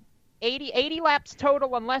 well, 80 laps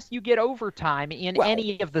total unless you get overtime in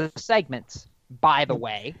any of the segments, by the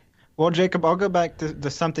way. Well, Jacob, I'll go back to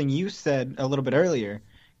something you said a little bit earlier,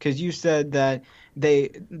 because you said that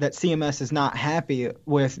CMS is not happy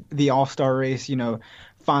with the All-Star race,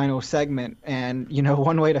 final segment. And,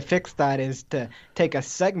 one way to fix that is to take a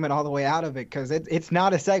segment all the way out of it, because it's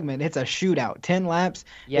not a segment. It's a shootout. 10 laps.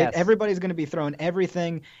 Yes. Everybody's going to be throwing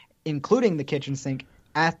everything, including the kitchen sink,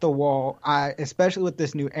 at the wall. Especially with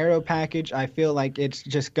this new aero package, I feel like it's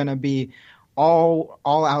just going to be all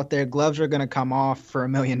out there. Gloves are going to come off for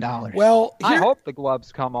 $1 million. Well, I hope the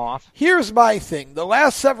gloves come off. Here's my thing. The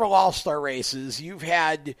last several All-Star races, you've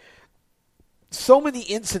had so many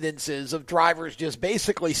incidences of drivers just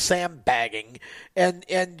basically sandbagging and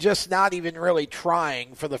just not even really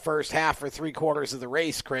trying for the first half or three-quarters of the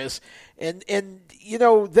race, Chris. And then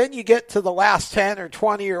you get to the last 10 or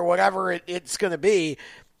 20 or whatever it's going to be,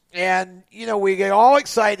 and, we get all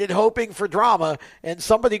excited hoping for drama, and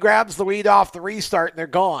somebody grabs the lead off the restart and they're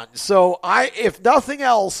gone. So if nothing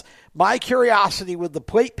else, my curiosity with the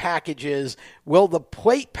plate package is, will the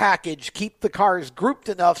plate package keep the cars grouped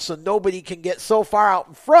enough so nobody can get so far out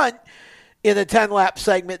in front in a 10-lap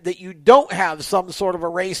segment that you don't have some sort of a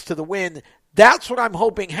race to the win? That's what I'm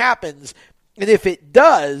hoping happens. And if it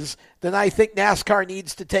does, then I think NASCAR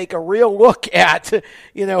needs to take a real look at,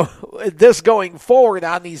 this going forward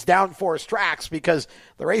on these downforce tracks, because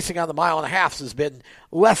the racing on the mile and a half has been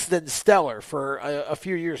less than stellar for a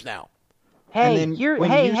few years now. Hey,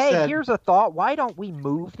 here's a thought. Why don't we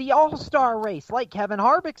move the All-Star race like Kevin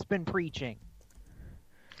Harvick's been preaching?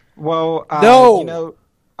 Well, no.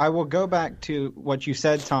 I will go back to what you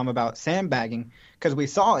said, Tom, about sandbagging, because we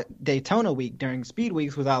saw it Daytona week during Speed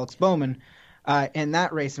Weeks with Alex Bowman in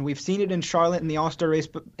that race, and we've seen it in Charlotte in the All-Star race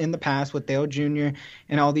in the past with Dale Jr.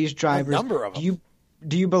 and all these drivers. A number of them.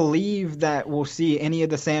 Do you believe that we'll see any of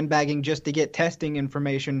the sandbagging just to get testing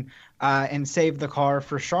information and save the car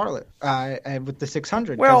for Charlotte with the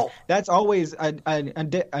 600? Well, that's always a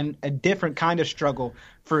different kind of struggle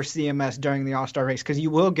for CMS during the All-Star race, because you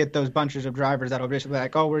will get those bunches of drivers that'll just be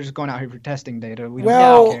like, oh, we're just going out here for testing data. We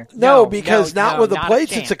don't care. No, because not with the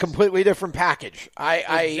plates. It's a completely different package.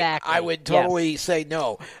 I would totally say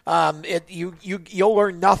no. You'll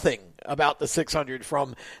learn nothing about the 600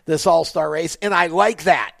 from this All-Star race, and I like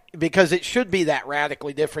that, because it should be that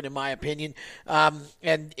radically different, in my opinion.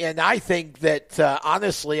 And I think that,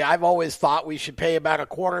 honestly, I've always thought we should pay about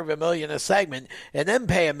 $250,000 a segment and then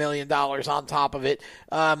pay $1 million on top of it.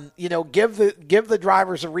 Give the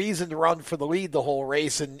drivers a reason to run for the lead the whole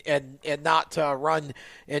race and not run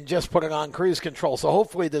and just put it on cruise control. So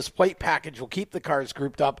hopefully this plate package will keep the cars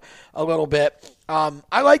grouped up a little bit.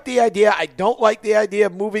 I like the idea. I don't like the idea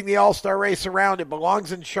of moving the All-Star race around. It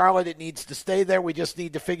belongs in Charlotte. It needs to stay there. We just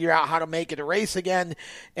need to figure out how to make it a race again.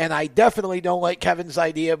 And I definitely don't like Kevin's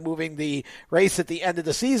idea of moving the race at the end of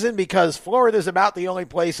the season, because Florida is about the only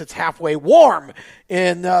place that's halfway warm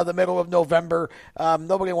in the middle of November.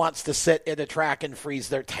 Nobody wants to sit at a track and freeze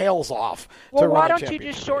their tails off. Well, why don't you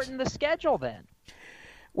just shorten the schedule then?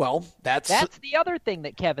 Well, that's the other thing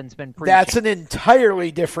that Kevin's been preaching. That's an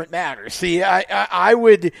entirely different matter. See, I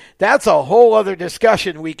would. That's a whole other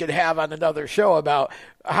discussion we could have on another show about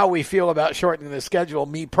how we feel about shortening the schedule.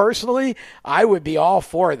 Me personally, I would be all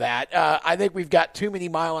for that. I think we've got too many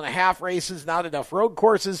mile-and-a-half races, not enough road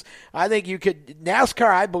courses. I think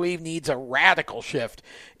NASCAR, I believe, needs a radical shift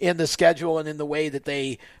in the schedule and in the way that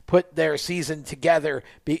they put their season together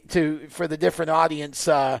for the different audience.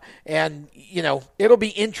 And it'll be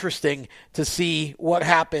interesting to see what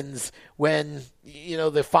happens when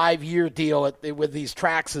the 5-year deal with these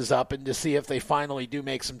tracks is up, and to see if they finally do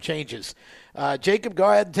make some changes. Jacob,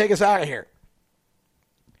 go ahead and take us out of here.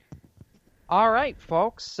 All right,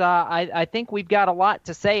 folks. I think we've got a lot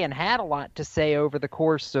to say and had a lot to say over the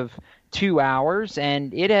course of 2 hours,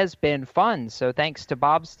 and it has been fun. So thanks to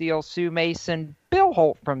Bob Steele, Sue Mason, Bill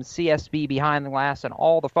Holt from CSB Behind the Glass, and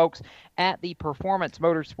all the folks at the Performance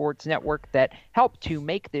Motorsports Network that helped to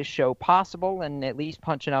make this show possible and at least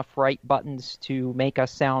punch enough right buttons to make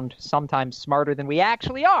us sound sometimes smarter than we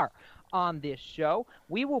actually are on this show.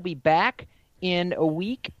 We will be back in a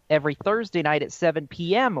week. Every Thursday night at 7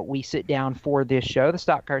 p.m., we sit down for this show, the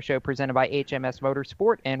Stock Car Show presented by HMS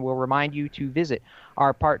Motorsport, and we'll remind you to visit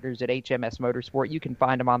our partners at HMS Motorsport. You can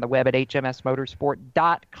find them on the web at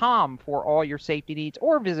hmsmotorsport.com for all your safety needs,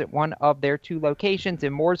 or visit one of their 2 locations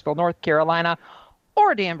in Mooresville, North Carolina,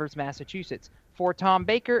 or Danvers, Massachusetts. For Tom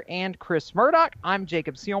Baker and Chris Murdoch, I'm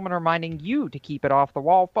Jacob Seelman, reminding you to keep it off the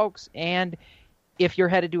wall, folks, and if you're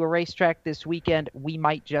headed to a racetrack this weekend, we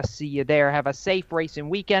might just see you there. Have a safe racing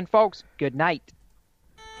weekend, folks. Good night.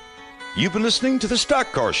 You've been listening to the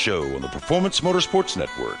Stock Car Show on the Performance Motorsports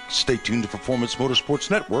Network. Stay tuned to Performance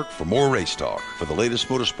Motorsports Network for more race talk. For the latest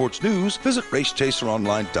motorsports news, visit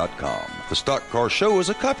RaceChaserOnline.com. The Stock Car Show is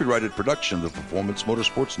a copyrighted production of the Performance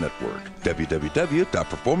Motorsports Network.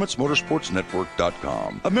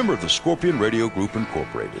 www.performancemotorsportsnetwork.com. A member of the Scorpion Radio Group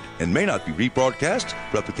Incorporated, and may not be rebroadcast,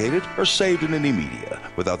 replicated, or saved in any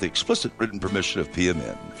media without the explicit written permission of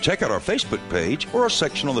PMN. Check out our Facebook page or our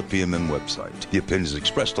section on the PMN website. The opinions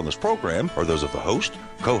expressed on this program are those of the host,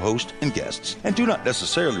 co-host, and guests, and do not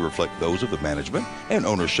necessarily reflect those of the management and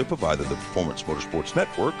ownership of either the Performance Motorsports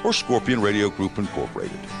Network or Scorpion Radio Group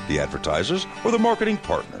Incorporated, the advertisers, or the marketing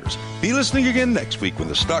partners. Be listening again next week when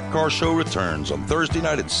the Stock Car Show returns on Thursday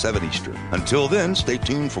night at 7 Eastern. Until then, stay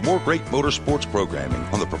tuned for more great motorsports programming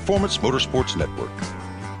on the Performance Motorsports Network.